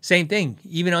 Eventually, same thing,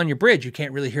 even on your bridge, you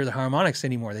can't really hear the harmonics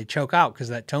anymore. They choke out because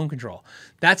of that tone control.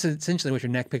 That's essentially what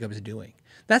your neck pickup is doing.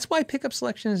 That's why pickup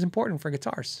selection is important for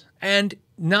guitars. And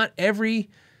not every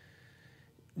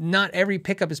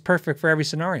pickup is perfect for every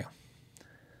scenario.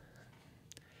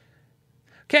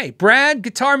 Okay, Brad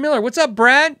Guitar Miller. What's up,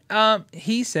 Brad?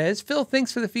 He says, Phil,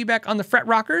 thanks for the feedback on the fret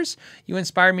rockers. You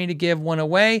inspired me to give one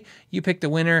away. You picked the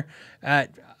winner.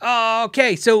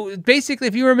 Okay, so basically,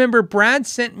 if you remember, Brad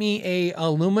sent me a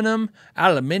aluminium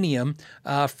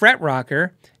fret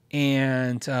rocker,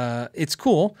 and it's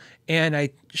cool. And I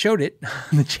showed it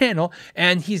on the channel,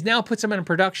 and he's now put some in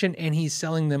production, and he's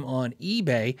selling them on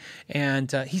eBay.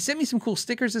 And he sent me some cool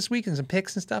stickers this week and some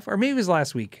pics and stuff, or maybe it was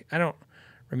last week. I don't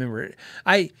remember it.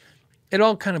 It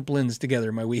all kind of blends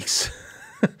together, my weeks.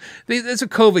 That's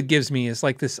what COVID gives me. It's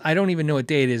like this, I don't even know what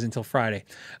day it is until Friday.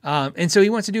 And so he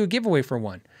wants to do a giveaway for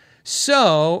one.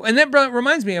 So, and that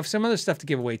reminds me of some other stuff to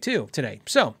give away too today.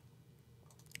 So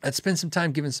let's spend some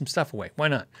time giving some stuff away. Why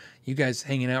not? You guys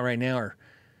hanging out right now, or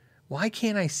why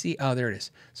can't I see? Oh, there it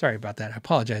is. Sorry about that. I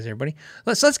apologize, everybody.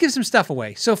 Let's give some stuff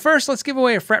away. So first, let's give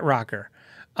away a fret rocker.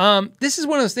 This is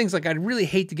one of those things, like, I'd really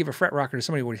hate to give a fret rocker to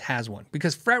somebody who has one,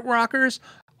 because fret rockers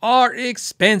are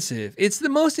expensive. It's the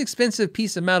most expensive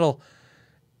piece of metal.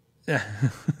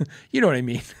 You know what I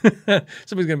mean?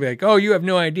 Somebody's going to be like, oh, you have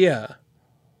no idea.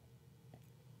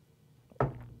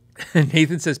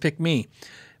 Nathan says, pick me.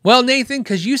 Well, Nathan,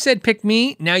 because you said pick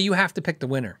me, now you have to pick the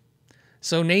winner.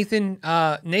 So Nathan's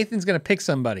going to pick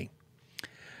somebody.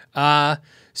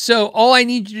 So all I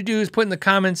need you to do is put in the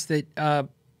comments that,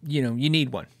 you need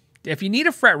one. If you need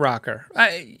a fret rocker,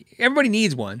 everybody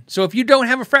needs one. So if you don't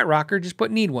have a fret rocker, just put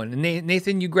need one. And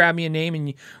Nathan, you grab me a name,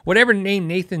 and whatever name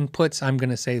Nathan puts, I'm going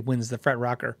to say wins the fret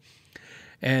rocker.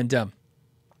 And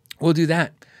we'll do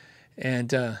that. And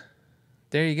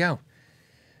there you go.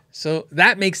 So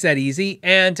that makes that easy.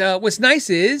 And what's nice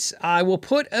is I will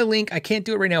put a link. I can't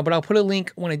do it right now, but I'll put a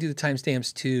link when I do the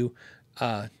timestamps to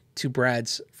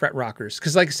Brad's fret rockers.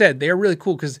 Because like I said, they're really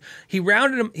cool because he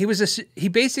rounded them. He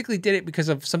basically did it because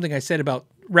of something I said about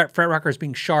fret rockers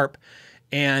being sharp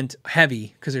and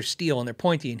heavy because they're steel and they're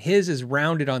pointy. And his is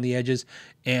rounded on the edges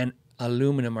and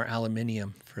aluminum or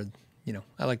aluminium for,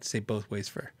 I like to say both ways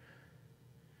for.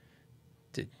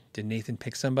 Did Nathan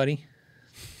pick somebody?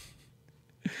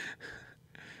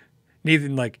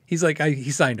 Nathan, he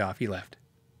signed off. He left.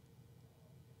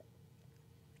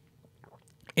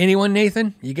 Anyone,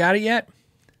 Nathan? You got it yet?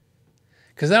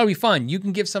 Because that'll be fun. You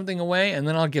can give something away, and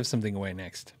then I'll give something away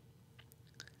next.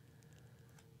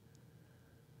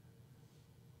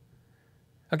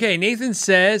 Okay, Nathan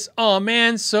says, oh,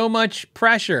 man, so much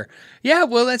pressure. Yeah,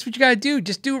 well, that's what you got to do.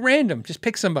 Just do it random. Just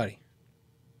pick somebody.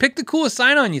 Pick the coolest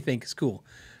sign-on you think is cool.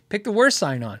 Pick the worst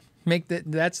sign-on.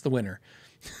 That's the winner.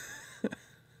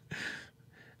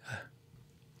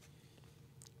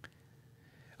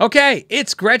 Okay,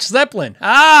 it's Gretsch Zeppelin.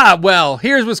 Ah, well,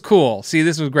 here's what's cool. See,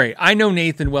 this was great. I know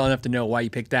Nathan well enough to know why you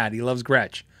picked that. He loves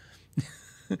Gretsch.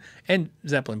 And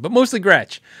Zeppelin, but mostly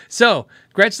Gretsch. So,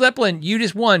 Gretsch Zeppelin, you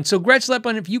just won. So, Gretsch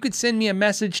Zeppelin, if you could send me a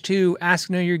message to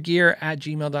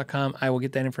askknowyourgear@gmail.com, I will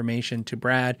get that information to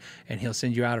Brad, and he'll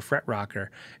send you out a fret rocker.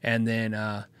 And then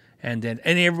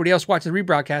everybody else watching the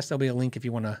rebroadcast, there'll be a link if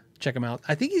you want to check them out.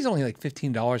 I think he's only like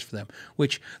 $15 for them,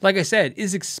 which, like I said,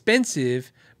 is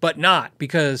expensive, but not,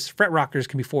 because fret rockers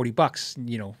can be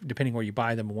 $40, depending where you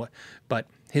buy them and what. But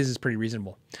his is pretty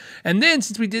reasonable. And then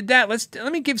since we did that,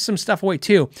 let me give some stuff away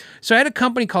too. So I had a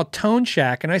company called Tone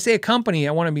Shack, and I say a company,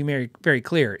 I want to be very, very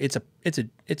clear. It's a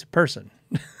person.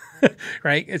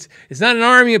 Right? It's not an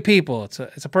army of people. It's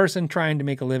a person trying to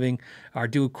make a living or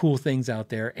do cool things out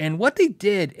there. And what they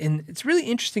did, and it's a really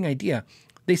interesting idea.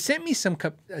 They sent me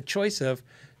a choice of,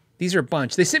 these are a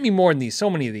bunch. They sent me more than these, so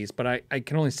many of these, but I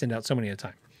can only send out so many at a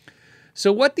time.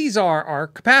 So what these are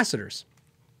capacitors.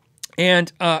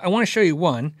 And I want to show you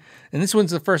one. And this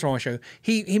one's the first one I want to show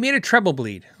you. He made a treble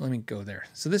bleed. Let me go there.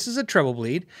 So this is a treble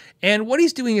bleed. And what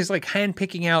he's doing is like hand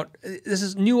picking out, this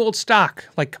is new old stock,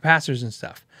 like capacitors and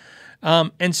stuff.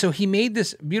 And so he made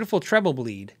this beautiful treble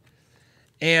bleed.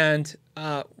 And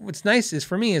what's nice is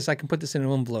for me is I can put this in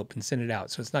an envelope and send it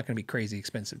out. So it's not going to be crazy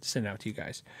expensive to send it out to you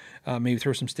guys. Maybe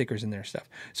throw some stickers in there and stuff.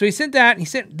 So he sent that, and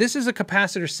this is a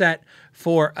capacitor set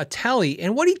for a telly.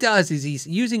 And what he does is he's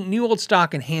using new old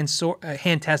stock and hand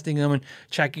testing them and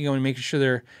checking them and making sure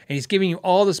and he's giving you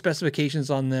all the specifications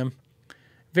on them.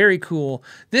 Very cool.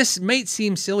 This might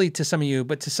seem silly to some of you,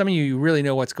 but to some of you, you really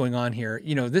know what's going on here.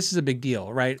 This is a big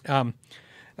deal, right? Some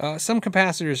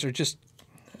capacitors are just,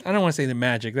 I don't want to say the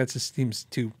magic. That just seems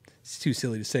too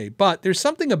silly to say. But there's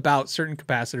something about certain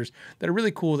capacitors that are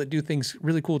really cool, that do things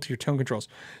really cool to your tone controls.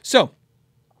 So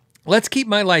let's keep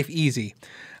my life easy.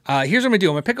 Here's what I'm going to do.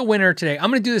 I'm going to pick a winner today. I'm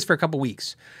going to do this for a couple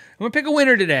weeks. I'm going to pick a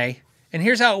winner today, and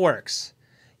here's how it works.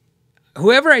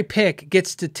 Whoever I pick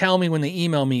gets to tell me when they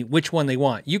email me which one they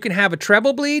want. You can have a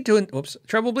treble bleed to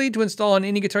install on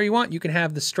any guitar you want. You can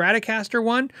have the Stratocaster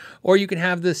one, or you can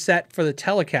have the set for the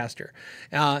Telecaster.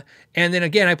 And then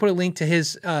again, I put a link to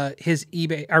his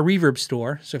eBay, our Reverb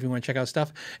store. So if you want to check out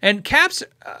stuff, and caps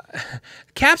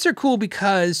are cool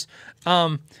because,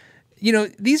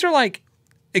 these are like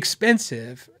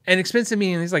expensive, and expensive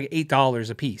meaning it's like $8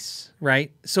 a piece,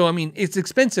 right? So I mean, it's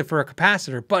expensive for a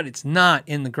capacitor, but it's not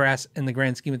in the grand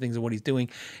scheme of things of what he's doing.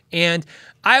 And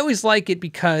I always like it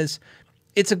because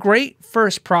it's a great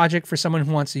first project for someone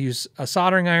who wants to use a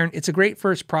soldering iron. It's a great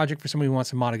first project for somebody who wants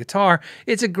to mod a guitar.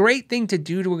 It's a great thing to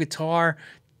do to a guitar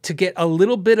to get a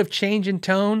little bit of change in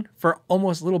tone for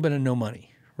almost a little bit of no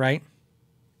money, right?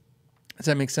 Does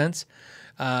that make sense?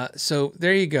 So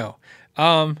there you go.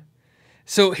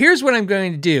 So here's what I'm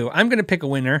going to do. I'm going to pick a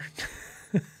winner,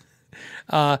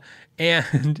 and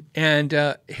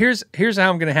here's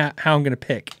how I'm going to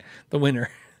pick the winner.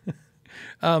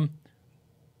 All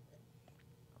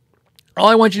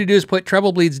I want you to do is put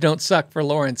treble bleeds don't suck for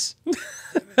Lawrence.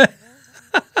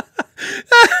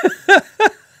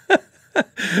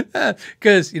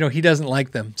 Because he doesn't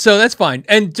like them, so that's fine.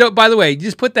 And by the way,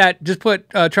 just put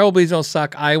treble bleeds don't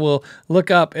suck. I will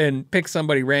look up and pick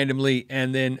somebody randomly,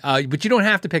 and then but you don't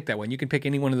have to pick that one. You can pick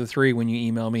any one of the three when you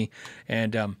email me,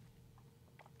 and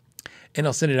and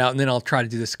I'll send it out, and then I'll try to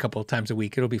do this a couple of times a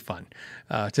week. It'll be fun.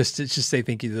 Just to say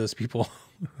thank you to those people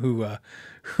who are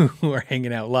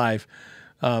hanging out live.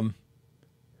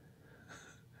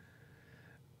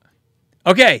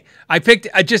 Okay, I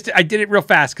did it real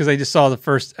fast because I just saw the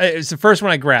first. It was the first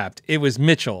one I grabbed. It was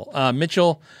Mitchell.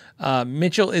 Mitchell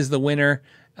is the winner.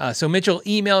 So Mitchell,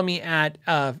 email me at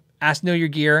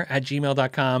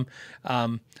askknowyourgear@gmail.com.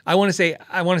 I want to say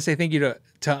thank you to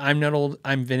I'm Not Old,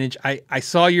 I'm Vintage. I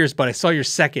saw yours, but I saw your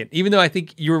second. Even though I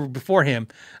think you were before him,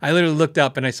 I literally looked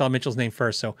up and I saw Mitchell's name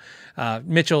first. So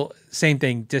Mitchell, same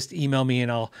thing. Just email me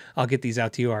and I'll get these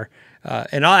out to you.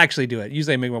 And I'll actually do it.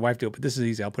 Usually I make my wife do it, but this is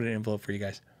easy. I'll put it in an envelope for you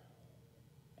guys.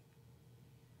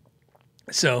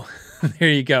 So there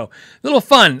you go. A little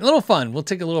fun. We'll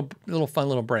take a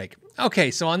little break. Okay,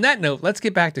 so on that note, let's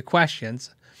get back to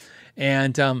questions.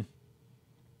 And the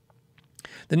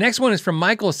next one is from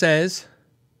Michael says,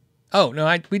 oh,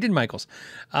 no, we did Michael's.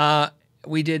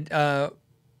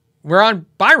 We're on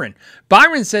Byron.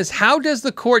 Byron says, how does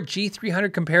the Court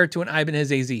G300 compare to an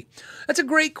Ibanez AZ? That's a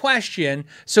great question.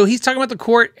 So he's talking about the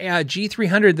Court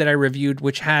G300 that I reviewed,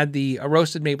 which had the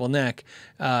roasted maple neck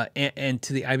and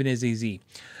to the Ibanez AZ.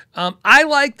 I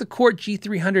like the Court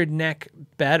G300 neck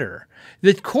better.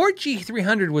 The Court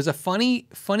G300 was a funny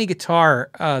guitar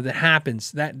that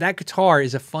happens. That guitar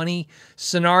is a funny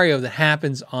scenario that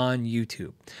happens on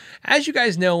YouTube. As you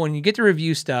guys know, when you get to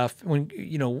review stuff,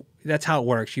 that's how it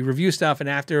works. You review stuff, and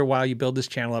after a while, you build this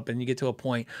channel up, and you get to a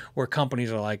point where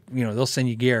companies are like, they'll send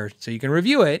you gear so you can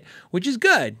review it, which is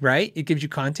good, right? It gives you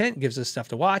content, gives us stuff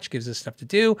to watch, gives us stuff to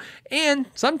do, and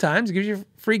sometimes it gives you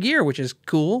free gear, which is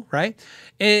cool, right?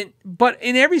 But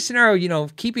in every scenario,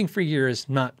 keeping free gear is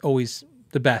not always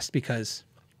the best because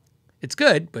it's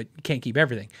good, but you can't keep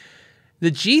everything.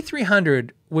 The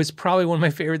G300 was probably one of my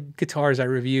favorite guitars I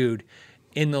reviewed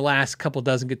in the last couple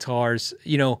dozen guitars.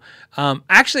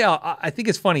 Actually, I think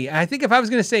it's funny. I think if I was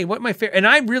going to say what my favorite, and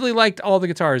I really liked all the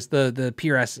guitars, the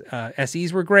PRS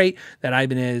SEs were great. That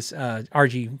Ibanez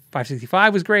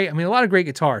RG565 was great. I mean, a lot of great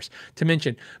guitars to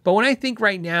mention. But when I think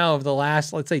right now of the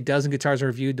last, let's say, dozen guitars I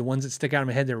reviewed, the ones that stick out in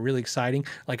my head that are really exciting,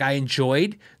 like I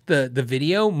enjoyed the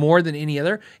video more than any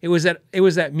other, it was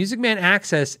that Music Man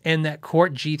Access and that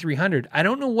Court G300. I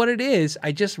don't know what it is.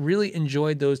 I just really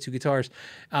enjoyed those two guitars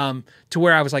to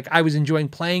where I was like, I was enjoying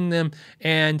playing them.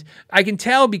 And I can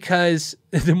tell because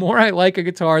the more I like a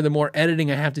guitar, the more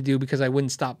editing I have to do because I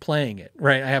wouldn't stop playing it,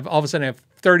 right? All of a sudden I have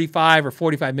 35 or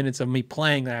 45 minutes of me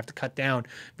playing that I have to cut down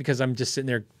because I'm just sitting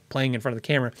there playing in front of the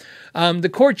camera. The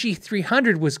Court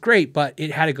G300 was great, but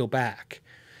it had to go back.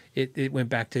 It went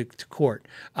back to Court.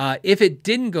 If it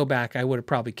didn't go back, I would have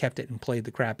probably kept it and played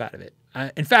the crap out of it.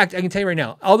 In fact, I can tell you right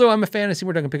now, although I'm a fan of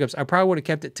Seymour Duncan pickups, I probably would have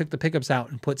kept it, took the pickups out,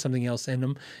 and put something else in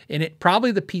them. In it,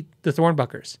 probably the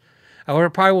Thornbuckers. I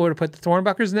probably would have put the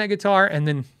Thornbuckers in that guitar and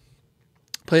then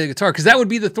play the guitar because that would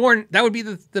be the Thorn. That would be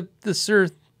the Sir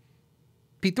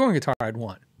Pete Thorn guitar I'd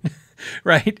want.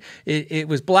 Right? It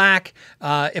was black.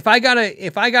 If I got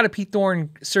a Pete Thorn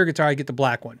Sir guitar, I'd get the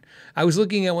black one. I was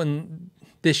looking at one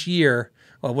this year,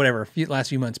 well, whatever, last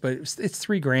few months, but it's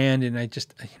 $3,000, and I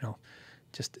just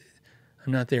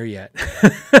I'm not there yet.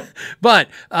 But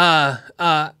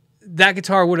that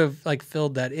guitar would have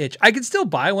filled that itch. I could still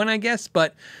buy one, I guess,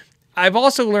 but I've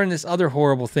also learned this other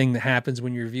horrible thing that happens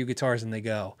when you review guitars and they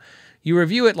go. You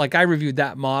review it like I reviewed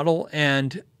that model,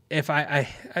 and if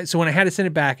so when I had to send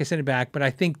it back, I sent it back, but I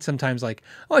think sometimes I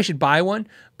should buy one,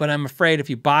 but I'm afraid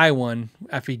if you buy one,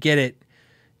 after you get it,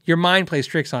 your mind plays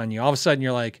tricks on you. All of a sudden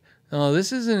you're like, oh,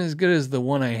 this isn't as good as the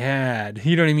one I had.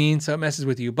 You know what I mean? So it messes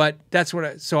with you, but that's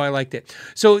so I liked it.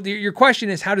 So your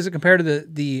question is, how does it compare to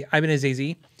the Ibanez AZ?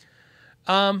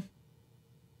 I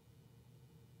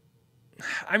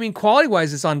mean,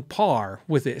 quality-wise, it's on par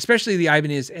with it, especially the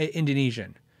Ibanez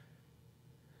Indonesian.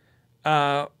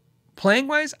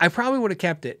 Playing-wise, I probably would have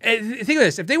kept it. Think of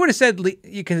this. If they would have said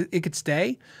it could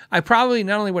stay, I probably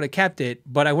not only would have kept it,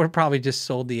 but I would have probably just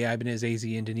sold the Ibanez AZ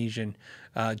Indonesian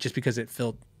just because it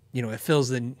fills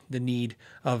the need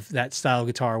of that style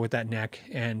guitar with that neck,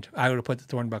 and I would have put the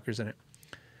Thornbuckers in it.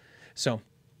 So,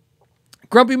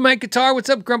 Grumpy Mike Guitar, what's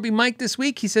up, Grumpy Mike, this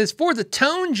week? He says, for the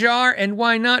tone jar, and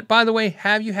why not? By the way,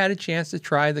 have you had a chance to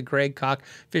try the Greg Koch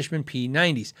Fishman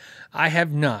P90s? I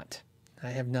have not. I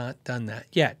have not done that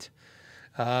yet.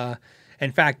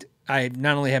 In fact, I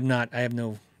not only have not, I have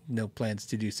no plans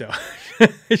to do so.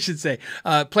 I should say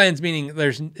plans meaning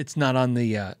it's not on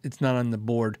the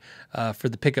board for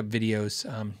the pickup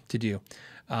videos to do.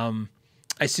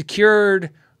 I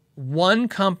secured one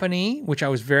company which I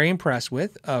was very impressed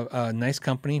with, a nice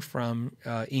company from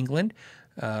England.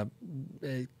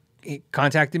 It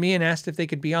contacted me and asked if they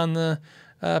could be on the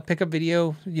pickup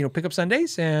video, pickup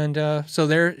Sundays. And so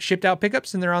they're shipped out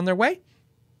pickups and they're on their way.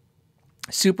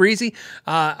 Super easy.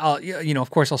 Of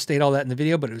course, I'll state all that in the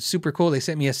video, but it was super cool. They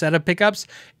sent me a set of pickups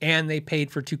and they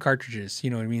paid for 2 cartridges.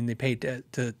 You know what I mean? They paid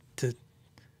to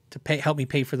help me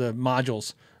pay for the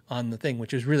modules on the thing,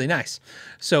 which is really nice.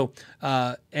 So,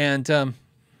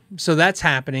 so that's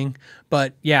happening.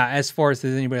 But yeah, as far as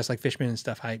anybody else like Fishman and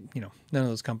stuff, none of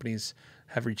those companies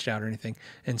have reached out or anything.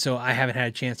 And so I haven't had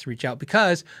a chance to reach out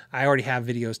because I already have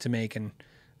videos to make, and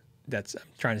I'm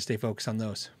trying to stay focused on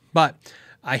those. But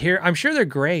I'm sure they're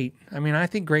great. I mean, I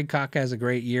think Greg Koch has a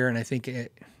great year, and I think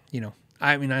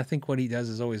I think what he does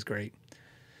is always great.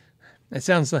 It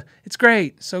sounds like it's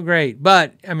great, so great.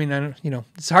 But I mean,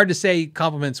 it's hard to say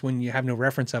compliments when you have no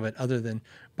reference of it other than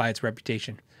by its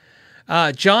reputation.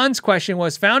 John's question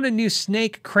was, found a new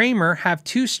snake Kramer, have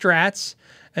 2 strats,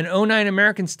 an 09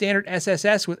 American Standard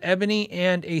SSS with ebony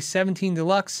and a 17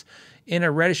 Deluxe in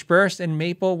a reddish burst and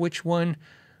maple. Which one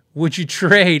would you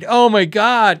trade? Oh my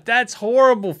God, that's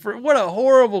horrible. What a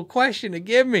horrible question to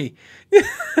give me.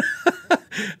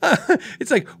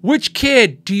 It's like, which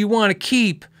kid do you want to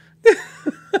keep?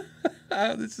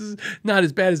 This is not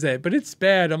as bad as that, but it's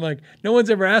bad. I'm like, no one's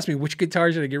ever asked me which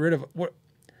guitar should I get rid of. What?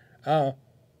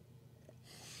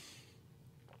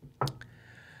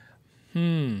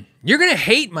 You're going to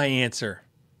hate my answer.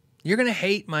 You're going to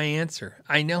hate my answer.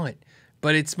 I know it,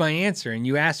 but it's my answer and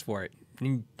you asked for it.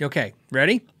 Okay,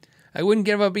 ready? I wouldn't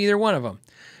give up either one of them.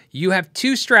 You have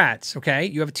 2 strats, okay?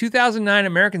 You have a 2009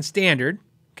 American Standard,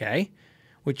 okay,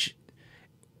 which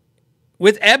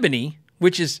with ebony,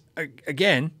 which is,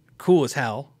 again, cool as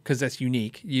hell because that's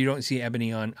unique. You don't see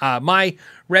ebony on. My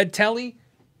red Telly,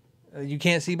 you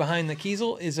can't see behind the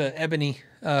Kiesel, is an ebony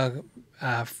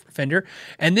Fender.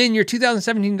 And then your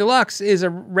 2017 Deluxe is a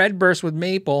red burst with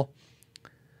maple.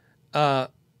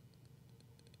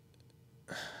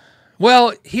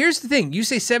 Well, here's the thing. You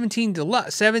say 2017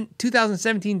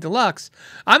 Deluxe.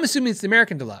 I'm assuming it's the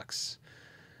American Deluxe.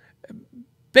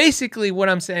 Basically, what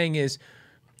I'm saying is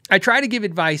I try to give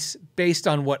advice based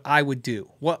on what I would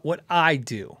do, what I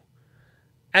do.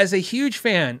 As a huge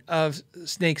fan of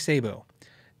Snake Sabo,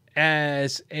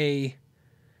 as a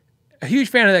huge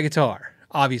fan of that guitar,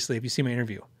 obviously, if you see my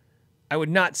interview, I would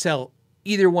not sell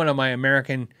either one of my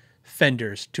American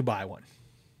Fenders to buy one.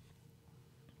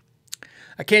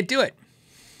 I can't do it.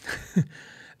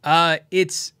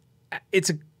 It's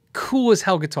a cool as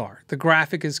hell guitar. The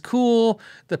graphic is cool.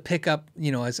 The pickup,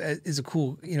 is a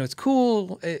cool, it's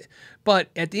cool. But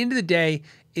at the end of the day,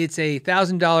 it's a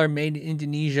 $1,000 made in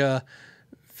Indonesia.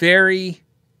 Very,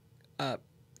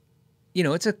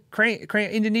 it's a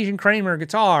Indonesian Kramer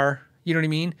guitar. You know what I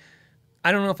mean?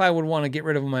 I don't know if I would want to get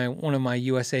rid of one of my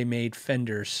USA made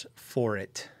Fenders for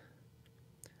it.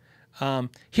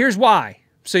 Here's why.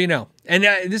 So you know, and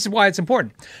this is why it's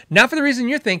important. Not for the reason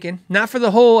you're thinking, not for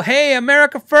the whole, hey,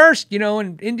 America first,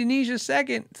 and Indonesia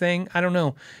second thing. I don't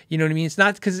know. You know what I mean? It's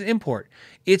not because it's import.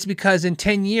 It's because in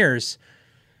 10 years,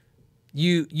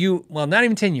 well, not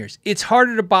even 10 years. It's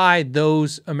harder to buy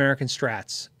those American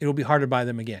Strats. It'll be harder to buy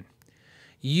them again.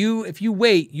 If you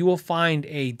wait, you will find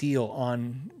a deal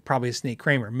on probably a Snake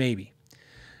Kramer, maybe.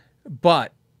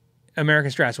 But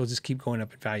American Strats will just keep going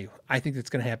up in value. I think that's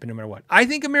going to happen no matter what. I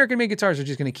think American-made guitars are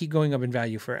just going to keep going up in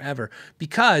value forever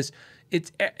because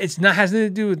has nothing to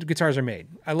do with guitars are made.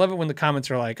 I love it when the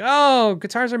comments are like, "Oh,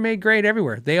 guitars are made great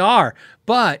everywhere." They are,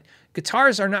 but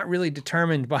guitars are not really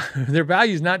determined by their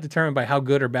value is not determined by how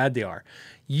good or bad they are.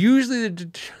 Usually,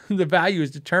 the value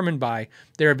is determined by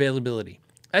their availability.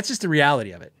 That's just the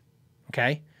reality of it.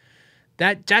 Okay.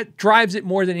 That drives it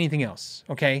more than anything else,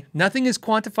 okay? Nothing is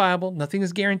quantifiable, nothing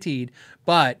is guaranteed,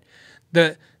 but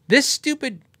this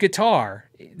stupid guitar,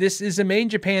 this is a made in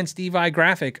Japan Steve Vai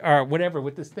graphic or whatever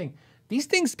with this thing. These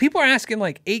things, people are asking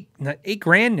like $8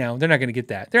 grand now. They're not going to get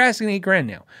that. They're asking $8 grand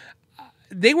now.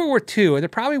 They were worth $2, they're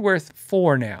probably worth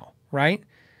 $4 now, right?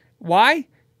 Why?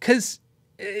 Because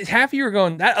half of you are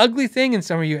going, that ugly thing, and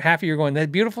some of you, half of you are going,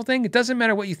 that beautiful thing. It doesn't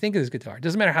matter what you think of this guitar. It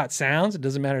doesn't matter how it sounds. It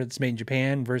doesn't matter if it's made in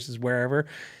Japan versus wherever.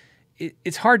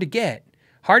 It's hard to get.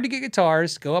 Hard to get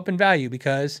guitars go up in value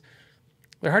because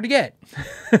they're hard to get.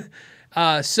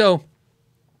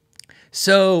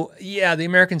 So yeah, the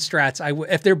American Strats,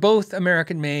 if they're both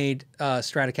American-made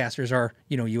Stratocasters or,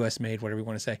 U.S.-made, whatever you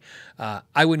want to say,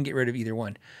 I wouldn't get rid of either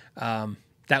one.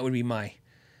 That would be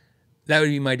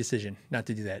my decision not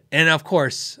to do that. And of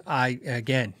course,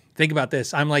 again, think about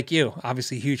this. I'm like you,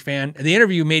 obviously a huge fan. The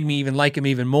interview made me even like him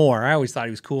even more. I always thought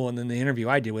he was cool. And then the interview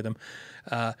I did with him,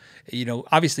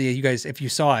 Obviously you guys, if you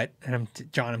saw it, and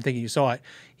John, I'm thinking you saw it,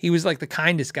 he was like the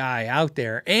kindest guy out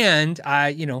there. And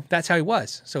that's how he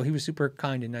was. So he was super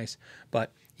kind and nice.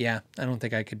 But yeah, I don't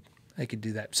think I could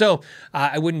do that. So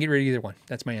I wouldn't get rid of either one.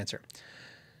 That's my answer.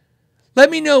 Let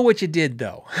me know what you did,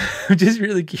 though. I'm just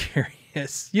really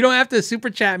curious. You don't have to super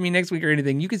chat me next week or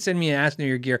anything. You can send me an Ask Know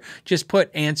Your Gear. Just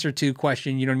put answer to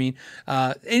question. You know what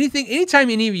I mean? Anytime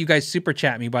any of you guys super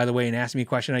chat me, by the way, and ask me a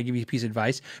question, I give you a piece of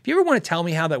advice. If you ever want to tell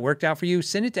me how that worked out for you,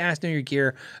 send it to Ask Know Your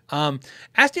Gear.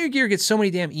 Ask Know Your Gear gets so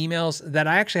many damn emails that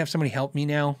I actually have somebody help me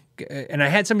now. And I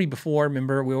had somebody before,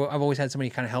 remember, I've always had somebody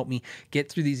kind of help me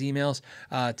get through these emails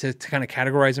to kind of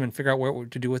categorize them and figure out what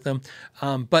to do with them.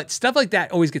 But stuff like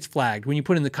that always gets flagged when you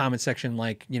put in the comment section,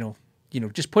 like,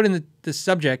 just put in the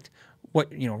subject,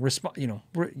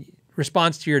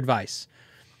 response to your advice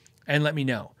and let me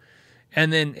know.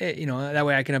 And then, that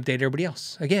way I can update everybody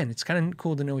else. Again, it's kind of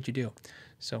cool to know what you do.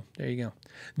 So there you go.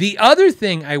 The other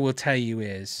thing I will tell you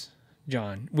is,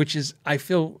 John, which is, I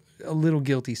feel a little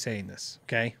guilty saying this,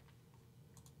 okay?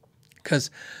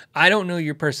 Because I don't know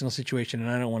your personal situation,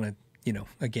 and I don't want to,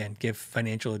 again, give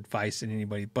financial advice to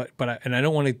anybody, but I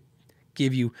don't want to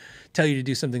tell you to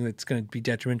do something that's going to be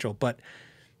detrimental. But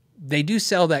they do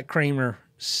sell that Kramer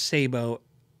Sabo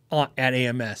at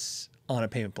AMS on a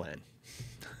payment plan.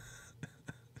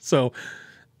 So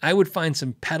I would find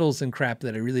some pedals and crap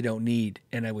that I really don't need,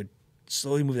 and I would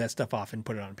slowly move that stuff off and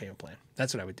put it on a payment plan.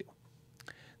 That's what I would do.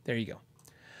 There you go.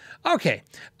 Okay.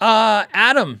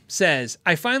 Adam says,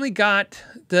 I finally got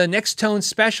the Next Tone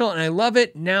Special and I love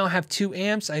it. Now I have 2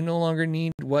 amps. I no longer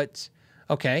need what?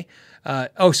 Okay.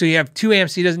 So you have 2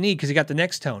 amps he doesn't need because he got the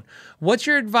Next Tone. What's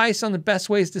your advice on the best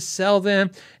ways to sell them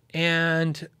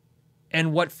and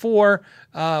what for?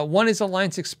 One is a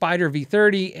Line 6 Spider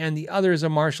V30 and the other is a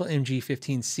Marshall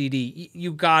MG15 CD.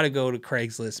 You got to go to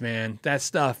Craigslist, man. That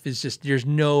stuff is just, there's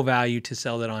no value to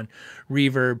sell that on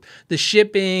Reverb. The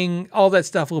shipping, all that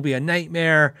stuff will be a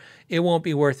nightmare. It won't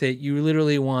be worth it. You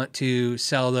literally want to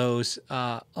sell those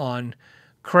on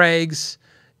Craigs,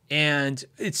 and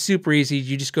it's super easy.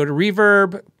 You just go to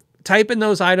Reverb, type in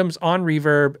those items on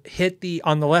Reverb,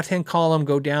 on the left-hand column,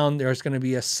 go down. There's going to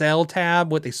be a sell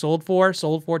tab, what they sold for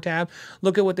tab.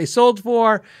 Look at what they sold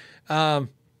for, and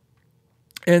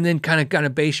then kind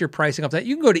of base your pricing off that.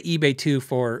 You can go to eBay too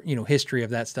for, history of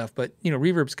that stuff, but,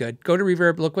 Reverb's good. Go to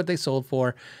Reverb, look what they sold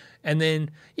for, and then,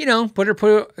 go to,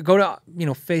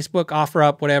 Facebook,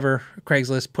 OfferUp, whatever,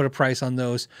 Craigslist, put a price on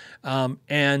those,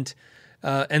 and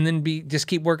then just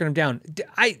keep working them down.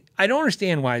 I don't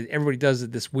understand why everybody does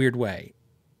it this weird way.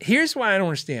 Here's why I don't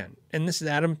understand. And this is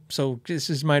Adam, so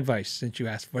this is my advice since you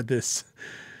asked for this.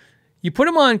 You put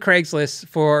them on Craigslist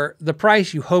for the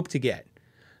price you hope to get.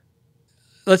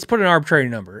 Let's put an arbitrary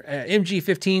number.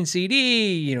 MG15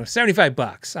 CD,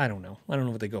 $75. I don't know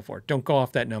what they go for. Don't go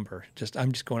off that number.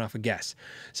 I'm just going off a guess.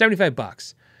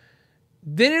 $75.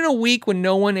 Then in a week when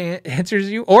no one answers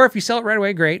you, or if you sell it right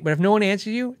away, great. But if no one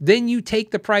answers you, then you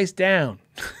take the price down.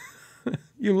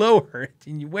 You lower it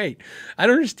and you wait. I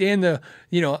don't understand there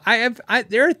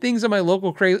are things on my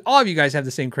local Craigslist. All of you guys have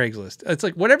the same Craigslist. It's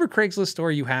like whatever Craigslist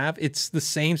store you have, it's the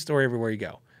same story everywhere you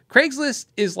go. Craigslist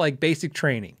is like basic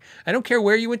training. I don't care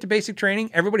where you went to basic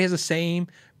training. Everybody has the same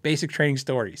basic training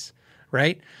stories,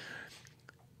 right?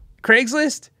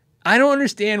 Craigslist, I don't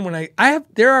understand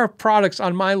there are products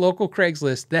on my local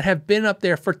Craigslist that have been up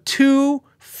there for 2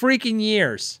 freaking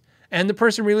years. And the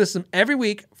person relists them every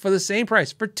week for the same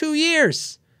price for 2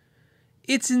 years.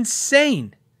 It's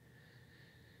insane.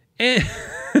 And,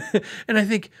 and I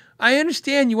think, I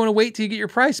understand you want to wait till you get your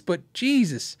price, but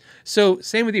Jesus. So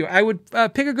same with you. I would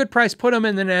pick a good price, put them,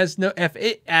 and then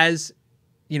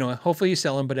hopefully you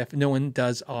sell them, but if no one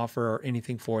does offer or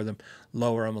anything for them,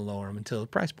 lower them until the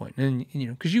price point. And,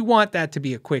 because you want that to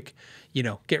be a quick,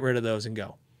 get rid of those and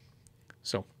go.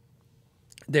 So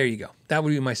there you go. That would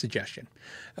be my suggestion.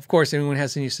 Of course, anyone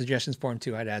has any suggestions for them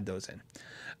too, I'd add those in.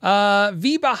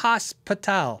 Viva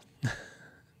Hospital.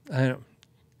 That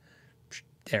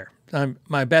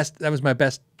was my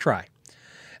best try.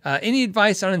 Any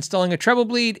advice on installing a treble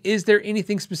bleed? Is there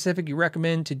anything specific you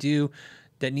recommend to do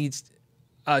that needs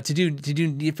to do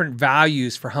different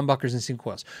values for humbuckers and sync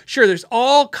coils? Sure, there's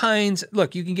all kinds.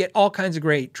 Look, you can get all kinds of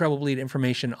great treble bleed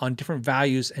information on different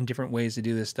values and different ways to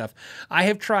do this stuff. I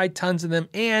have tried tons of them,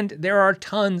 and there are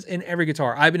tons in every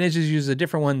guitar. Ibanez uses a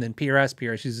different one than PRS.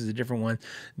 PRS uses a different one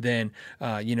than some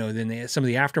of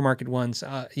the aftermarket ones.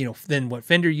 Than what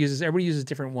Fender uses. Everybody uses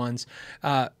different ones.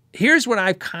 Here's what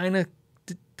I've kind of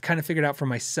figured out for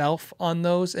myself on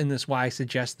those, and that's why I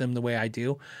suggest them the way I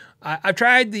do. I've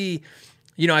tried the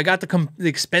you know, I got the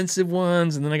expensive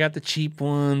ones, and then I got the cheap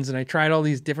ones, and I tried all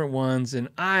these different ones, and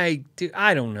I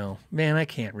don't know, man, I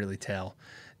can't really tell.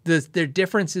 Their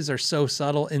differences are so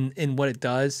subtle in what it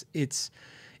does. It's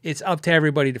up to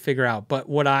everybody to figure out. But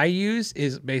what I use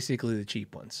is basically the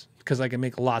cheap ones because I can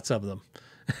make lots of them.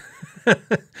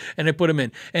 And I put them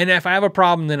in. And if I have a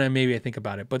problem, then maybe I think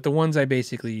about it. But the ones I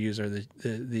basically use are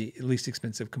the least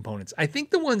expensive components. I think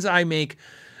the ones I make,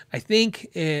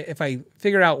 if I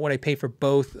figure out what I pay for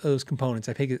both of those components,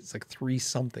 I pay it's like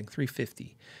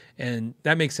 $350. And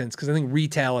that makes sense because I think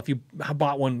retail, if you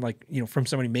bought one like, you know, from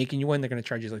somebody making you one, they're going to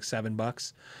charge you like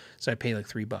 $7. So I pay like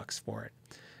 $3 for it.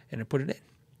 And I put it in.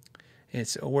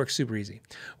 It works super easy.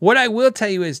 What I will tell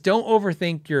you is don't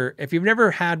overthink if you've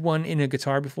never had one in a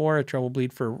guitar before, a treble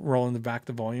bleed for rolling the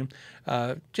volume,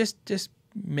 just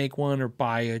make one or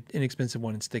buy an inexpensive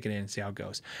one and stick it in and see how it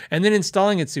goes. And then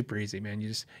installing it's super easy, man.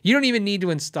 You don't even need to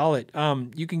install it.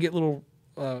 You can get little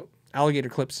alligator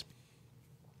clips,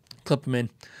 clip them in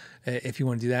if you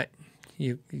want to do that.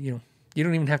 You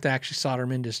don't even have to actually solder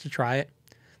them in just to try it.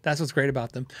 That's what's great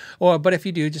about them. But if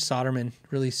you do, just solder them in.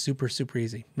 Really super, super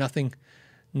easy. Nothing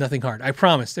hard. I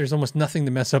promise there's almost nothing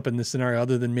to mess up in this scenario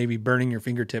other than maybe burning your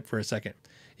fingertip for a second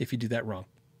if you do that wrong.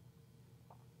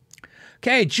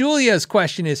 Okay, Julia's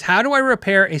question is, how do I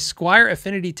repair a Squier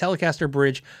Affinity Telecaster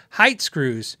bridge? Height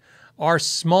screws are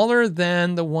smaller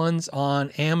than the ones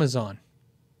on Amazon.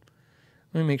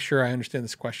 Let me make sure I understand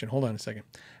this question. Hold on a second.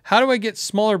 How do I get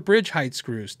smaller bridge height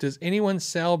screws? Does anyone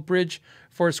sell bridge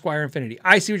for a Squier Infinity?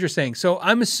 I see what you're saying. So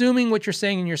I'm assuming what you're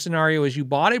saying in your scenario is you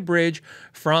bought a bridge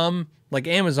from like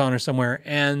Amazon or somewhere,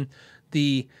 and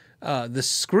the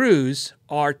screws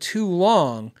are too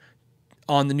long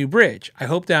on the new bridge. I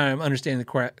hope that I'm understanding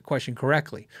the question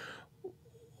correctly.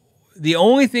 The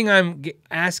only thing I'm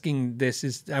asking this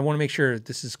is I want to make sure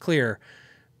this is clear.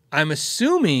 I'm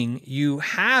assuming you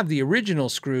have the original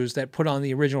screws that put on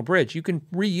the original bridge. You can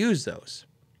reuse those.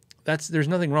 There's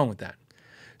nothing wrong with that.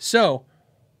 So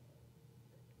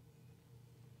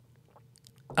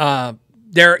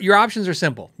your options are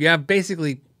simple. You have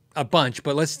basically a bunch,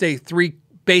 but let's say 3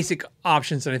 basic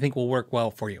options that I think will work well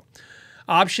for you.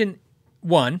 Option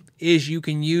 1 is you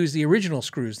can use the original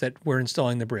screws that were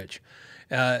installing the bridge.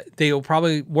 They will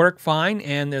probably work fine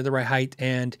and they're the right height.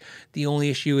 And the only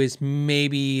issue is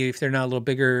maybe if they're not a little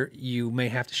bigger, you may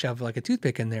have to shove like a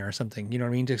toothpick in there or something, you know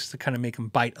what I mean? Just to kind of make them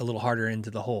bite a little harder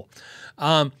into the hole.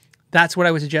 That's what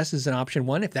I would suggest as an option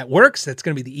 1. If that works, that's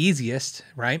going to be the easiest,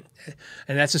 right?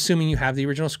 And that's assuming you have the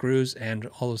original screws and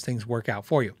all those things work out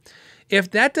for you.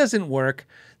 If that doesn't work,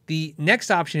 the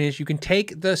next option is you can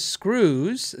take the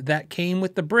screws that came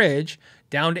with the bridge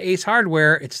down to Ace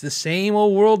Hardware. It's the same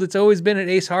old world it's always been at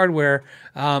Ace Hardware.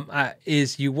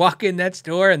 Is you walk in that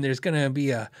store and there's going to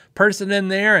be a person in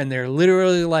there and they're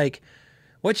literally like,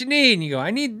 what you need? And you go,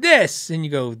 I need this. And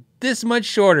you go, this much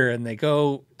shorter. And they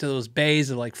go to those bays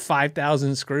of like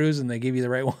 5,000 screws and they give you the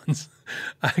right ones.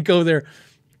 I go there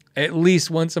at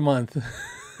least once a month.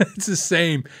 It's the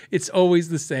same. It's always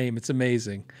the same. It's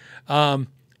amazing.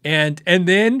 And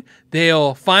then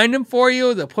they'll find them for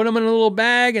you. They'll put them in a little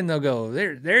bag and they'll go,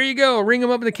 there you go. Ring them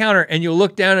up at the counter. And you'll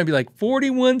look down and be like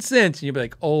 41 cents. And you'll be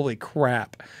like, holy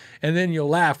crap. And then you'll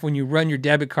laugh when you run your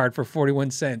debit card for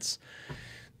 41 cents.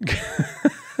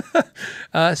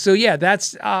 So yeah,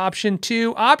 that's option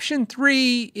 2. Option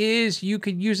 3 is you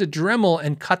could use a Dremel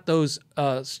and cut those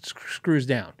screws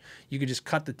down. You could just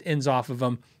cut the ends off of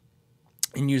them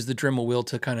and use the Dremel wheel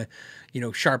to kind of,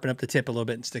 sharpen up the tip a little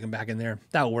bit and stick them back in there.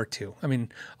 That'll work too. I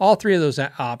mean, all 3 of those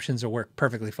options will work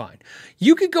perfectly fine.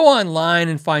 You could go online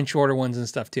and find shorter ones and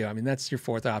stuff too. I mean, that's your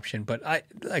 4th option. But like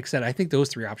I said, I think those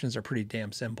 3 options are pretty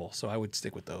damn simple. So I would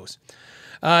stick with those.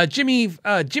 Jimmy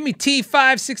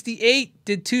T568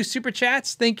 did 2 super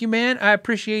chats. Thank you, man. I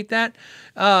appreciate that.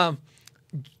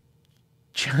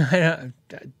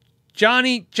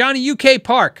 Johnny UK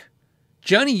Park.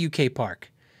 Johnny UK Park.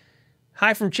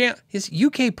 Hi from Chandler. His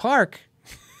UK Park.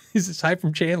 He says hi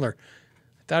from Chandler.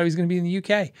 I thought he was going to be in the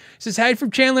UK. He says hi from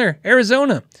Chandler,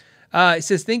 Arizona. He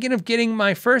says, thinking of getting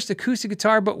my first acoustic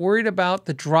guitar, but worried about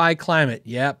the dry climate.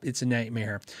 Yep, it's a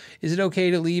nightmare. Is it okay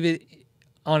to leave it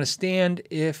on a stand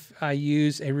if I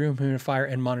use a room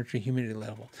humidifier and monitor humidity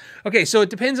level? Okay, so it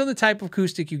depends on the type of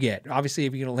acoustic you get. Obviously,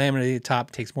 if you get a laminated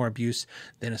top, it takes more abuse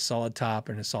than a solid top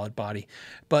and a solid body.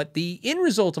 But the end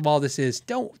result of all this is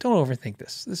don't overthink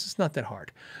this. This is not that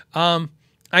hard.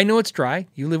 I know it's dry.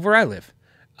 You live where I live.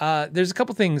 There's a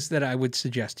couple things that I would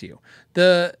suggest to you.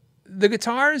 The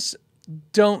guitars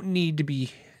don't need to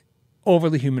be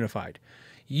overly humidified.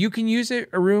 You can use a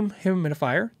room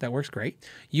humidifier. That works great.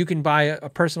 You can buy a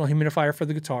personal humidifier for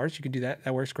the guitars. You can do that.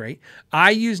 That works great.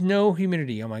 I use no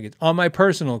humidity on my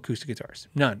personal acoustic guitars.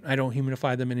 None. I don't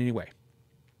humidify them in any way.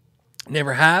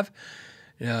 Never have.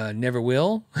 Never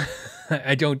will.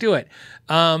 I don't do it.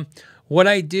 What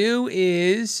I do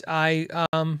is I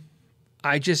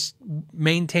just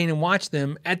maintain and watch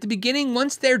them. At the beginning,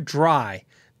 once they're dry,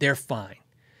 they're fine.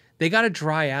 They got to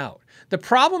dry out. The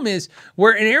problem is,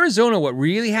 where in Arizona, what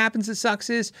really happens that sucks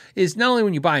is not only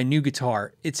when you buy a new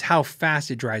guitar, it's how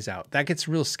fast it dries out. That gets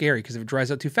real scary because if it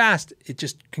dries out too fast, it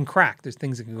just can crack. There's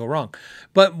things that can go wrong.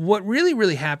 But what really,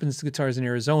 really happens to guitars in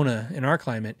Arizona, in our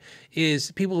climate,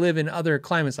 is people live in other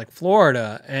climates like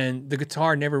Florida, and the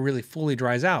guitar never really fully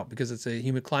dries out because it's a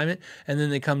humid climate. And then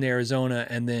they come to Arizona,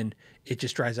 and then it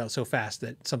just dries out so fast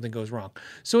that something goes wrong.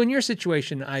 So in your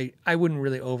situation, I wouldn't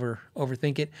really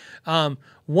overthink it.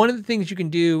 One of the things you can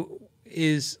do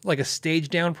is like a stage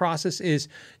down process is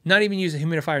not even use a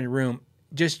humidifier in your room.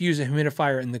 Just use a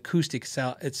humidifier in the acoustic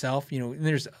itself. And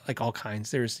there's like all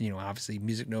kinds. There's, obviously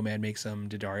Music Nomad makes them,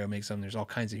 D'Addario makes them. There's all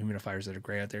kinds of humidifiers that are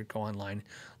great out there. Go online,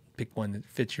 pick one that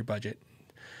fits your budget.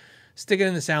 Stick it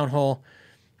in the sound hole,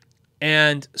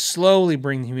 and slowly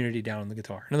bring the humidity down on the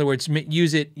guitar. In other words,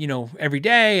 use it, every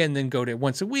day, and then go to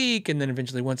once a week, and then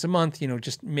eventually once a month,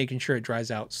 just making sure it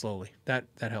dries out slowly. That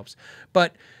helps.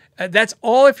 But that's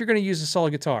all if you're going to use a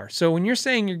solid guitar. So when you're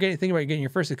saying thinking about getting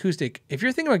your first acoustic, if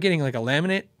you're thinking about getting like a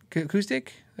laminate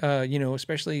acoustic,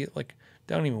 especially like,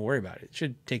 don't even worry about it. It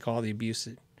should take all the abuse.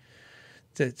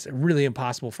 It's really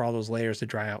impossible for all those layers to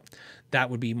dry out. That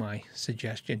would be my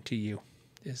suggestion to you,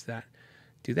 is that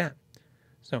do that.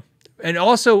 So, and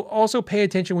also pay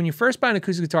attention when you first buy an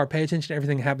acoustic guitar. Pay attention to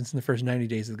everything that happens in the first 90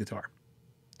 days of the guitar.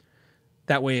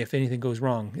 That way, if anything goes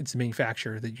wrong, it's the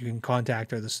manufacturer that you can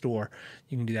contact, or the store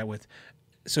you can do that with.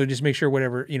 So just make sure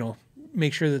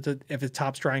make sure that if the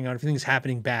top's drying out, if anything's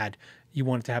happening bad, you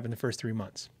want it to happen the first 3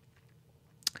 months.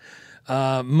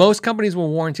 Most companies will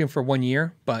warranty them for 1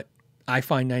 year, but I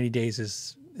find 90 days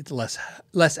it's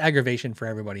less aggravation for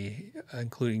everybody,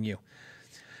 including you.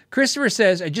 Christopher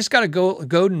says, I just got a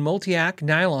Godin Multi-Act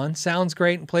nylon. Sounds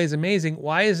great and plays amazing.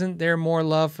 Why isn't there more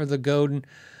love for the Godin?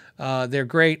 They're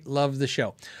great. Love the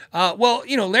show. Well,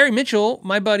 Larry Mitchell,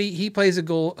 my buddy, he plays a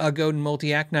Godin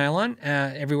Multi-Act nylon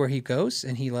everywhere he goes,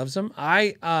 and he loves them.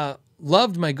 I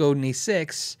loved my Godin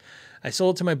A6. I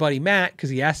sold it to my buddy Matt because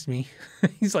he asked me.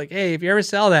 He's like, hey, if you ever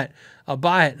sell that, I'll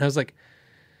buy it. And I was like,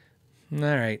 all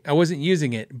right. I wasn't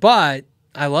using it, but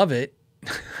I love it.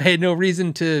 I had no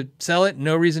reason to sell it,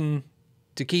 no reason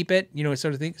to keep it,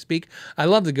 sort of speak. I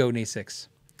love the Godin A6. It's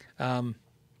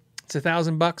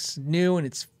 $1,000 new, and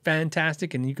it's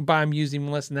fantastic, and you can buy them used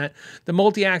even less than that. The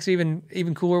multi-acts are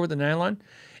even cooler with the nylon.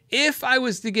 If I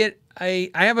was to get I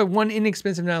have one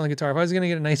inexpensive nylon guitar. If I was going to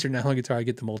get a nicer nylon guitar, I'd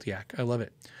get the multi-act. I love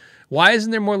it. Why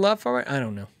isn't there more love for it? I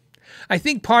don't know. I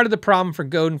think part of the problem for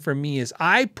Godin for me is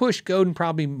I push Godin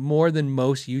probably more than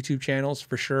most YouTube channels,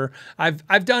 for sure.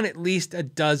 I've done at least a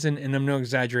dozen, and I'm no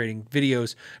exaggerating,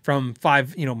 videos from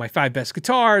my 5 best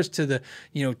guitars to the,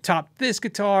 top this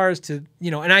guitars to,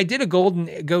 and I did a Godin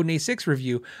A6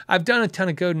 review. I've done a ton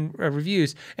of Godin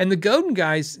reviews, and the Godin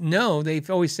guys know, they've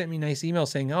always sent me nice emails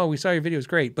saying, oh, we saw your video, was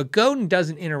great. But Godin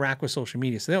doesn't interact with social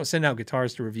media, so they don't send out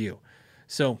guitars to review.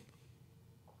 So,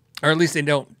 or at least they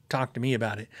don't talk to me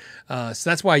about it. So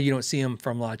that's why you don't see them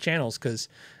from a lot of channels, because,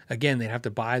 again, they'd have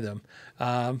to buy them.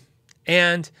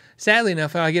 And sadly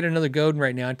enough, if I get another Godin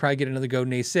right now, I'd probably get another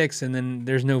Godin A6, and then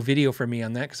there's no video for me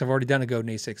on that because I've already done a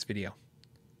Godin A6 video.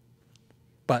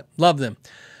 But love them.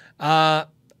 I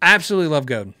absolutely love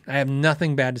Godin. I have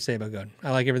nothing bad to say about Godin. I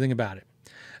like everything about it.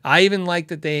 I even like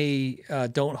that they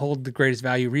don't hold the greatest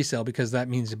value resale, because that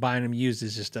means buying them used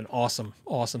is just an awesome,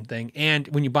 awesome thing. And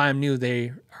when you buy them new,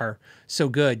 they are so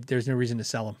good, there's no reason to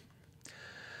sell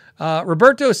them.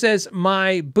 Roberto says,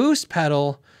 my boost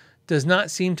pedal does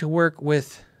not seem to work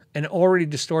with an already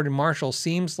distorted Marshall.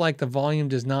 Seems like the volume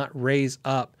does not raise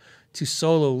up to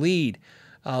solo lead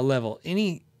level.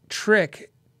 Any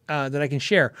trick that I can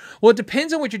share? Well, it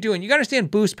depends on what you're doing. You got to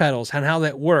understand boost pedals and how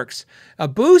that works. A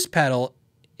boost pedal,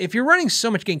 if you're running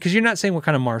so much gain, because you're not saying what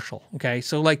kind of Marshall, okay?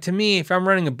 So like to me, if I'm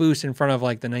running a boost in front of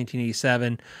like the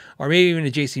 1987 or maybe even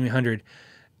a JC100,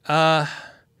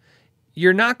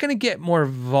 you're not going to get more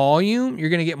volume. You're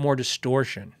going to get more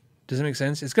distortion. Does that make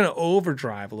sense? It's going to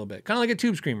overdrive a little bit, kind of like a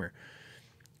tube screamer.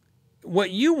 What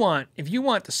you want, if you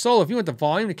want the solo, if you want the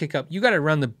volume to kick up, you got to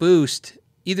run the boost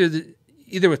either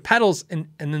with pedals and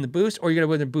then the boost, or you got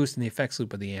to run the boost in the effects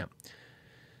loop of the amp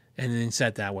and then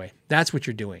set that way. That's what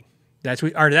you're doing. That's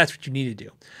what you need to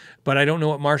do. But I don't know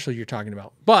what Marshall you're talking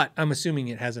about. But I'm assuming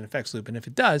it has an effects loop, and if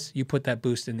it does, you put that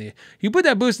boost in the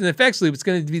effects loop. It's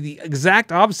going to be the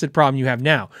exact opposite problem you have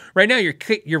now. Right now,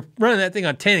 you're running that thing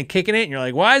on 10 and kicking it, and you're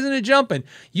like, why isn't it jumping?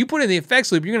 You put in the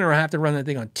effects loop, you're going to have to run that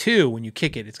thing on 2 when you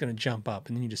kick it. It's going to jump up,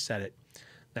 and then you just set it.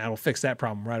 That'll fix that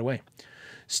problem right away.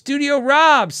 Studio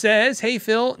Rob says, "Hey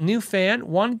Phil, new fan.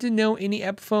 Wanted to know any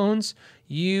Epiphones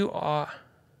you'd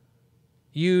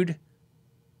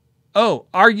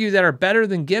argue that are better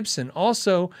than Gibson.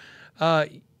 Also,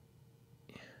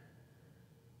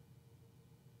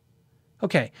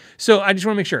 okay, so I just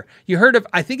want to make sure. You heard of,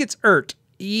 I think it's EART,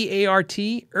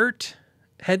 E-A-R-T, EART,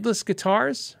 headless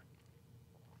guitars.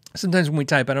 Sometimes when we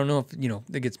type, I don't know if,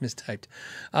 it gets mistyped.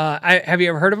 Have you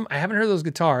ever heard of them? I haven't heard of those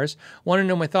guitars. Want to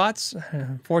know my thoughts?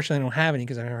 Unfortunately, I don't have any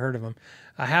because I haven't heard of them.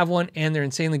 I have one, and they're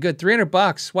insanely good.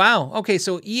 $300. Wow. Okay,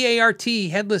 so EART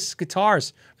headless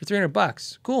guitars for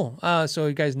 $300. Cool. So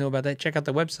you guys know about that. Check out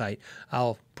the website.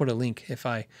 I'll put a link if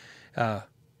when I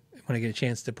get a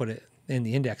chance to put it in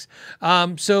the index.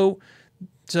 So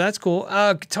that's cool.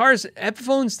 Guitars,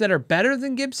 Epiphones that are better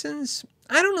than Gibsons.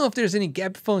 I don't know if there's any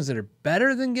Epiphones that are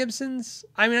better than Gibsons.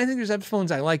 I mean, I think there's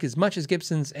Epiphones I like as much as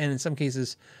Gibsons, and in some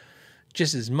cases,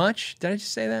 just as much. Did I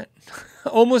just say that?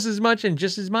 Almost as much and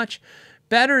just as much.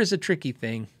 Better is a tricky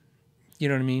thing. You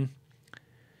know what I mean?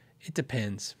 It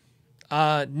depends.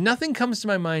 Nothing comes to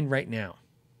my mind right now.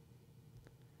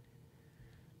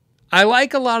 I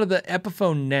like a lot of the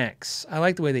Epiphone necks. I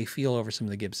like the way they feel over some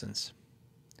of the Gibsons.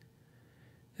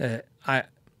 And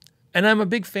I'm a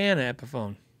big fan of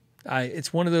Epiphone.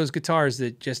 It's one of those guitars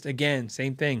that just, again,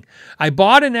 same thing. I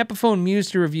bought an Epiphone Muse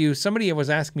to review. Somebody was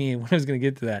asking me when I was going to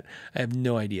get to that. I have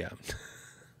no idea.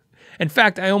 In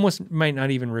fact, I almost might not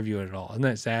even review it at all. Isn't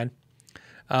that sad?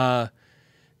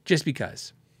 Just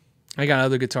because I got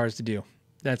other guitars to do.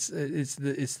 It's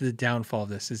the downfall of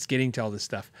this. It's getting to all this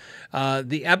stuff.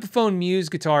 The Epiphone Muse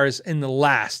guitar is in the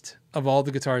last of all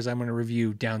the guitars I'm going to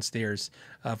review downstairs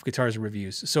of guitars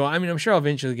reviews. So I mean, I'm sure I'll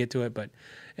eventually get to it, but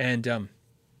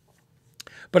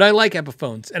I like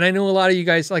Epiphones, and I know a lot of you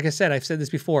guys, like I said, I've said this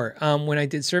before, when I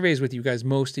did surveys with you guys,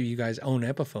 most of you guys own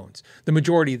Epiphones. The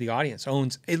majority of the audience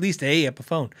owns at least a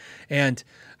Epiphone, and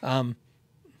I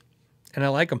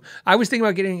like them. I was thinking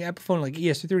about getting an Epiphone like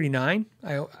ES-239.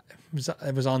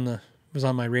 It was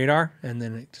on my radar, and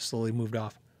then it just slowly moved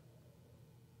off.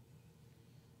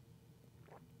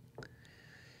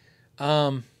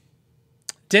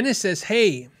 Dennis says,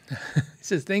 "Hey," he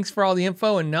says, "thanks for all the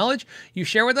info and knowledge you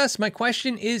share with us. My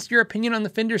question is your opinion on the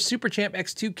Fender Super Champ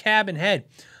X2 cab and head."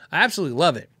 I absolutely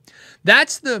love it.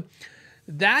 That's the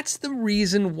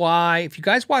reason why, if you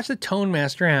guys watch the Tone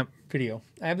Master amp video,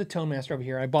 I have the Tone Master over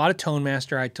here. I bought a Tone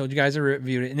Master. I told you guys I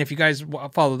reviewed it. And if you guys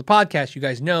follow the podcast, you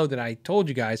guys know that I told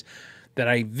you guys that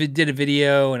I did a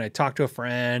video and I talked to a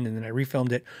friend and then I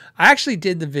refilmed it. I actually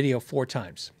did the video 4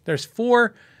 times. There's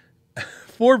four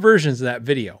versions of that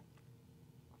video.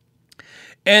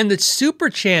 And the Super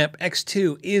Champ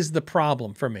X2 is the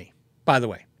problem for me, by the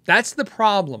way. That's the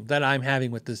problem that I'm having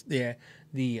with this, the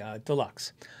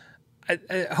Deluxe.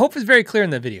 I hope it's very clear in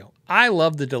the video. I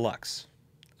love the Deluxe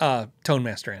Tone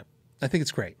Master amp. I think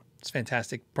it's great. It's a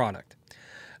fantastic product.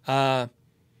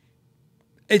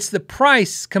 It's the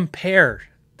price compared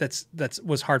that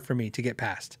was hard for me to get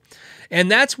past.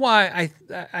 And that's why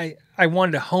I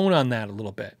wanted to hone on that a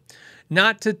little bit.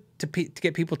 Not to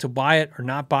get people to buy it or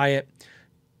not buy it,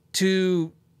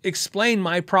 to explain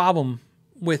my problem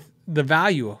with the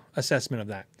value assessment of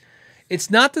that.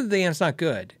 It's not that the amp's not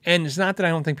good, and it's not that I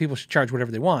don't think people should charge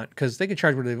whatever they want, because they can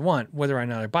charge whatever they want, whether or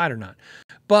not I buy it or not.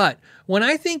 But when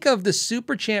I think of the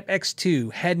Super Champ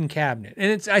X2 head and cabinet,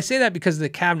 and I say that because the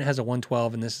cabinet has a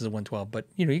 112 and this is a 112, but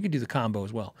you could do the combo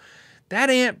as well. That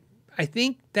amp, I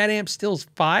think that amp still is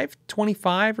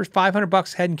 $525 or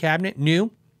 $500 head and cabinet,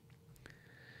 new.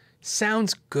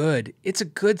 Sounds good. It's a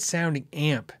good sounding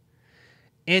amp.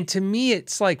 And to me,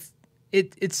 it's like,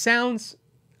 it sounds,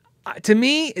 to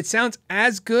me, it sounds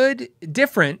as good,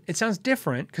 different. It sounds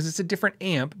different because it's a different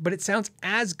amp, but it sounds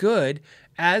as good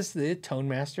as the Tone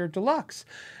Master Deluxe.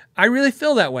 I really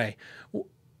feel that way.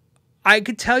 I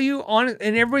could tell you on,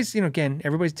 and everybody's, again,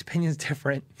 everybody's opinion is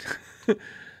different.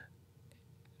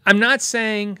 I'm not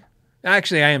saying,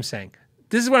 actually I am saying,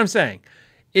 this is what I'm saying.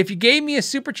 If you gave me a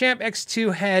Super Champ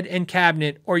X2 head and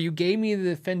cabinet, or you gave me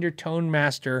the Fender Tone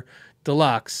Master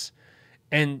Deluxe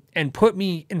and put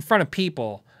me in front of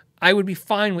people, I would be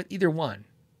fine with either one.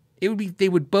 They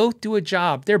would both do a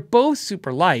job. They're both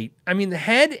super light. I mean, the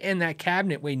head and that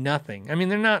cabinet weigh nothing. I mean,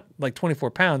 they're not like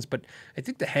 24 pounds, but I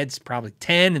think the head's probably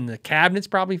 10 and the cabinet's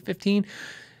probably 15.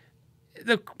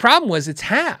 The problem was it's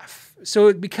half. So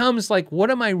it becomes like, what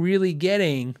am I really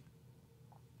getting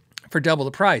for double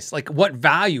the price? Like, what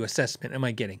value assessment am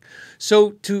I getting?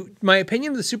 So to my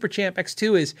opinion of the Super Champ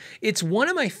X2 is it's one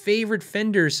of my favorite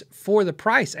fenders for the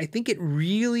price. I think it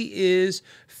really is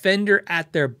Fender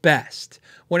at their best.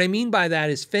 What I mean by that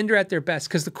is Fender at their best,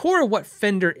 because the core of what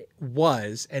Fender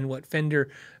was and what Fender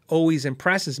always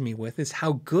impresses me with is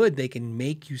how good they can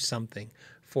make you something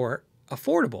for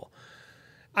affordable.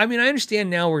 I mean, I understand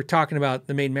now we're talking about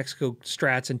the Made in Mexico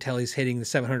Strats and Tellies hitting the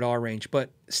 $700 range, but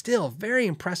still very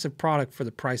impressive product for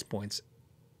the price points.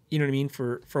 You know what I mean?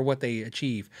 For what they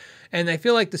achieve. And I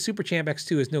feel like the Super Champ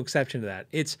X2 is no exception to that.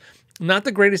 It's not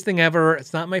the greatest thing ever.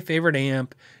 It's not my favorite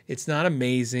amp. It's not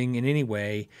amazing in any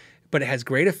way, but it has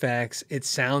great effects. It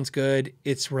sounds good.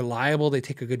 It's reliable. They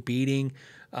take a good beating,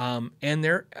 and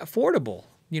they're affordable.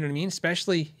 You know what I mean?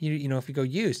 Especially, you know, if you go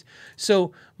used.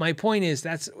 So my point is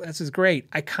that's great.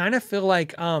 I kind of feel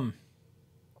like the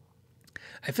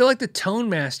Tone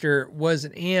Master was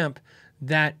an amp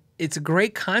that it's a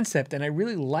great concept and I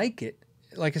really like it.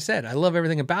 Like I said, I love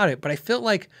everything about it, but I feel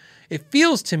like it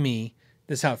feels to me,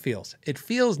 this is how it feels. It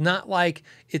feels not like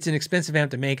it's an expensive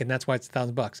amp to make and that's why it's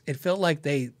 $1,000. It felt like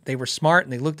they were smart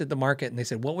and they looked at the market and they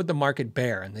said, what would the market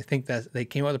bear? And they think that they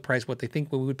came up with a price, what they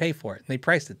think we would pay for it. And they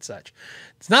priced it such.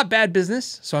 It's not bad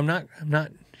business. So I'm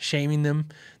not shaming them,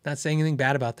 not saying anything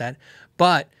bad about that,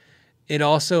 but it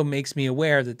also makes me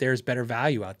aware that there's better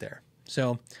value out there.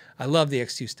 So I love the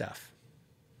X2 stuff.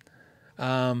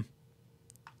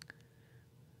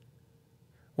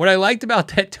 What I liked about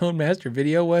that Tone Master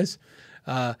video was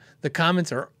the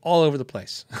comments are all over the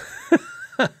place.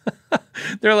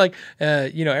 They're like,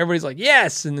 you know, everybody's like,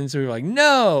 yes. And then so we're like,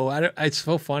 no. It's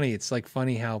so funny. It's like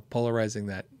funny how polarizing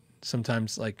that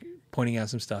sometimes like pointing out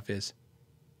some stuff is.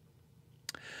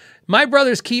 My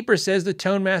brother's keeper says the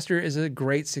Tone Master is a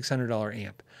great $600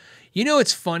 amp. You know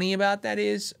what's funny about that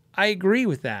is I agree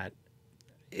with that.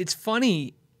 It's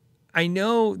funny. I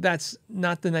know that's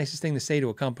not the nicest thing to say to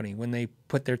a company when they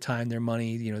put their time, their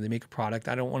money, you know, they make a product.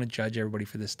 I don't want to judge everybody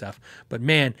for this stuff. But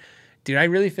man, dude, I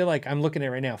really feel like I'm looking at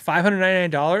it right now,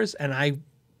 $599, and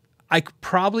I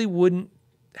probably wouldn't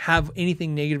have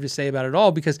anything negative to say about it at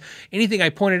all, because anything I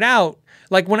pointed out,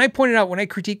 like when I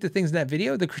critique the things in that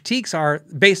video, the critiques are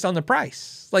based on the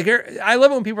price. Like, I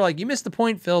love it when people are like, you missed the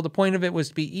point, Phil. The point of it was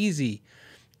to be easy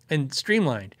and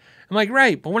streamlined. I'm like,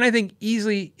 right. But when I think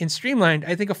easily and streamlined,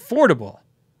 I think affordable.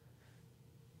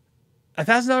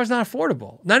 $1,000 is not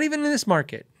affordable. Not even in this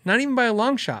market. Not even by a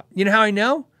long shot. You know how I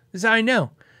know? This is how I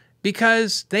know.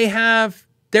 Because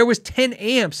there was 10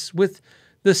 amps with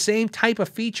the same type of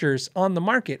features on the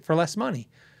market for less money.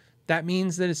 That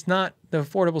means that it's not the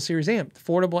affordable series amp.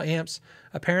 Affordable amps,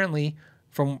 apparently,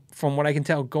 from what I can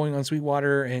tell, going on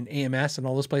Sweetwater and AMS and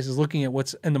all those places, looking at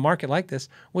what's in the market like this,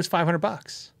 was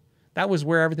 $500. That was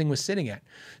where everything was sitting at.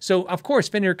 So, of course,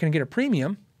 Fender can get a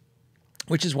premium,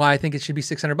 which is why I think it should be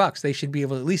 $600. They should be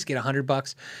able to at least get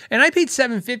 $100. And I paid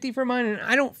 $750 for mine, and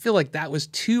I don't feel like that was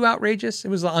too outrageous. It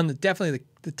was on definitely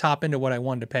the top end of what I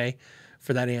wanted to pay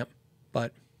for that amp.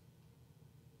 But,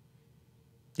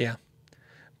 yeah.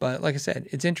 But like I said,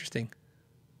 it's interesting.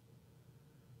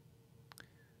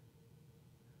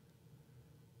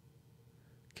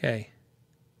 Okay.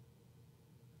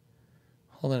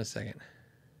 Hold on a second.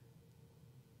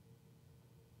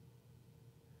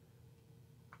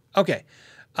 Okay,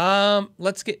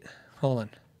 let's get, hold on.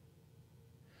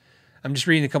 I'm just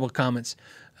reading a couple of comments.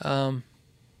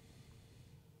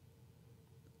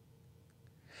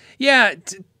 Yeah,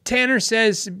 Tanner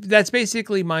says, that's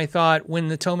basically my thought. When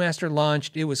the Tone Master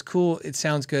launched, it was cool. It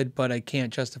sounds good, but I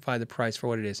can't justify the price for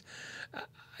what it is.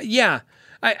 Yeah,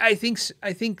 I think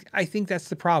that's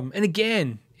the problem. And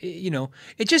again, you know,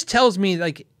 it just tells me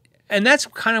like, and that's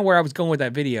kind of where I was going with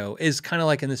that video, is kind of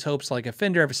like in this hopes, like if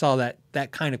Fender ever saw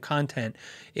that kind of content,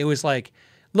 it was like,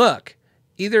 look,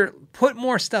 either put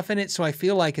more stuff in it so I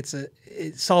feel like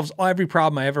it solves every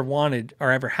problem I ever wanted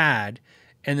or ever had,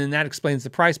 and then that explains the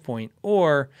price point,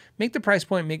 or make the price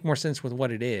point make more sense with what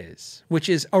it is, which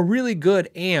is a really good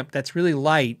amp that's really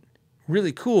light,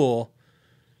 really cool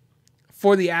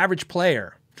for the average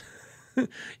player. You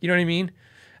know what I mean?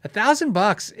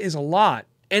 $1,000 is a lot.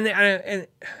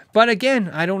 But again,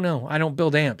 I don't know. I don't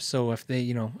build amps, so if they,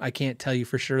 you know, I can't tell you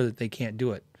for sure that they can't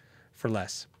do it for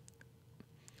less.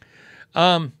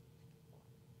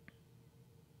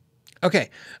 Okay.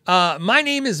 My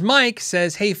name is Mike.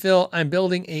 Says, hey Phil, I'm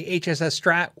building a HSS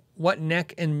Strat. What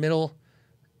neck and middle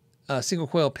single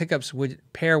coil pickups would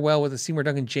pair well with a Seymour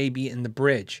Duncan JB in the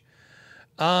bridge?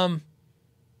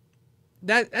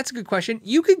 that's a good question.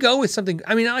 You could go with something.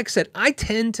 I mean, like I said, I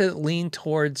tend to lean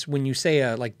towards when you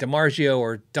say like DiMarzio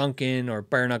or Duncan or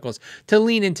Bare Knuckles, to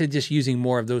lean into just using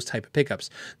more of those type of pickups.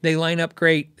 They line up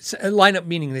great. Line up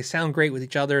meaning they sound great with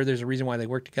each other. There's a reason why they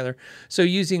work together. So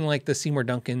using like the Seymour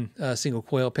Duncan single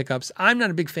coil pickups, I'm not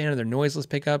a big fan of their noiseless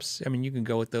pickups. I mean, you can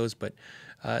go with those, but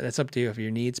that's up to you for your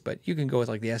needs. But you can go with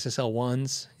like the SSL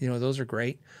ones. You know, those are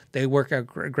great. They work out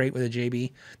great with a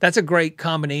JB. That's a great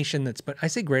combination. But I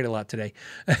say great a lot today.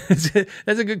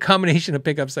 That's a good combination of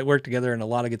pickups that work together in a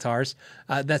lot of guitars.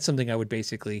 That's something I would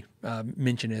basically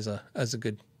mention as a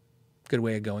good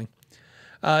way of going.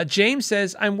 James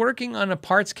says, I'm working on a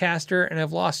parts caster and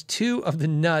I've lost 2 of the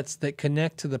nuts that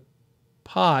connect to the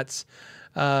pots.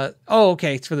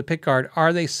 Okay. It's for the pick guard.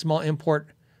 Are they small import?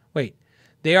 Wait,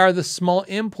 they are the small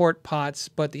import pots,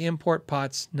 but the import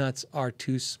pots nuts are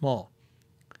too small.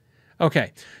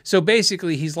 Okay, so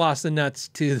basically he's lost the nuts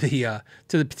to the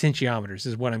potentiometers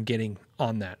is what I'm getting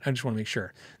on that. I just want to make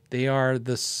sure. They are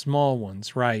the small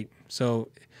ones, right? So,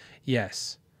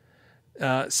 yes.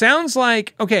 Sounds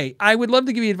like, okay, I would love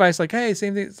to give you advice like, hey,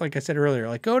 same thing, like I said earlier,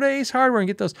 like go to Ace Hardware and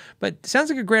get those. But sounds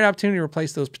like a great opportunity to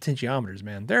replace those potentiometers,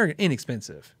 man. They're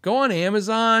inexpensive. Go on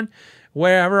Amazon,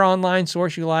 wherever online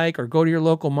source you like, or go to your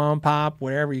local mom and pop,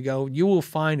 wherever you go, you will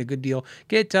find a good deal.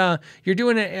 Get you're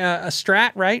doing a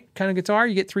Strat, right? Kind of guitar.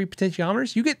 You get 3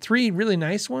 potentiometers. You get 3 really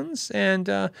nice ones, and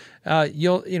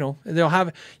you'll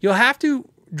have to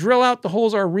drill out the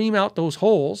holes or ream out those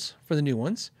holes for the new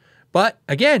ones. But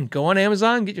again, go on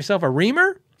Amazon, get yourself a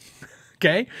reamer.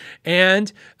 Okay.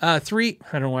 And 3,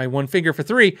 I don't know why, 1 finger for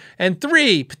 3, and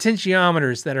 3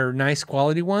 potentiometers that are nice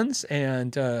quality ones.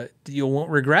 And you won't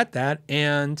regret that.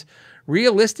 And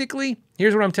realistically,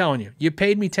 here's what I'm telling you. You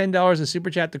paid me $10 to super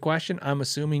chat the question. I'm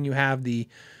assuming you have the,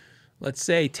 let's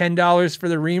say $10 for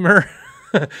the reamer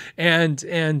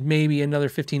and maybe another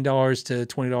 $15 to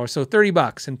 $20. So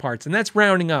 $30 in parts. And that's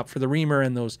rounding up for the reamer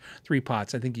and those 3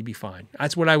 pots. I think you'd be fine.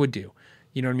 That's what I would do.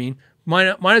 You know what I mean?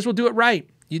 Might as well do it right.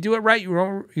 You do it right, you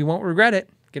won't regret it.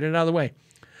 Get it out of the way.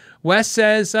 Wes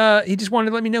says he just wanted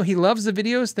to let me know he loves the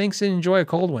videos. Thanks and enjoy a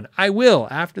cold one. I will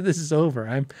after this is over.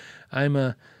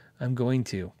 I'm going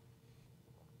to.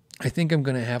 I think I'm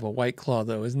going to have a White Claw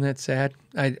though. Isn't that sad?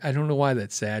 I don't know why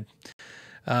that's sad.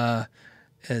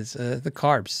 As the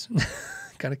carbs.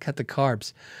 Got to cut the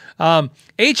carbs.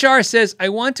 HR says, I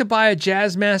want to buy a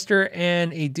Jazzmaster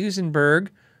and a Duesenberg.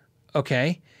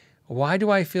 Okay. Why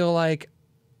do I feel like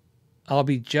I'll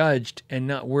be judged and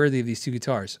not worthy of these 2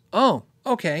 guitars? Oh,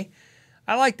 okay.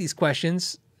 I like these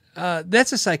questions.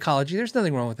 That's a psychology. There's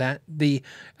nothing wrong with that.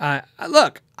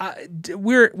 Look,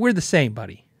 we're the same,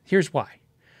 buddy. Here's why.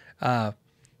 I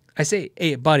say,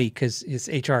 hey, buddy, because it's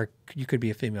HR. You could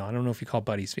be a female. I don't know if you call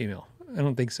buddies female. I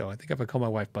don't think so. I think if I call my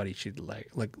wife buddy, she'd like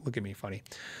look at me funny.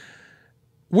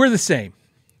 We're the same.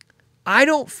 I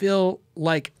don't feel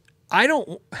like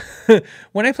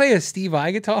when I play a Steve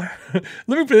Vai guitar, let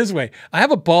me put it this way. I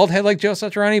have a bald head like Joe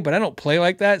Satriani, but I don't play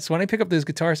like that. So when I pick up those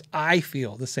guitars, I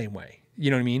feel the same way.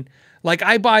 You know what I mean? Like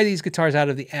I buy these guitars out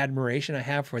of the admiration I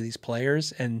have for these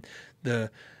players and the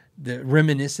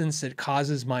reminiscence that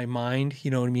causes my mind, you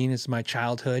know what I mean? It's my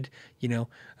childhood, you know,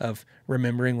 of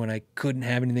remembering when I couldn't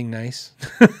have anything nice.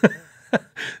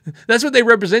 That's what they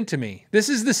represent to me. This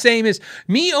is the same as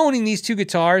me owning these 2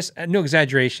 guitars, no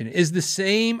exaggeration, is the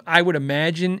same, I would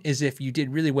imagine, as if you did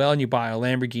really well and you buy a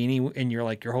Lamborghini and you're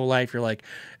like, your whole life, you're like,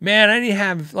 man, I didn't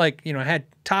have like, you know, I had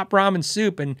top ramen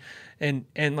soup and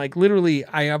like literally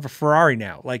I have a Ferrari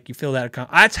now. Like you feel that.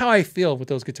 That's how I feel with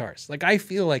those guitars. Like I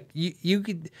feel like you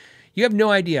have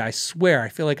no idea. I swear. I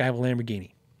feel like I have a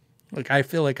Lamborghini. Like I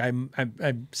feel like I'm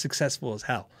successful as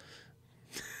hell.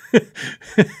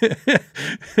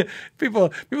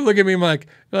 people look at me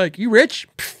like you rich?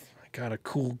 Pfft, I got a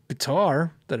cool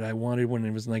guitar that I wanted when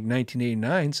it was like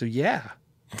 1989. So yeah,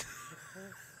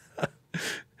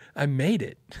 I made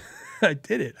it. I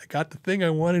did it. I got the thing I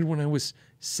wanted when I was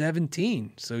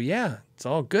 17. So yeah, it's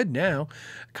all good now.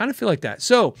 I kind of feel like that.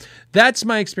 So that's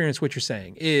my experience. What you're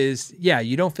saying is, yeah,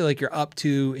 you don't feel like you're up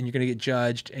to and you're going to get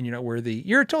judged and you're not worthy.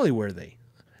 You're totally worthy.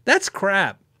 That's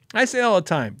crap. I say all the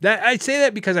time. I say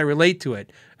that because I relate to it.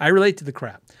 I relate to the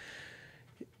crap.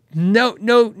 No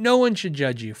one should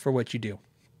judge you for what you do.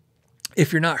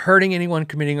 If you're not hurting anyone,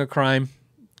 committing a crime,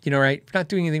 you know, right? If you're not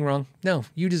doing anything wrong, no,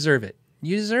 you deserve it.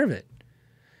 You deserve it.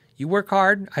 You work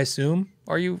hard, I assume,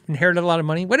 or you inherited a lot of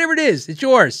money. Whatever it is, it's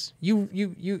yours. You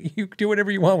do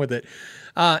whatever you want with it.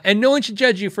 And no one should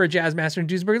judge you for a Jazzmaster and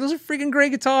Duesenberg. Those are freaking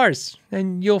great guitars.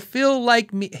 And you'll feel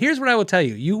like me. Here's what I will tell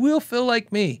you. You will feel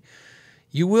like me.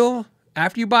 You will,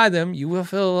 after you buy them, you will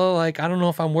feel like, I don't know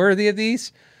if I'm worthy of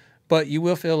these, but you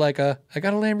will feel like I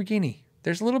got a Lamborghini.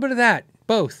 There's a little bit of that,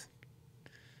 both.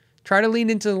 Try to lean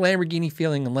into the Lamborghini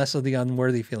feeling and less of the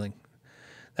unworthy feeling.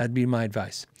 That'd be my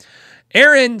advice.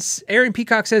 Aaron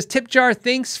Peacock says, Tip Jar,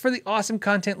 thanks for the awesome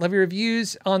content. Love your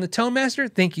reviews on the Tone Master.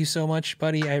 Thank you so much,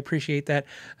 buddy. I appreciate that.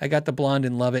 I got the blonde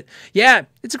and love it. Yeah,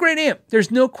 it's a great amp. There's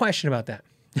no question about that.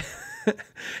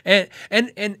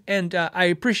 and I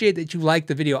appreciate that you liked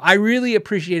the video. I really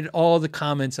appreciated all the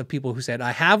comments of people who said,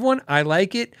 I have one, I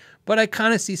like it, but I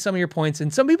kind of see some of your points.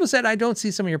 And some people said, I don't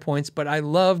see some of your points, but I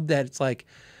love that it's like,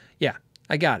 yeah,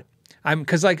 I got it.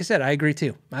 Because like I said, I agree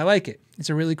too. I like it. It's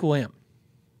a really cool amp.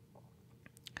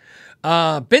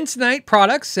 McKnight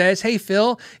Products says, hey,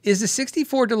 Phil, is the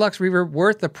 64 Deluxe Reverb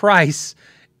worth the price?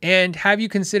 And have you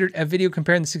considered a video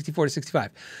comparing the 64 to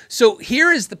 65? So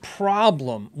here is the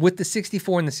problem with the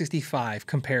 64 and the 65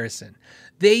 comparison.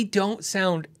 They don't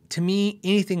sound, to me,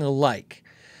 anything alike.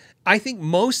 I think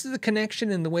most of the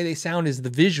connection in the way they sound is the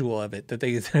visual of it, that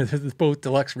they're both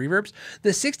deluxe reverbs.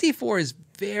 The 64 is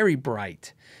very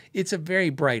bright. It's a very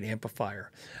bright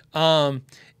amplifier.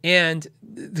 And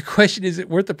the question, is it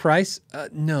worth the price?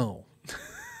 No.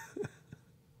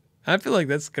 I feel like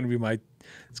that's going to be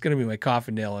my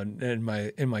coffin nail in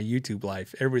my YouTube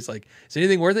life. Everybody's like, is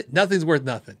anything worth it? Nothing's worth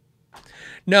nothing.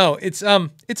 No, it's a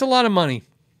lot of money.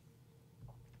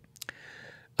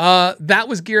 That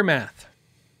was Gear Math.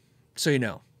 So you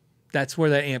know, that's where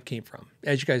that amp came from.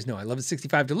 As you guys know, I love the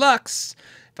 65 Deluxe.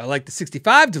 If I like the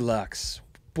 65 Deluxe,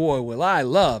 boy, will I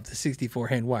love the 64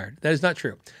 hand wired. That is not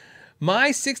true.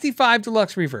 My 65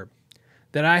 Deluxe reverb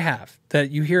that I have, that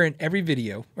you hear in every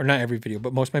video, or not every video,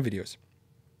 but most of my videos,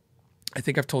 I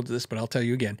think I've told you this, but I'll tell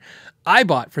you again. I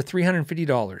bought for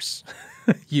 $350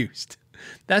 used.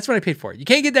 That's what I paid for it. You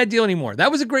can't get that deal anymore.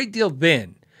 That was a great deal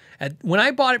then. When I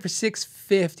bought it for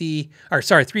 $350,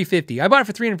 I bought it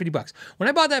for $350. When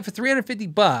I bought that for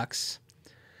 $350,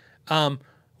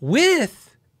 with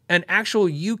an actual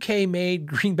UK-made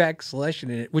greenback selection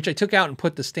in it, which I took out and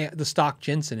put the stock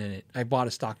Jensen in it. I bought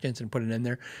a stock Jensen, put it in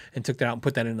there, and took that out and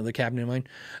put that in another cabinet of mine.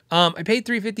 I paid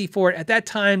 $350 for it. At that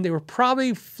time, they were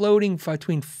probably floating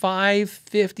between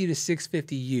 $550 to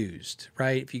 $650 used,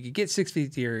 right? If you could get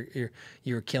 $650,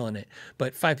 you're killing it.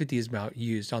 But $550 is about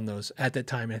used on those at that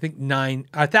time. And I think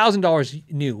 $1,000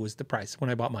 new was the price when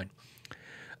I bought mine.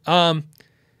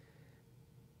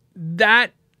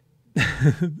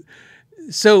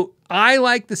 So I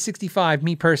like the 65,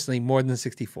 me personally, more than the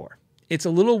 64. It's a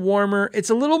little warmer.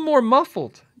 It's a little more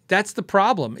muffled. That's the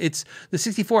problem. The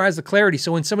 64 has the clarity.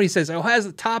 So when somebody says, oh, it has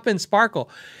the top end sparkle,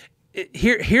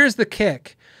 here's the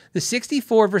kick. The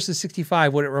 64 versus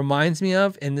 65, what it reminds me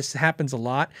of, and this happens a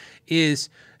lot, is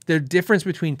the difference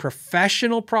between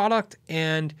professional product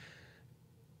and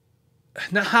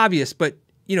not hobbyist, but,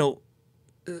 you know,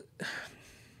 I'm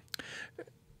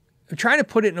trying to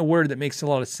put it in a word that makes a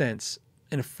lot of sense.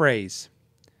 In a phrase.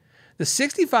 The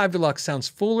 65 Deluxe sounds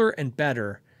fuller and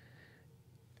better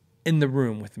in the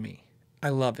room with me. I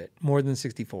love it more than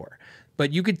 64.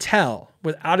 But you could tell,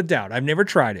 without a doubt, I've never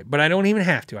tried it, but I don't even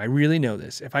have to. I really know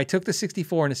this. If I took the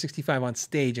 64 and a 65 on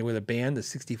stage and with a band, the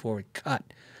 64 would cut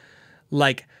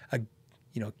like a,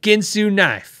 Ginsu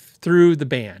knife through the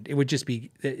band. It would just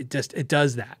be, it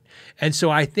does that. And so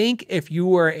I think if you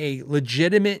were a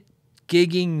legitimate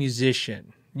gigging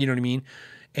musician, you know what I mean?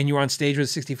 And you're on stage with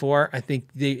a 64, I think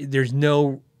there's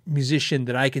no musician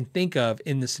that I can think of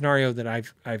in the scenario that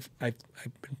I've been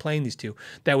playing these two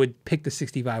that would pick the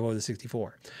 65 over the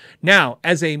 64. Now,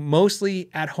 as a mostly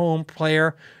at-home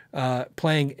player,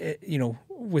 playing,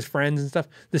 with friends and stuff,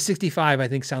 the 65 I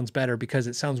think sounds better because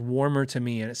it sounds warmer to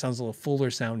me and it sounds a little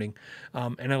fuller sounding,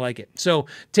 and I like it. So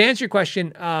to answer your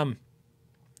question,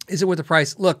 is it worth the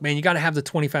price? Look, man, you got to have the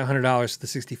 $2,500 for the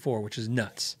 64, which is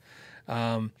nuts.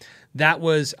 I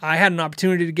had an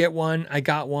opportunity to get one. I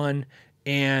got one,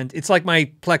 and it's like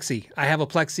my Plexi. I have a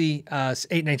Plexi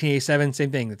 1987, same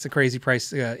thing. It's a crazy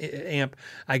price amp.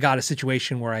 I got a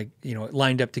situation where I,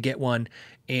 lined up to get one,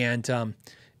 and I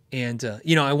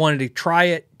wanted to try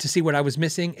it to see what I was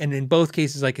missing. And in both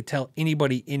cases, I could tell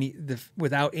anybody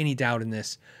without any doubt in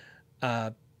this,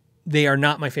 they are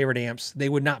not my favorite amps. They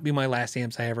would not be my last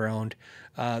amps I ever owned.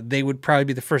 They would probably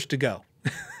be the first to go.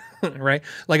 Right?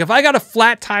 Like if I got a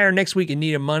flat tire next week and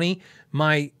needed money,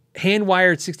 my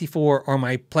hand-wired 64 or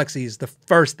my Plexi is the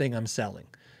first thing I'm selling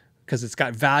because it's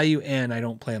got value and I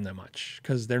don't play them that much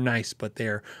because they're nice, but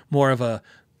they're more of a,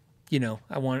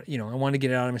 I want to get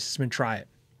it out of my system and try it.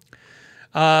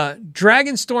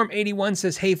 Dragonstorm81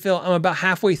 says, hey, Phil, I'm about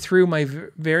halfway through my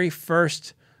very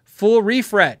first full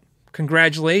refret.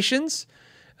 Congratulations.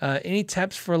 Any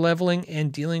tips for leveling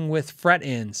and dealing with fret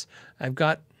ends? I've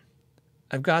got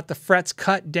I've got the frets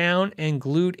cut down and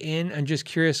glued in. I'm just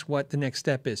curious what the next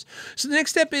step is. So the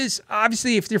next step is,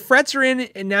 obviously, if your frets are in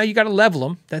and now you got to level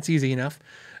them, that's easy enough.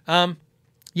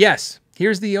 Yes,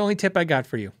 here's the only tip I got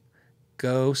for you.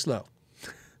 Go slow.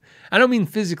 I don't mean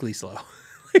physically slow,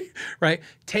 right?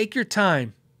 Take your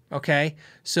time, okay?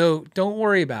 So don't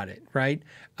worry about it, right?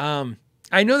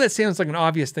 I know that sounds like an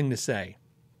obvious thing to say,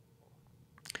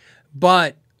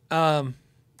 but,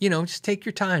 just take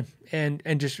your time and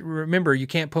just remember, you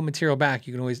can't put material back.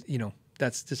 You can always,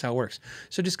 that's just how it works.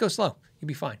 So just go slow. You'll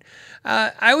be fine.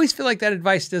 I always feel like that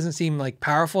advice doesn't seem like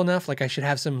powerful enough. Like I should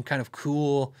have some kind of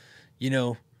cool,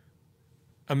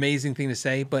 amazing thing to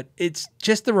say, but it's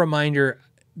just the reminder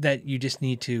that you just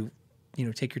need to,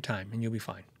 take your time and you'll be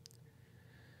fine.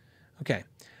 Okay.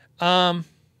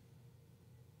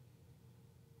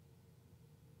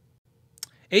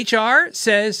 HR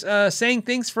says, saying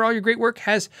thanks for all your great work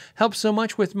has helped so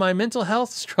much with my mental health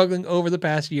struggling over the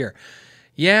past year.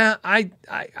 Yeah, I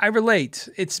relate.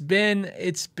 It's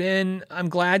been, I'm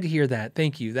glad to hear that.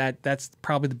 Thank you. That's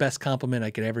probably the best compliment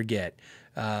I could ever get.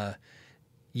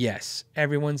 Yes,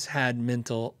 everyone's had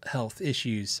mental health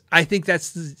issues. I think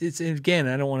it's again,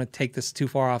 I don't want to take this too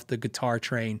far off the guitar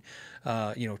train,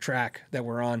 track that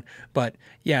we're on, but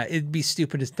yeah, it'd be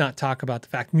stupid to not talk about the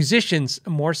fact musicians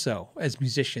more so as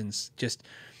musicians, just,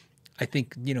 I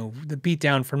think, the beat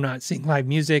down from not seeing live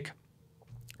music,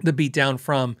 the beat down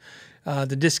from,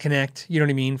 the disconnect, you know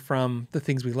what I mean, from the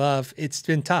things we love. It's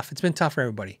been tough. It's been tough for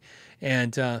everybody.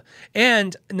 And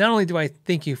not only do I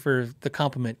thank you for the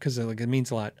compliment, because it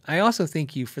means a lot, I also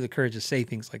thank you for the courage to say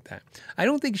things like that. I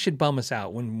don't think it should bum us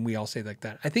out when we all say like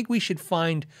that. I think we should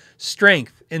find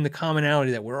strength in the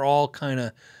commonality that we're all kind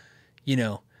of,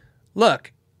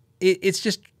 look, it's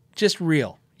just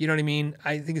real. You know what I mean?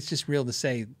 I think it's just real to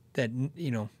say that,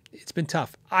 it's been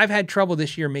tough. I've had trouble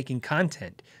this year making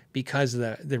content because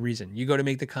of the reason. You go to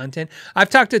make the content. I've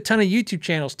talked to a ton of YouTube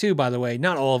channels too, by the way,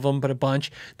 not all of them, but a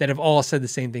bunch that have all said the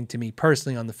same thing to me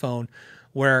personally on the phone,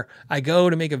 where I go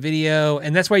to make a video,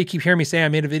 and that's why you keep hearing me say I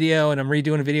made a video and I'm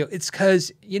redoing a video. It's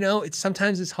because,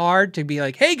 sometimes it's hard to be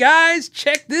like, hey guys,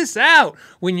 check this out,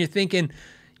 when you're thinking,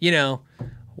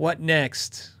 what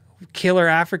next? Killer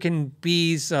African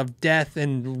bees of death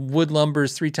and wood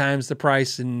lumber's 3 times the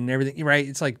price and everything, right?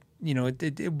 It's like,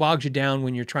 it bogs you down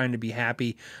when you're trying to be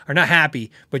happy, or not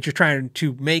happy, but you're trying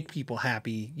to make people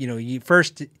happy. You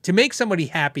first, to make somebody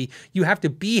happy, you have to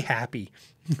be happy,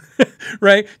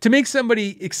 right? To make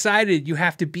somebody excited, you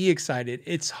have to be excited.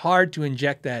 It's hard to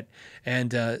inject that.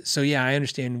 And so, yeah, I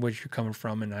understand where you're coming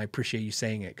from, and I appreciate you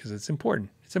saying it because it's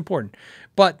important. It's important.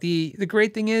 But the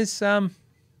great thing is, think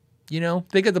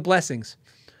of the blessings.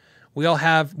 We all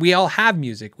have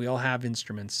music. We all have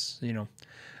instruments,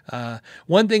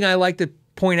 One thing I like to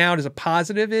point out as a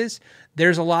positive is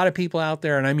there's a lot of people out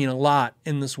there, and I mean a lot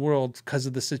in this world because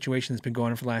of the situation that's been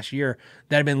going on for the last year,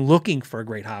 that have been looking for a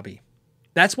great hobby.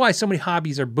 That's why so many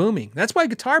hobbies are booming. That's why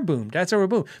guitar boomed. That's how we're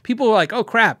booming. People are like, oh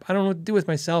crap, I don't know what to do with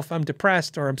myself. I'm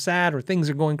depressed or I'm sad or things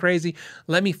are going crazy.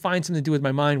 Let me find something to do with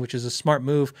my mind, which is a smart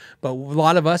move. But a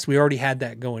lot of us, we already had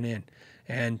that going in.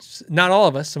 And not all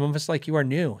of us, some of us like you are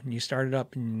new and you started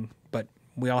up, but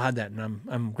we all had that, and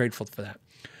I'm grateful for that.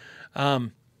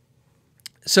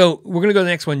 So we're going to go to the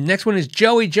next one. Next one is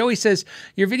Joey. Joey says,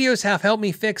 your videos have helped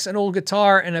me fix an old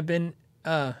guitar, and I've been,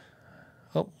 what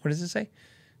does it say?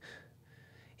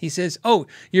 He says, oh,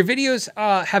 your videos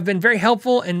have been very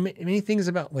helpful and many things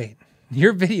about,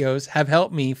 your videos have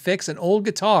helped me fix an old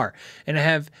guitar and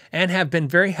have been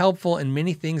very helpful in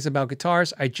many things about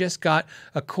guitars. I just got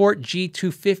a Cort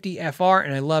G250 FR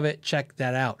and I love it. Check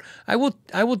that out. I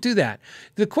will do that.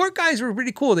 The Cort guys were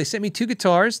pretty cool. They sent me 2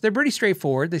 guitars. They're pretty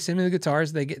straightforward. They send me the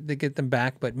guitars. They get them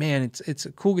back, but man, it's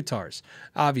cool guitars.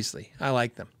 Obviously, I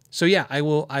like them. So yeah, I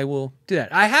will do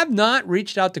that. I have not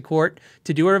reached out to Cort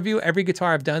to do a review. Every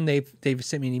guitar I've done, they've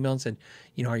sent me an email and said,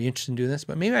 are you interested in doing this?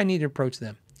 But maybe I need to approach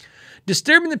them.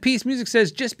 Disturbing the Peace Music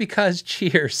says, just because,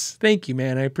 cheers. Thank you,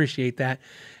 man. I appreciate that.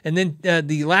 And then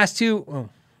the last 2,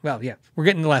 we're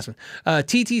getting to the last one.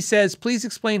 TT says, please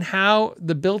explain how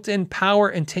the built-in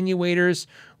power attenuators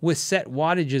with set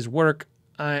wattages work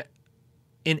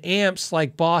in amps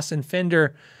like Boss and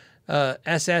Fender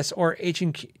SS or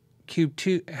H&Q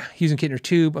using Kittner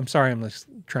Tube. I'm sorry, I'm just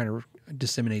trying to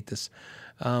disseminate this.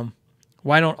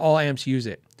 Why don't all amps use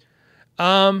it?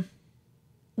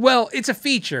 Well, it's a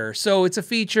feature. So it's a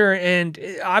feature, and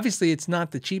obviously it's not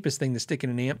the cheapest thing to stick in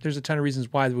an amp. There's a ton of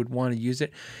reasons why they would want to use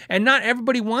it. And not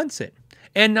everybody wants it.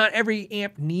 And not every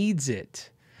amp needs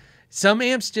it. Some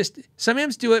amps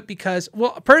do it because,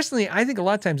 well, personally, I think a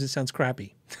lot of times it sounds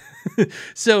crappy.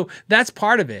 So that's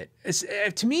part of it.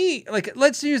 To me, like,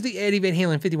 let's use the Eddie Van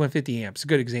Halen 5150 amps, a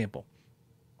good example.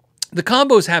 The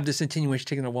combos have this attenuation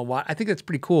taking a 1 watt. I think that's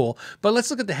pretty cool. But let's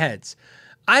look at the heads.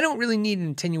 I don't really need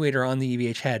an attenuator on the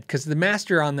EVH head because the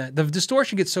master on that, the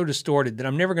distortion gets so distorted that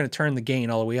I'm never going to turn the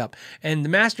gain all the way up. And the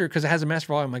master, because it has a master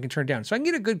volume, I can turn it down. So I can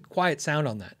get a good quiet sound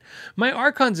on that. My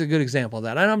Archon's a good example of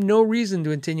that. I have no reason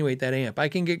to attenuate that amp. I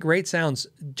can get great sounds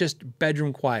just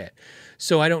bedroom quiet.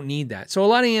 So I don't need that. So a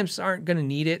lot of amps aren't going to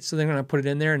need it, so they're going to put it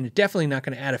in there, and it's definitely not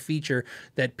going to add a feature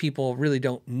that people really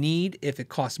don't need if it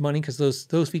costs money, because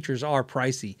those features are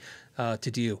pricey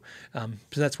to do.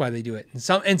 So that's why they do it.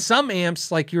 And some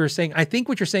amps, like you were saying, I think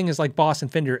what you're saying is like Boss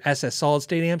and Fender SS solid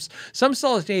state amps. Some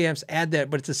solid state amps add that,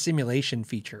 but it's a simulation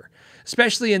feature,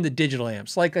 especially in the digital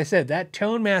amps. Like I said, that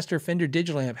Tone Master Fender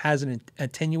digital amp has an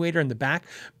attenuator in the back,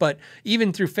 but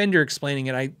even through Fender explaining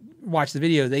it, I watched the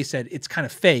video, they said it's kind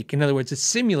of fake. In other words, it's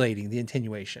simulating the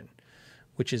attenuation,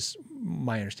 which is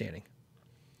my understanding.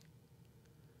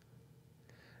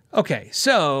 Okay,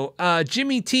 so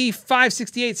Jimmy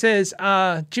T568 says,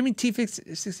 Jimmy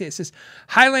T568 says,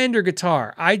 Highlander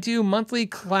guitar. I do monthly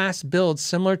class builds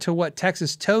similar to what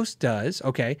Texas Toast does.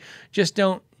 Okay, just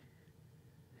don't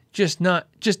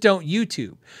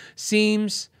YouTube.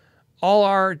 Seems all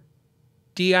our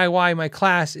DIY my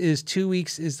class is 2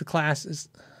 weeks is the class is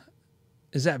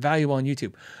that valuable on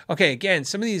YouTube? Okay, again,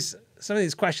 some of these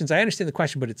questions, I understand the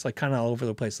question, but it's like kind of all over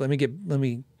the place. Let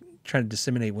me try to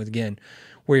disseminate with again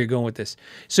where you're going with this.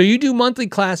 So you do monthly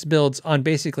class builds on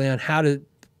basically on how to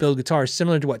build guitars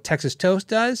similar to what Texas Toast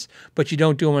does, but you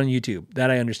don't do them on YouTube.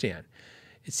 That I understand.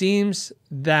 It seems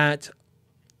that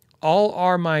all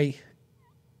are my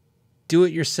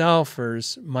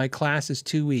do-it-yourselfers. My class is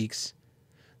 2 weeks.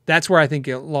 That's where I think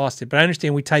it lost it. But I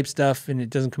understand we type stuff and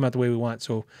it doesn't come out the way we want,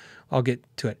 so I'll get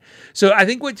to it. So I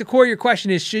think what the core of your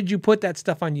question is, should you put that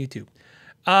stuff on YouTube?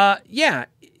 Yeah,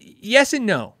 yes and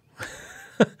no,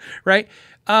 right?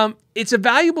 It's a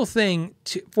valuable thing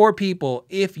for people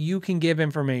if you can give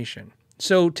information.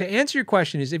 So to answer your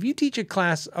question is, if you teach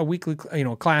a weekly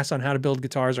class on how to build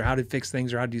guitars or how to fix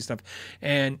things or how to do stuff,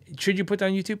 and should you put that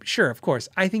on YouTube? Sure, of course.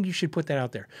 I think you should put that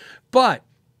out there. But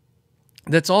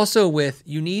that's also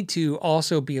you need to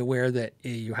also be aware that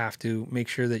you have to make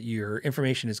sure that your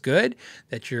information is good,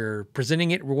 that you're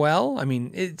presenting it well. I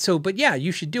mean, but yeah,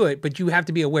 you should do it, but you have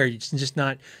to be aware. You just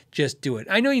not just do it.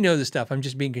 I know you know this stuff. I'm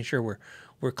just making sure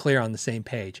we're clear on the same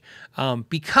page.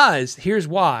 Because here's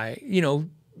why,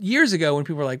 years ago when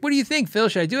people were like, what do you think, Phil?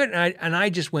 Should I do it? And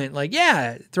I just went like,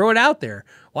 yeah, throw it out there.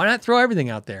 Why not throw everything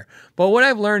out there? But what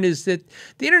I've learned is that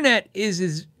the internet is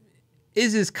as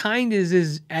kind as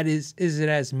it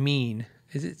as mean.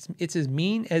 It's as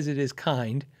mean as it is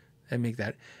kind. I make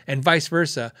that. And vice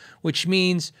versa, which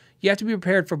means you have to be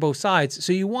prepared for both sides.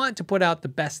 So you want to put out the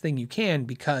best thing you can,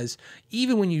 because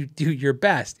even when you do your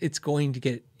best, it's going to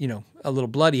get, a little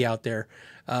bloody out there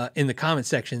in the comment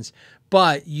sections.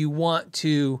 But you want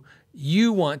to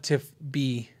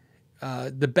be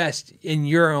the best in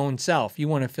your own self. You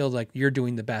want to feel like you're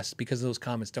doing the best, because those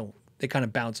comments they kind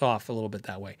of bounce off a little bit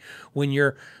that way when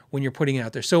you're putting it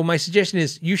out there. So my suggestion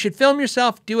is you should film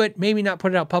yourself, do it, maybe not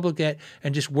put it out public yet,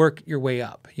 and just work your way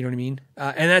up. You know what I mean?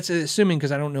 And that's assuming,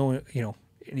 because I don't know,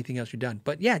 anything else you've done.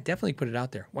 But yeah, definitely put it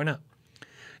out there. Why not?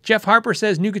 Jeff Harper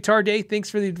says, new guitar day. Thanks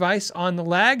for the advice on the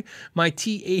lag. My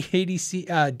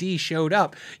T880D showed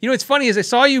up. It's funny, is I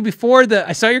saw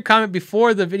your comment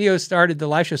before the video started, the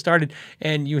live show started,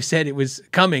 and you said it was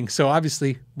coming. So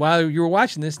obviously, while you were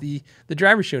watching this, the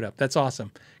driver showed up. That's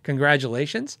awesome.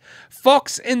 Congratulations.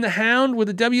 Fox in the Hound with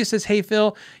a W says, hey,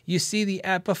 Phil, you see the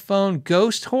Epiphone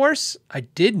Ghost Horse? I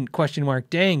didn't, ?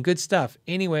 Dang, good stuff.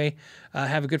 Anyway,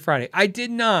 have a good Friday. I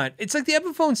did not. It's like the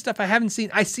Epiphone stuff I haven't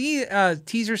seen. I see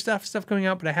teaser stuff coming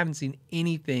out, but I haven't seen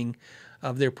anything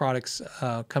of their products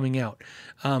coming out.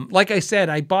 Like I said,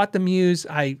 I bought the Muse.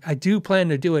 I do plan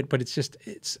to do it, but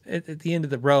it's at the end of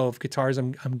the row of guitars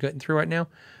I'm getting through right now.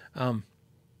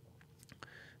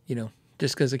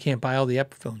 Just because I can't buy all the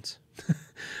Epiphones.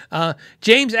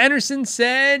 James Anderson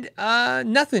said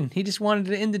nothing. He just wanted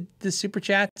to end the super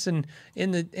chats and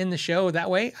in the show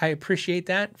that way. I appreciate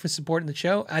that for supporting the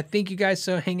show. I thank you guys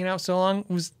for hanging out so long.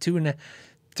 It was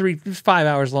 5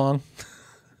 hours long.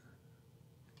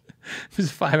 It was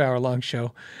a 5-hour long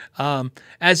show.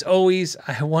 As always,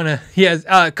 I want to,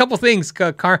 a couple things.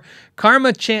 Karma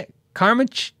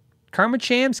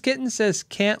Chams Kitten says,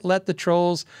 can't let the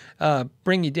trolls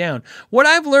bring you down. What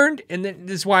I've learned, and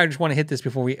this is why I just want to hit this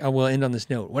before we'll end on this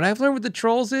note. What I've learned with the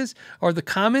trolls or the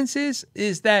comments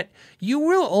is that you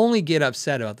will only get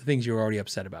upset about the things you're already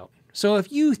upset about, So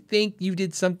if you think you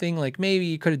did something like maybe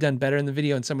you could have done better in the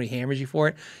video and somebody hammers you for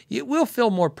it, it will feel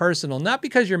more personal, not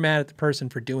because you're mad at the person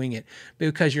for doing it, but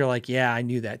because you're like, yeah, I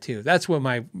knew that too. That's what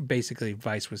my basically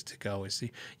advice was to go is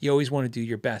you always want to do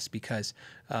your best because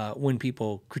when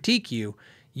people critique you,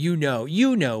 you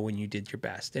know when you did your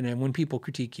best. And then when people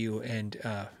critique you and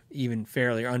even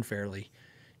fairly or unfairly,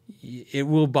 it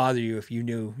will bother you if you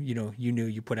knew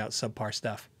you put out subpar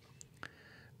stuff.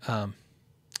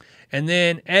 And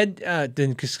then Ed,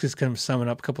 then just kind of summing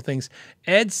up a couple things.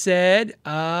 Ed said,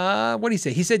 what did he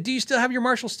say? He said, do you still have your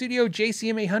Marshall Studio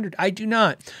JCM 800? I do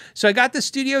not. So I got the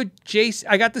Studio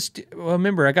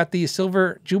remember, I got the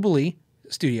Silver Jubilee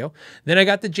Studio. Then I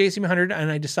got the JCM 800 and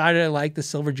I decided I liked the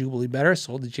Silver Jubilee better. I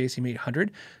sold the JCM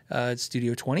 800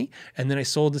 Studio 20. And then I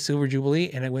sold the Silver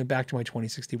Jubilee and I went back to my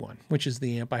 2061, which is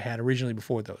the amp I had originally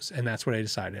before those. And that's what I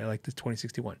decided. I like the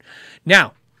 2061.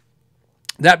 Now,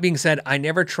 that being said, I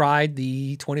never tried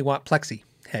the 20-watt Plexi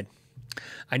head.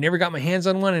 I never got my hands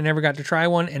on one. I never got to try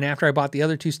one. And after I bought the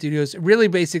other two studios, really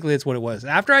basically it's what it was.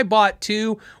 After I bought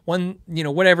one,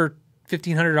 whatever,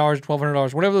 $1,500,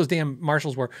 $1,200, whatever those damn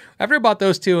Marshalls were. After I bought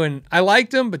those two and I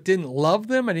liked them but didn't love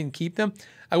them, I didn't keep them,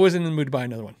 I wasn't in the mood to buy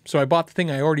another one. So I bought the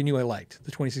thing I already knew I liked,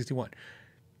 the 2061,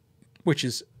 which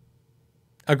is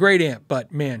a great amp.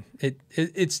 But man,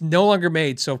 it's no longer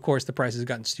made. So of course the price has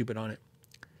gotten stupid on it.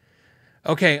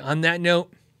 Okay, on that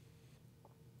note,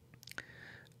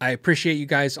 I appreciate you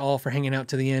guys all for hanging out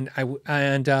to the end.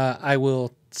 I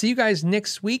will see you guys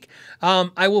next week.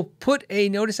 I will put a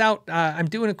notice out. I'm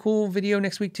doing a cool video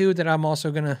next week too that I'm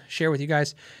also going to share with you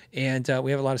guys. And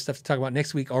we have a lot of stuff to talk about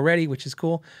next week already, which is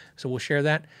cool. So we'll share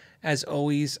that. As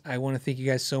always, I want to thank you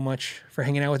guys so much for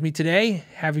hanging out with me today.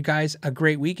 Have you guys a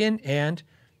great weekend and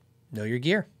know your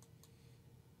gear.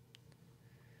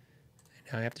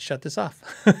 Now I have to shut this off.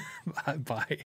 Bye.